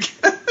entry again?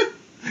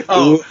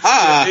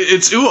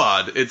 It's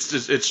Uod.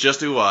 It's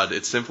just Uod.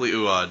 It's simply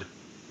Uod.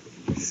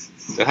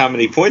 So how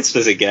many points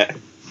does it get?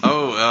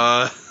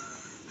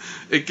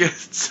 It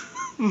gets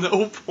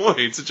no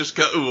points. It just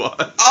got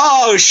Uod.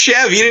 Oh,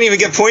 Chev, you didn't even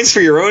get points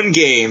for your own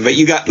game, but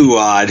you got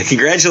Uod.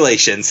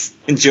 Congratulations.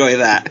 Enjoy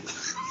that.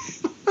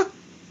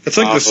 It's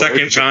like the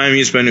second time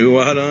he's been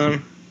Uod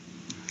on.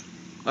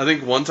 I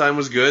think one time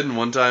was good and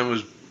one time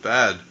was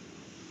bad.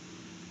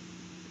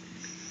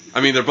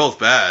 I mean, they're both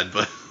bad,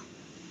 but...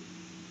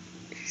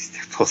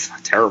 They're both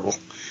not terrible.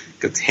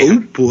 Good damn.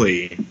 Oh,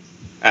 boy.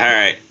 All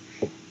right.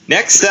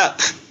 Next up,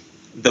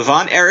 the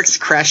Von Erichs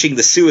crashing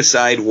the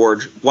suicide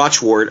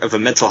watch ward of a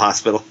mental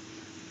hospital.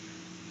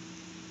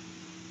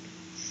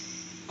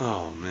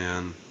 Oh,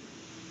 man.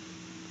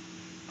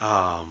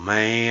 Oh,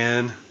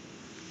 man.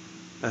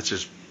 That's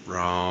just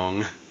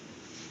wrong.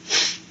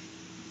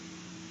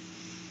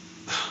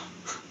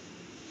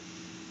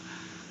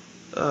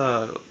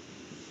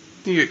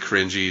 You get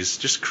cringies.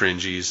 Just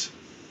cringies.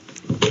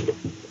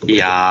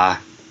 Yeah.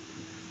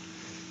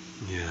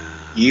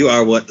 Yeah. You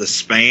are what the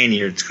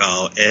Spaniards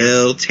call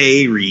El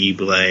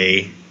Terrible.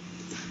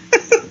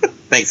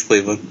 Thanks,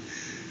 Cleveland.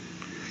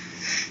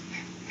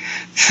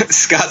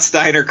 Scott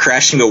Steiner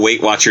crashing a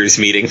Weight Watchers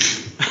meeting.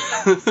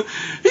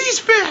 He's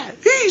fat.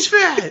 He's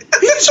fat.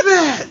 He's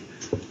fat.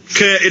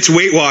 Okay, it's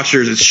Weight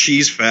Watchers. It's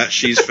she's fat.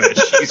 She's fat.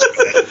 She's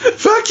fat.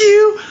 Fuck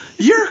you.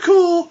 You're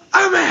cool.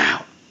 I'm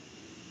out.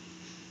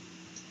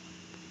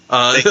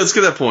 Let's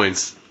get that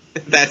points.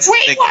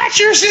 Weight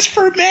Watchers is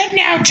for men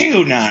now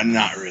too.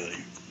 Not really.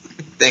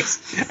 Thanks.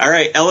 All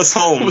right, Ellis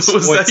Holmes.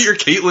 Was that your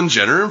Caitlyn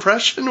Jenner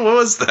impression? What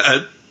was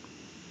that?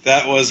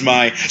 That was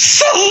my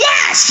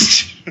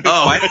Celeste.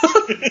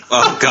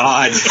 Oh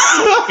God.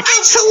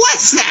 I'm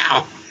Celeste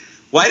now.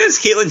 Why does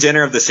Caitlyn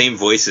Jenner have the same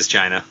voice as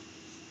China?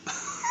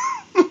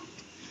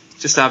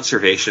 Just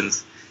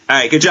observations. All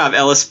right, good job,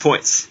 Ellis.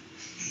 Points.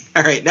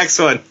 All right, next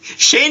one.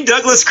 Shane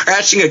Douglas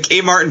crashing a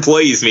Kmart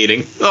employees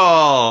meeting.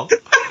 Oh.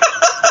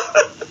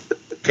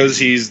 Because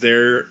he's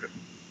there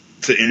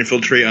to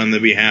infiltrate on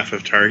the behalf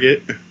of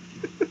Target.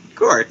 Of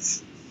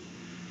course.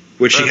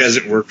 Which he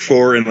hasn't worked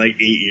for in like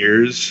 8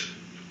 years.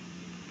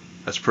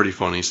 That's pretty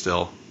funny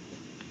still.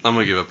 I'm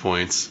going to give it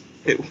points.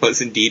 It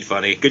was indeed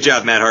funny. Good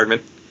job, Matt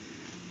Hardman.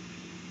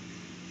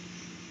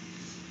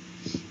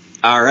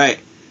 All right.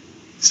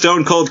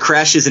 Stone Cold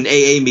crashes an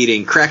AA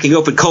meeting, cracking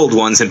open cold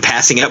ones and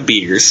passing out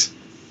beers.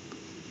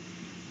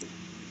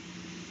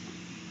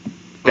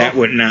 That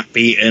would not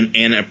be an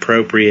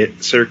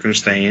inappropriate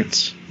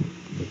circumstance.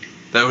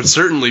 That would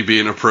certainly be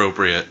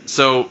inappropriate.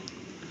 So,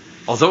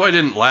 although I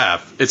didn't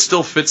laugh, it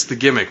still fits the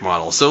gimmick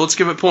model. So let's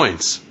give it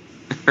points.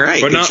 All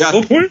right, but good not job.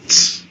 full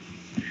points?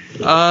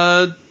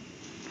 Yeah,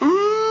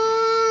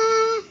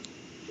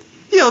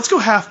 let's go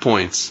half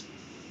points.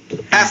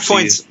 Half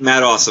points,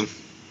 Matt Awesome.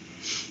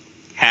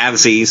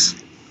 Halvesies.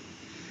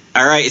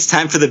 All right, it's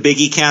time for the Big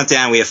E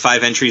countdown. We have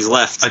 5 entries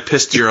left. I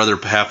pissed your other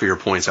half of your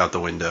points out the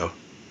window.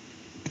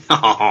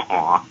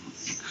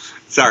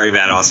 Sorry,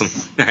 Matt Awesome.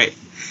 All right.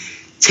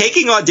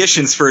 Taking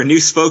auditions for a new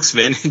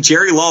spokesman,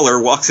 Jerry Lawler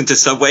walks into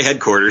Subway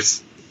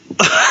headquarters.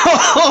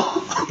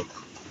 Hold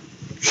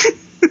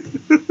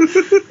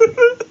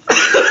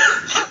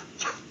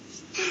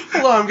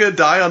on, I'm going to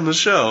die on the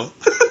show.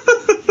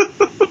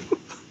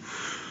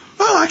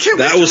 Oh, I can't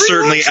That wait will to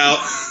certainly rewatch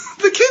out.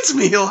 the kids'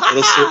 meal.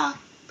 Oh,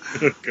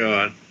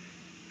 God.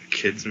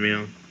 Kids'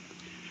 meal.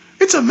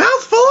 It's a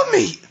mouthful of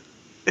meat.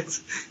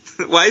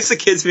 Why is the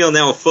kids' meal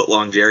now a foot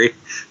long, Jerry?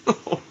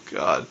 Oh,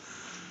 God.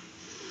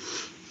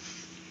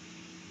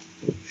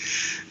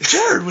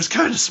 Jared was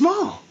kind of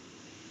small.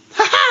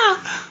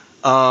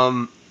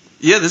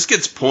 Yeah, this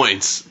gets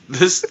points.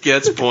 This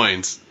gets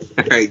points.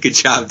 All right, good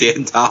job,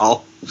 Dan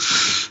Dahl.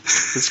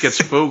 This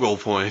gets Fogel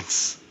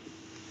points.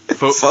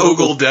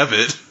 Fogel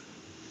debit.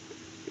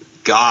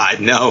 God,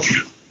 no.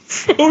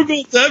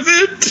 Fogel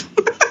Devitt?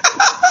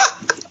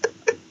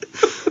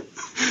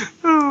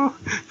 Oh,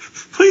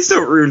 please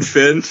don't ruin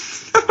Finn.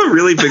 I'm a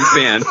really big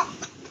fan.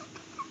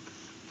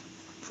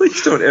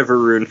 Please don't ever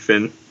ruin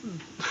Finn.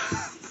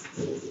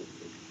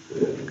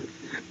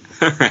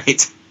 All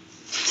right.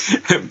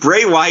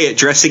 Bray Wyatt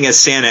dressing as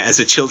Santa as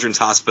a children's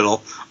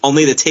hospital,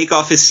 only to take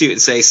off his suit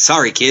and say,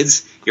 "Sorry,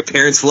 kids, your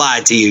parents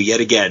lied to you yet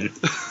again."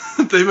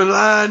 They've been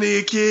lying to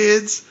you,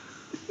 kids.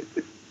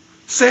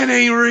 Santa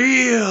ain't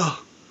real.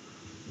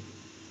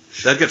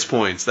 That gets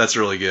points. That's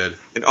really good.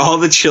 And all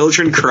the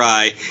children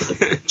cry.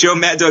 Joe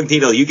Mad Dog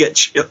Needle, you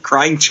get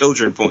crying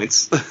children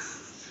points.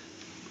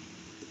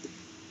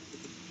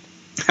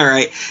 All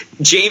right.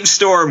 James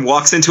Storm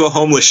walks into a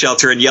homeless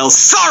shelter and yells,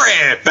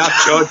 "Sorry about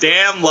your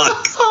damn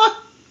luck."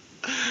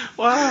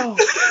 Wow.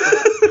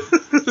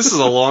 This is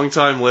a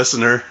long-time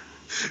listener.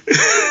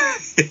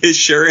 It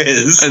sure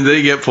is. And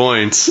they get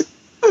points.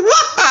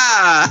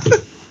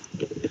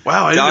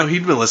 Wow, I didn't know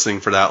he'd been listening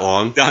for that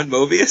long. Don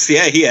Mobius?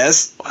 Yeah, he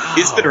has. Wow.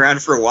 He's been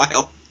around for a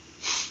while.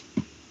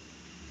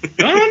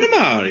 Don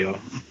Mario.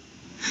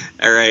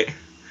 All right.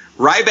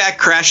 Ryback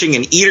crashing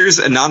an Eaters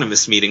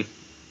Anonymous meeting.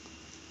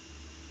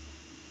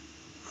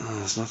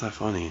 It's not that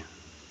funny.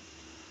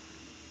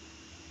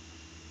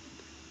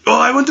 Oh,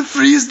 I want to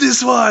freeze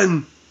this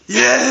one.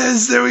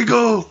 Yes, there we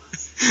go.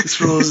 It's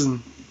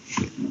frozen.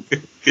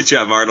 Good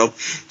job, Arnold.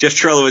 Jeff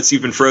Trelowitz,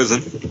 you've been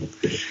frozen.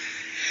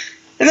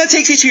 And that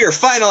takes you to your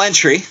final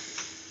entry.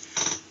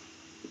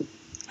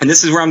 And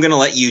this is where I'm going to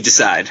let you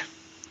decide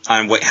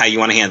on how you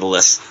want to handle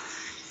this.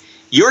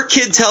 Your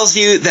kid tells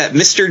you that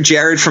Mr.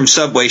 Jared from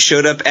Subway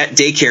showed up at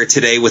daycare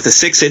today with a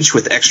 6-inch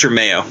with extra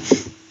mayo.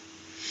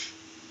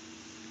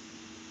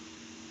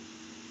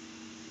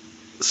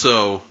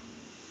 So,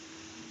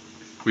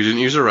 we didn't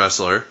use a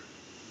wrestler.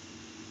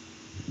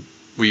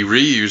 We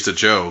reused a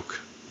joke.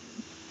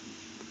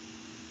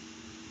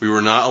 We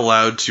were not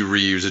allowed to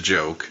reuse a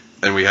joke,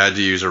 and we had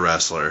to use a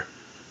wrestler.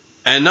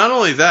 And not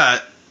only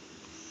that,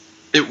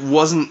 it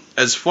wasn't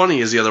as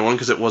funny as the other one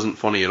because it wasn't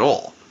funny at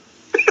all.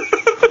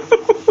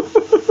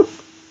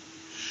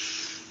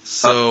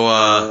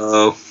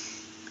 So,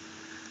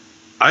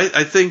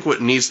 I think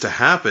what needs to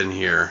happen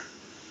here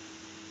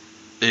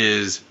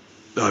is...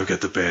 Oh, I've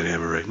got the band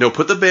hammer right. No,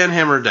 put the band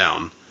hammer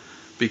down.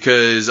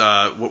 Because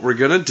what we're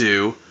going to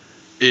do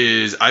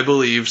is, I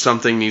believe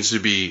something needs to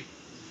be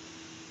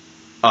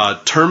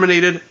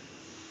terminated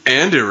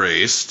and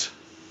erased.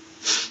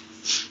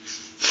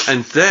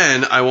 And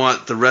then I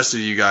want the rest of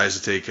you guys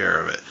to take care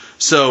of it.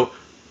 So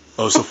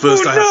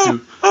first I have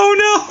to...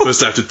 Oh, no!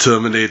 First I have to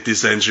terminate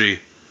this entry.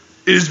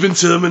 It has been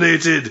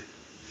terminated.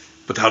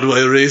 But how do I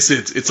erase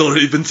it? It's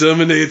already been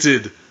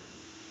terminated.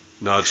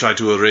 Now I'll try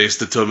to erase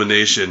the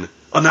termination.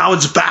 Oh, now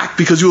it's back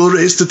because you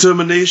erased the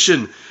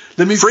termination.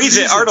 Let me freeze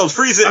it, Arnold.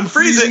 Freeze it. I'm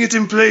freezing it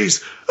in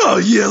place. Oh,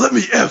 yeah, let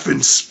me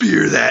effing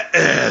spear that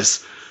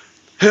ass.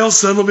 Hell,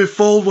 son, let me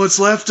fold what's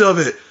left of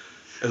it.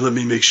 And let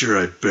me make sure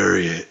I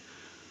bury it.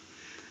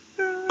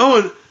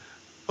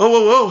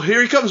 Oh,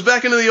 here he comes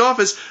back into the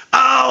office.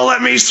 Oh,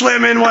 let me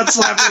swim in what's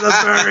left of the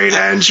buried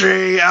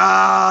entry.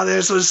 Oh,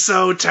 this was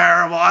so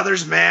terrible. Oh,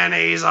 there's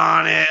mayonnaise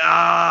on it.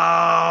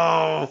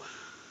 Oh.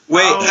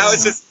 Wait, how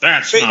is this?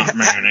 That's not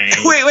mayonnaise.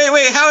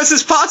 Wait, how is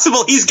this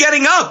possible? He's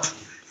getting up.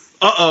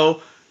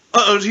 Uh-oh,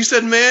 he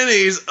said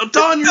mayonnaise. Oh,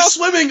 Don, you're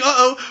swimming.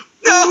 Uh-oh.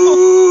 No.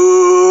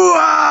 Ooh,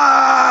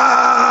 ah.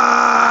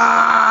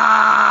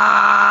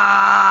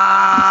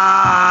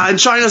 And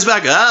China's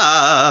back.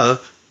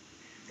 Ah.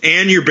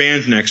 And you're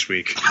banned next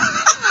week.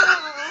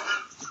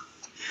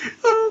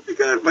 Oh my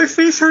god, my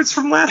face hurts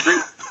from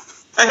laughing.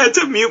 I had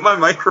to mute my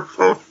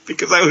microphone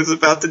because I was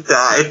about to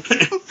die.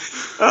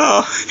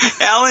 Oh,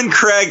 Alan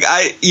Craig,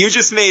 you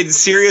just made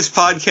serious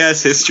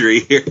podcast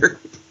history here.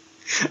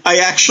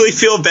 I actually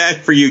feel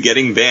bad for you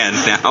getting banned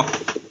now.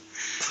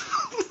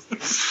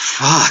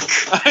 Fuck.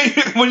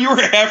 When you were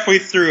halfway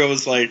through, I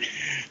was like,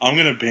 I'm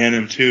going to ban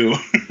him too.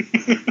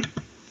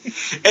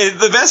 And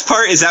the best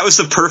part is that was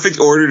the perfect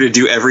order to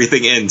do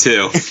everything in,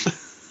 too.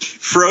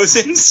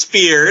 Frozen,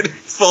 speared,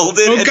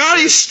 folded. Oh, God,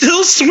 he's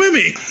still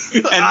swimming.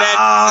 And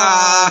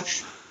then...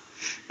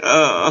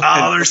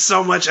 there's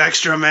so much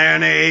extra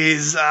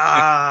mayonnaise. No.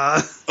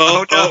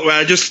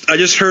 I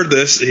just heard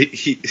this.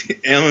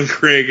 Alan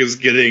Craig is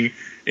getting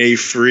a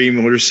free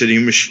Motor City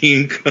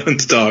Machine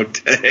Guns dog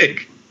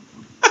tag.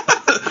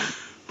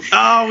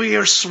 Oh, we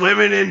are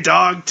swimming in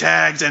dog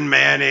tags and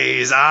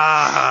mayonnaise.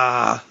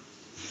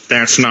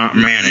 That's not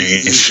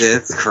mayonnaise.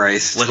 Jesus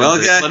Christ.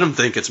 Let him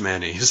think it's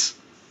mayonnaise.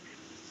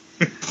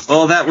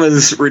 Well, that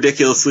was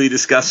ridiculously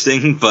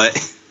disgusting, but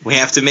we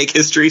have to make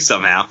history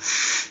somehow.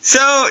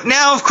 So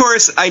now, of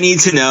course, I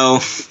need to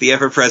know the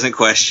ever-present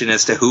question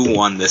as to who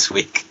won this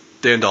week.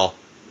 Dan Dahl.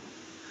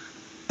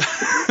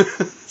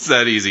 It's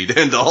that easy.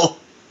 Dan Dahl.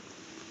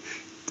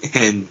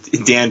 And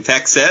Dan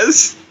Peck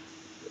says?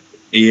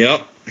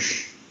 Yep.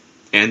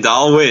 And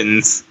Dahl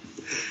wins.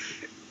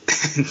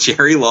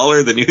 Jerry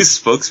Lawler, the new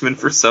spokesman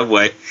for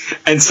Subway.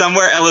 And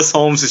somewhere Ellis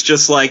Holmes is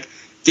just like,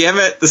 damn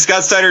it, the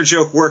Scott Steiner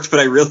joke worked, but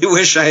I really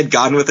wish I had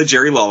gone with a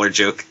Jerry Lawler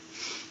joke.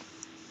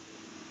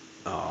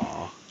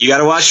 Oh, you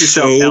gotta watch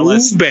yourself,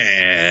 Ellis.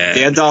 Bad.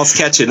 Dan Dahl's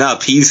catching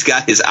up. He's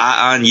got his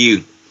eye on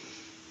you.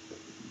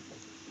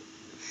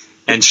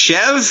 And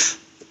Chev,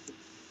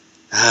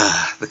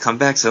 the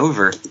comeback's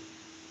over.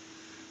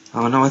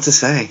 I don't know what to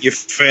say. You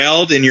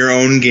failed in your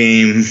own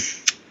game.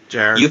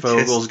 Jared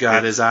Fogel's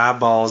got his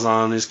eyeballs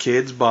on his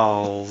kids'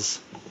 balls.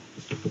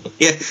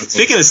 Yeah,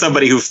 speaking of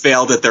somebody who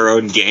failed at their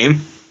own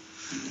game.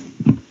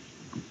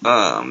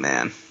 Oh,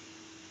 man.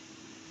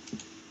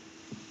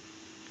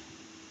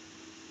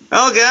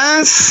 Well,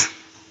 guys,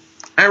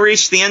 I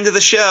reached the end of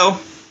the show.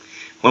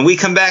 When we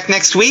come back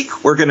next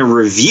week, we're going to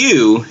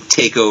review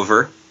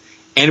TakeOver,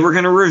 and we're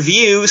going to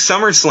review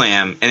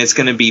SummerSlam, and it's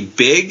going to be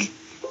big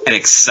and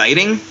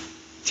exciting.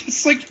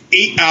 It's like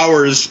 8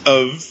 hours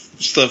of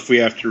stuff we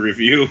have to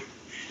review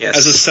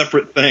as a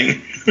separate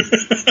thing.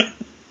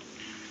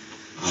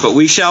 But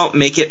we shall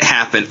make it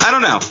happen. I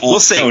don't know. We'll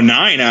see.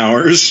 9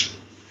 hours.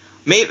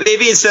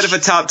 Maybe instead of a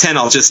top 10,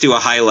 I'll just do a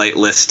highlight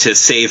list to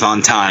save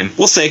on time.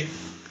 We'll see.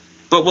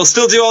 But we'll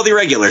still do all the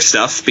regular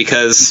stuff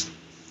because,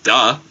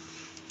 duh.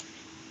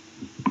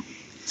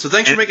 So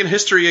thanks for making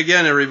history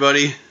again,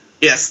 everybody.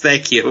 Yes,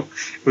 thank you.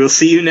 We'll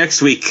see you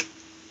next week.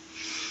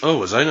 Oh,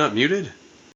 was I not muted?